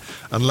forget that,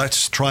 and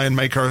let's try and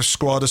make our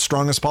squad as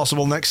strong as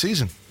possible next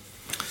season.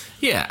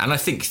 Yeah, and I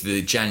think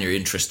the January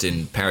interest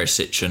in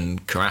Perisic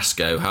and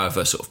Carrasco,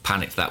 however sort of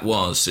panicked that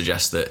was,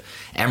 suggests that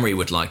Emery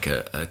would like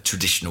a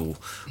traditional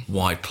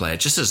wide player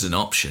just as an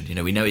option.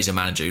 We know he's a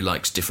manager who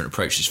likes different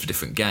approaches for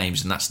different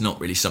games, and that's not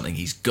really something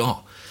he's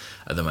got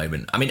at the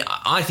moment. I mean,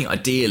 I think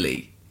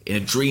ideally, in a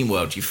dream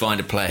world, you find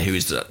a player who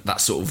is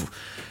that sort of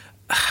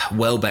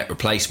Welbeck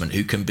replacement,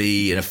 who can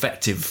be an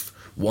effective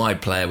wide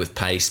player with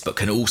pace, but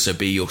can also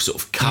be your sort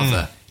of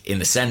cover in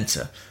the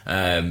centre.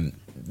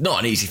 not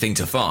an easy thing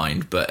to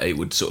find, but it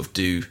would sort of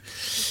do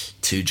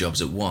 2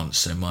 jobs at once,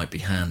 so it might be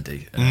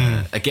handy.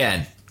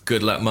 Again,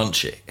 good luck,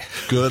 Munchie.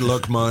 Good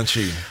luck,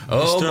 Munchie.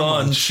 Oh, Mr.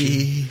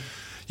 Munchie.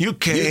 You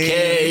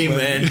came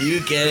and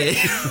you came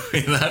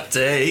without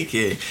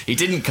taking. He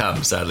didn't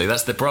come, sadly.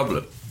 That's the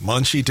problem.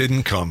 Munchie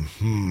didn't come.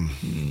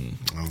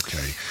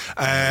 Okay.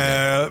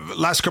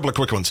 Last couple of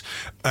quick ones.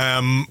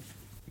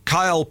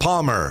 Kyle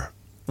Palmer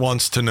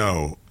wants to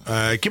know,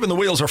 given the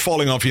wheels are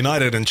falling off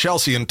United and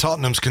Chelsea and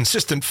Tottenham's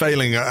consistent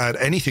failing at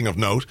anything of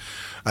note,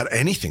 I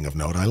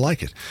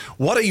like it.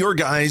 What are your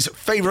guys'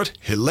 favourite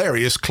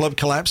hilarious club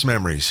collapse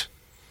memories?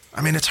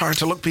 I mean, it's hard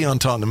to look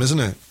beyond Tottenham, isn't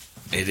it?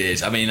 It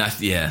is. I mean,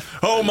 yeah.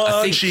 Oh,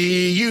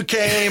 Munchie, you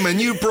came and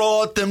you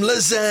brought them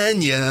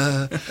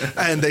lasagna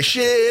and they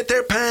shit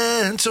their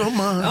pants. Oh,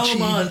 Munchie. Oh,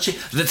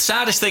 Munchie. The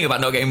saddest thing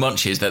about not getting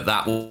Munchie is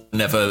that will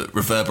never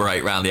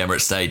reverberate around the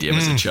Emirates Stadium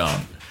as a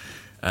chant.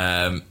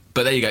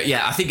 But there you go.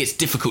 Yeah, I think it's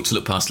difficult to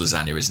look past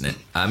lasagna, isn't it?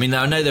 I mean,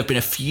 I know there have been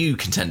a few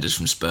contenders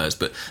from Spurs,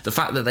 but the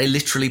fact that they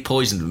literally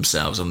poisoned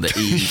themselves on the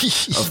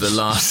eve of the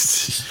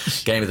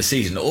last game of the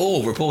season,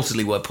 or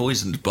reportedly were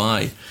poisoned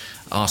by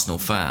Arsenal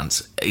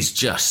fans, is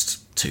just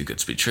too good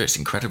to be true. It's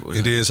incredible.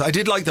 It is. I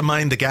did like the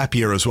Mind the Gap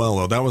year as well,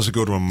 though. That was a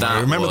good one.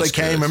 Remember they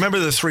came? Good. Remember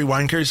the 3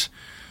 wankers?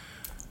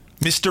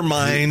 Mr.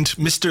 Mind,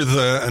 Mr.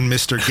 The, and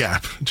Mr.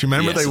 Gap. Do you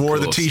remember they wore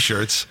the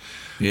T-shirts?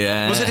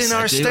 Yeah. Was it in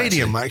our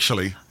stadium,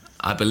 actually?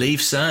 I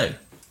believe so.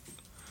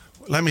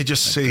 Let me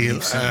just see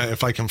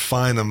if I can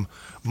find them.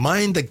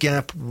 Mind the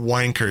Gap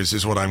wankers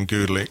is what I'm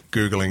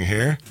Googling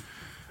here.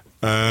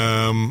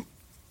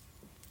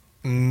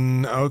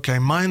 Okay,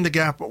 Mind the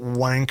Gap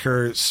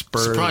wanker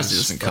Spurs. Surprised it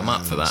doesn't come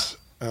up for that.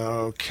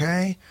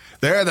 Okay,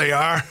 there they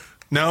are.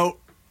 No,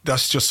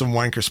 that's just some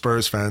wanker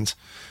Spurs fans.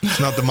 It's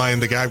not the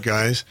Mind the Gap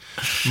guys.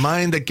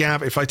 Mind the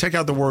Gap. If I take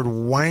out the word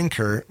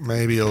wanker,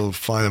 maybe you'll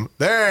find them.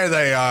 There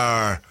they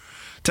are.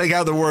 Take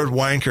out the word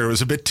wanker. It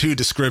was a bit too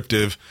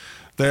descriptive.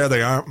 There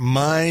they are.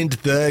 Mind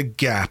the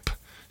Gap.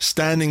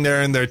 Standing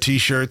there in their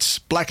T-shirts,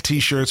 black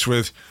T-shirts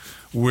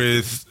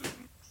with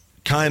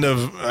kind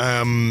of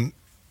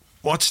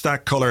what's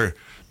that colour?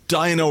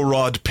 Dino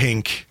Rod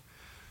pink.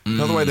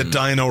 Another way, the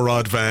Dino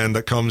Rod van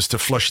that comes to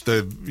flush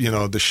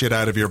the shit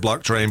out of your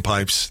block drain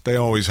pipes. They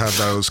always have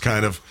those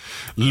kind of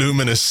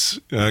luminous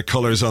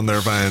colours on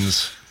their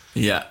vans.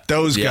 Yeah.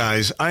 Those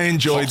guys. I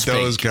enjoyed Hot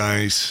those pink.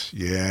 guys.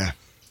 Yeah.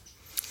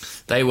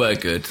 They were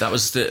good. That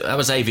was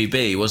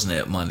AVB, wasn't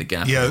it? Mind the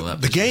Gap. Yeah,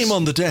 the game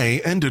on the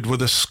day ended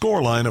with a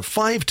scoreline of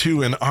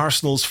 5-2 in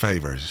Arsenal's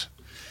favours.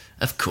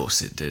 Of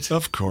course it did.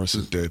 Of course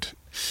it did.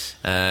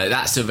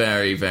 That's a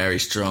very, very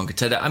strong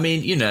contender. I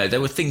mean,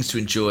 there were things to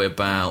enjoy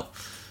about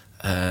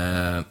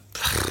Liverpool,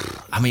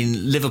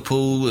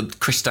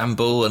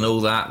 Cristambul and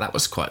all that. That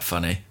was quite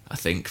funny, I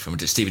think, from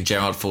Steven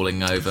Gerrard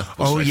falling over.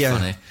 Funny.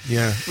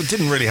 Yeah. It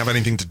didn't really have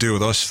anything to do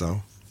with us,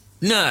 though.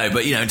 No,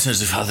 but, in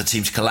terms of other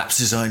teams'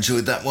 collapses, I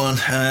enjoyed that one.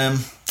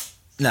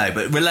 No,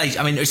 but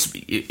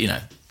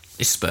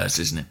it's Spurs,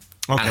 isn't it?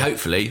 Okay. And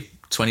hopefully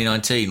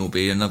 2019 will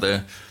be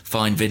another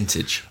fine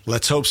vintage.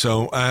 Let's hope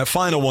so.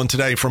 Final one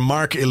today from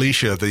Mark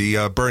Elisha,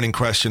 the burning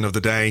question of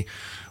the day.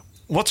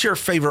 What's your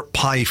favourite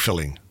pie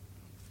filling?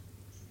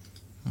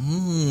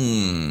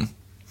 I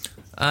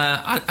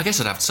guess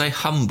I'd have to say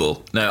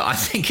humble. No, I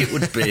think it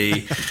would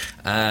be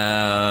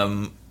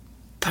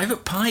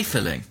favourite pie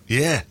filling.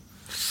 Yeah.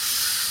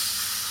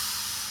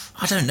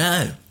 I don't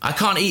know. I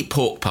can't eat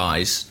pork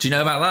pies. Do you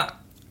know about that?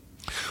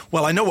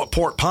 Well, I know what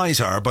pork pies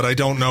are, but I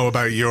don't know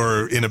about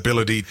your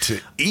inability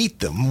to eat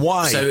them.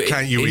 Why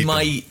can't you eat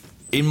them?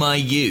 In my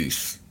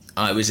youth,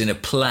 I was in a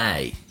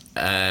play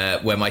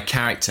where my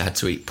character had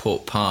to eat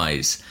pork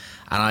pies,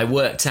 and I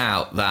worked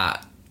out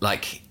that,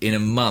 in a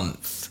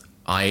month,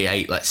 I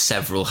ate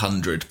several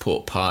hundred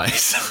pork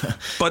pies,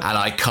 and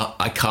I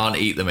can't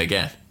eat them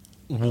again.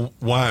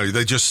 Wow,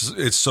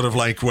 it's sort of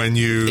like when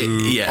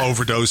you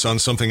overdose on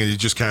something and you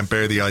just can't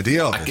bear the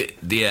idea of it.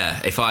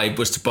 If I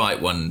was to bite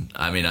one,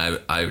 I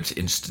would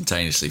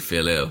instantaneously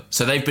feel ill.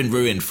 So they've been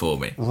ruined for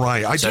me.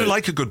 Right, I do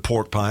like a good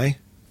pork pie.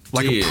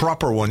 Like a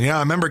proper one, yeah. I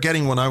remember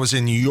getting one. I was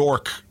in New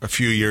York a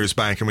few years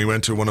back and we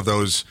went to one of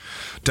those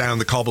down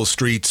the cobble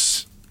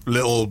streets,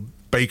 little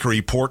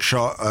bakery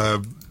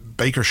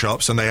baker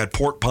shops, and they had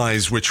pork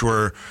pies which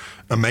were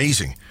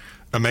amazing.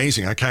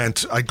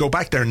 I'd go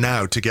back there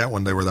now to get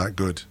one. They were that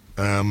good.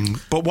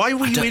 But why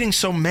were you eating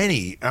so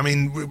many? I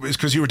mean, it was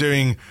because you were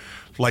doing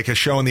a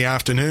show in the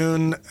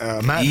afternoon,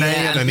 matinee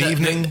and an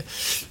evening?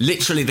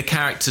 Literally the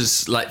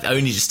character's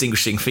only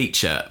distinguishing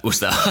feature was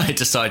that I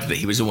decided that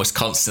he was almost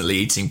constantly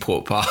eating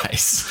pork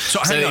pies.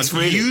 So hang on,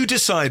 you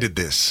decided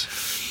this?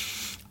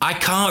 I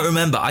can't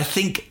remember. I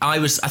think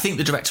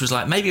the director was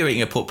like, maybe you're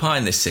eating a pork pie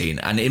in this scene.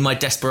 And in my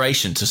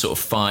desperation to sort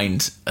of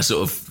find a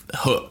sort of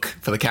hook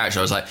for the character,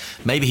 I was like,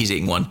 maybe he's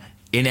eating one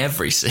in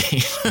every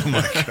scene. Oh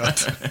my God.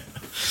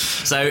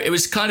 So it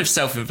was kind of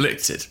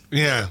self-inflicted.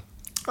 Yeah.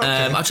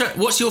 Okay.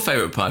 What's your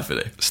favourite pie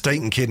filling?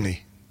 Steak and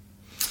kidney.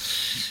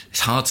 It's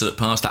hard to look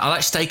past that. I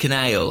like steak and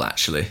ale,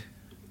 actually.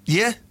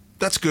 Yeah,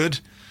 that's good.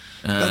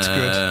 That's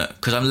good.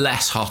 Because I'm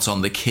less hot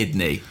on the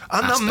kidney.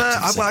 I'm not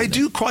mad. I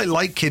do quite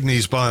like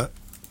kidneys, but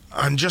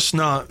I'm just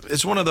not.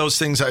 It's one of those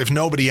things that if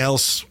nobody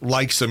else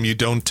likes them, you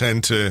don't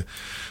tend to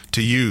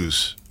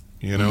use.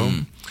 You know.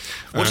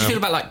 What do you feel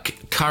about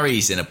like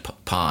curries in a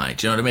pie?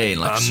 Do you know what I mean?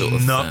 Like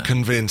I'm not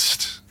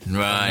convinced.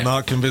 Right. I'm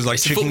not convinced. Like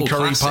it's chicken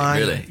curry classic, pie.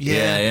 Really.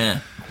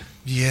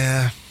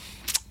 Yeah.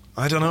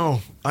 I don't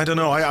know.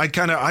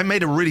 I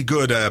made a really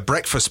good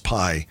breakfast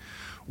pie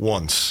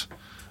once.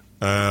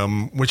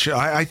 Which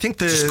I think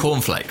just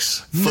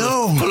cornflakes.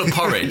 Full of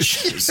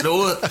porridge.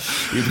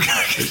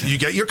 You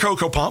get your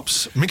Cocoa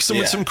Pops, mix them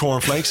with some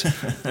cornflakes.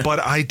 But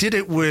I did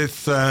it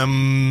with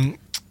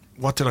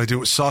what did I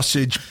do?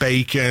 Sausage,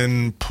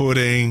 bacon,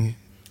 pudding.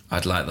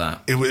 I'd like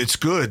that. It's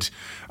good.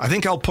 I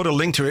think I'll put a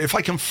link to it if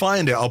I can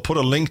find it. I'll put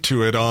a link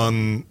to it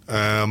on.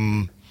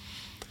 I'll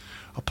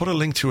put a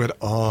link to it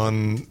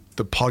on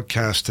the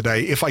podcast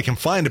today if I can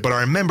find it. But I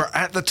remember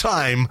at the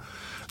time,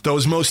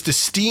 those most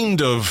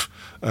esteemed of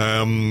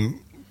pie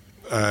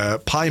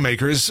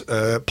makers,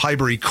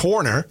 Piebury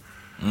Corner,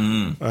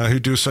 who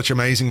do such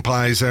amazing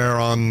pies there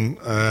on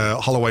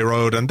Holloway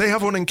Road, and they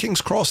have one in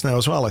King's Cross now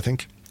as well, I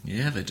think.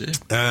 Yeah, they do.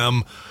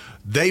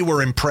 They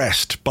were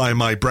impressed by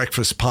my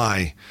breakfast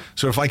pie.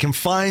 So if I can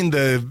find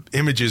the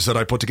images that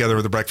I put together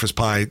of the breakfast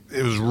pie,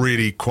 it was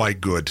really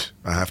quite good,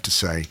 I have to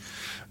say.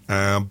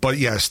 But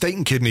yeah, steak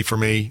and kidney for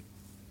me,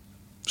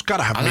 it's got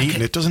to have meat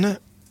in it, doesn't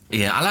it?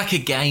 Yeah, I like a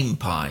game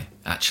pie,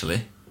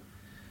 actually.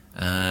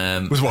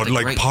 With what,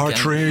 like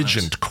partridge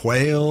and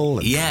quail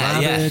and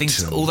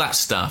rabbit? All that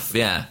stuff,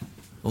 yeah.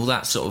 All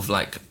that sort of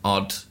like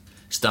odd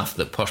stuff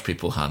that posh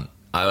people hunt.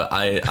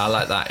 I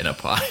like that in a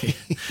pie.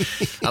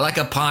 I like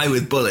a pie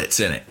with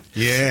bullets in it.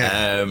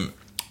 Yeah.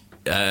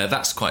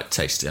 That's quite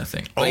tasty, I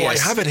think. But I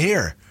have it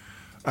here.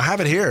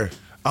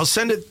 I'll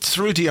send it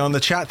through to you on the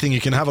chat thing.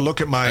 You can have a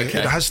look at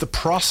it has the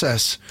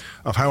process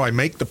of how I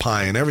make the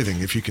pie and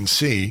everything, if you can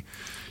see.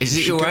 Is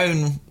it your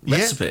own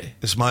recipe? Yeah,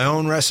 it's my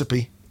own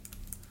recipe.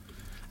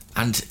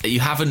 And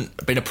you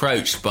haven't been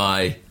approached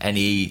by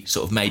any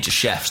sort of major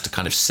chefs to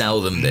kind of sell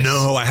them this?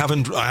 No, I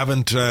haven't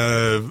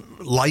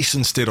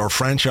licensed it or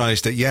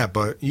franchised it yet,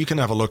 but you can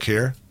have a look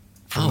here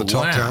from the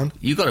top down.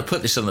 You've got to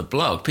put this on the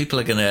blog.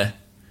 People are going to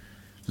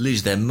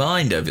lose their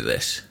mind over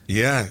this.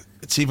 Yeah,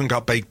 it's even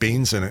got baked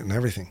beans in it and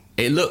everything.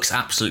 It looks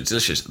absolutely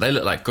delicious. They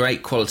look like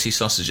great quality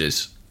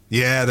sausages.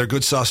 Yeah, they're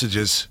good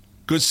sausages.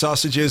 Good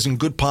sausages and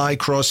good pie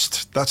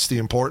crust. That's the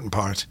important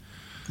part.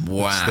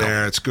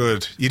 Wow. It's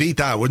good. You'd eat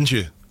that, wouldn't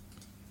you?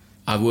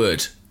 I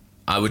would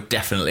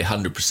definitely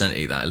 100%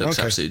 eat that. It looks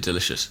absolutely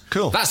delicious.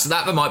 Cool.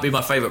 That might be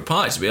my favourite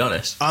pie, to be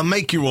honest. I'll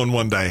make you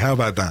one day. How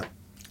about that?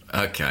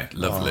 Okay,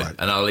 lovely. Right.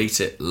 And I'll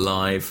eat it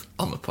live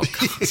on the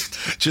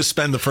podcast. Just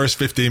spend the first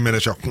 15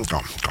 minutes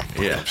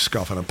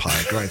scoffing a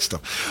pie. Great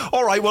stuff.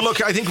 All right, well,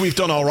 look, I think we've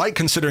done all right,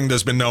 considering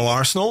there's been no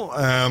Arsenal.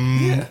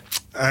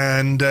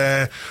 And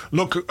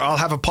look, I'll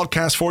have a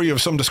podcast for you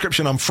of some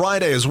description on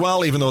Friday as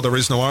well. Even though there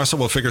is no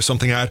Arsenal, we'll figure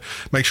something out.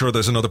 Make sure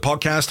there's another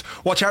podcast.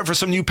 Watch out for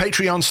some new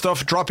Patreon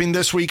stuff dropping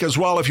this week as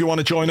well. If you want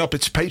to join up,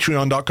 it's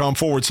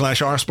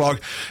patreon.com/Arsblog.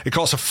 It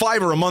costs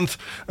 €5 a month,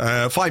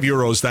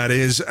 €5 that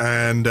is,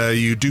 and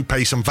you do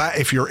pay some VAT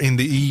if you're in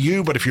the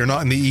EU, but if you're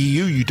not in the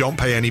EU, you don't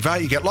pay any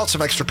VAT. You get lots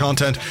of extra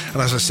content,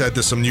 and as I said,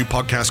 there's some new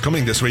podcasts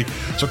coming this week,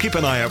 so keep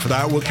an eye out for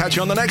that. We'll catch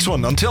you on the next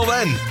one. Until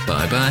then,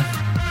 bye-bye.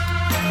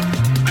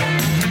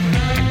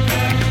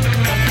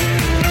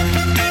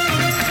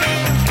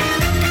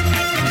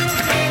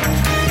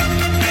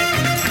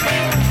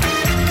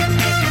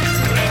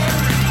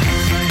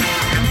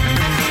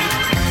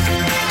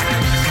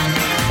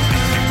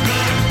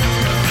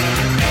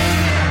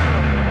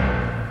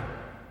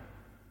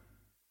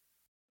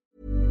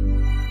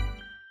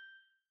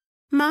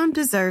 Mom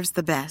deserves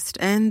the best,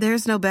 and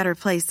there's no better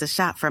place to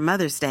shop for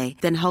Mother's Day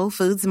than Whole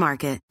Foods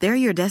Market. They're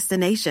your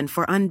destination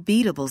for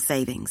unbeatable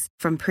savings,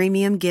 from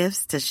premium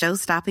gifts to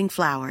show-stopping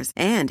flowers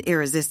and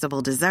irresistible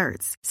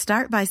desserts.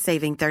 Start by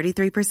saving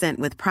 33%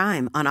 with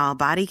Prime on all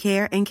body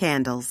care and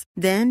candles.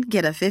 Then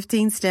get a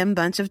 15-stem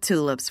bunch of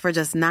tulips for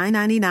just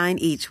 $9.99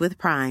 each with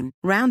Prime.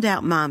 Round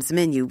out Mom's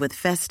menu with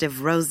festive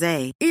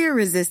rosé,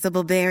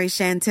 irresistible berry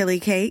chantilly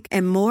cake,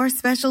 and more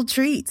special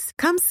treats.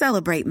 Come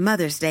celebrate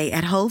Mother's Day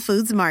at Whole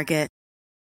Foods Market.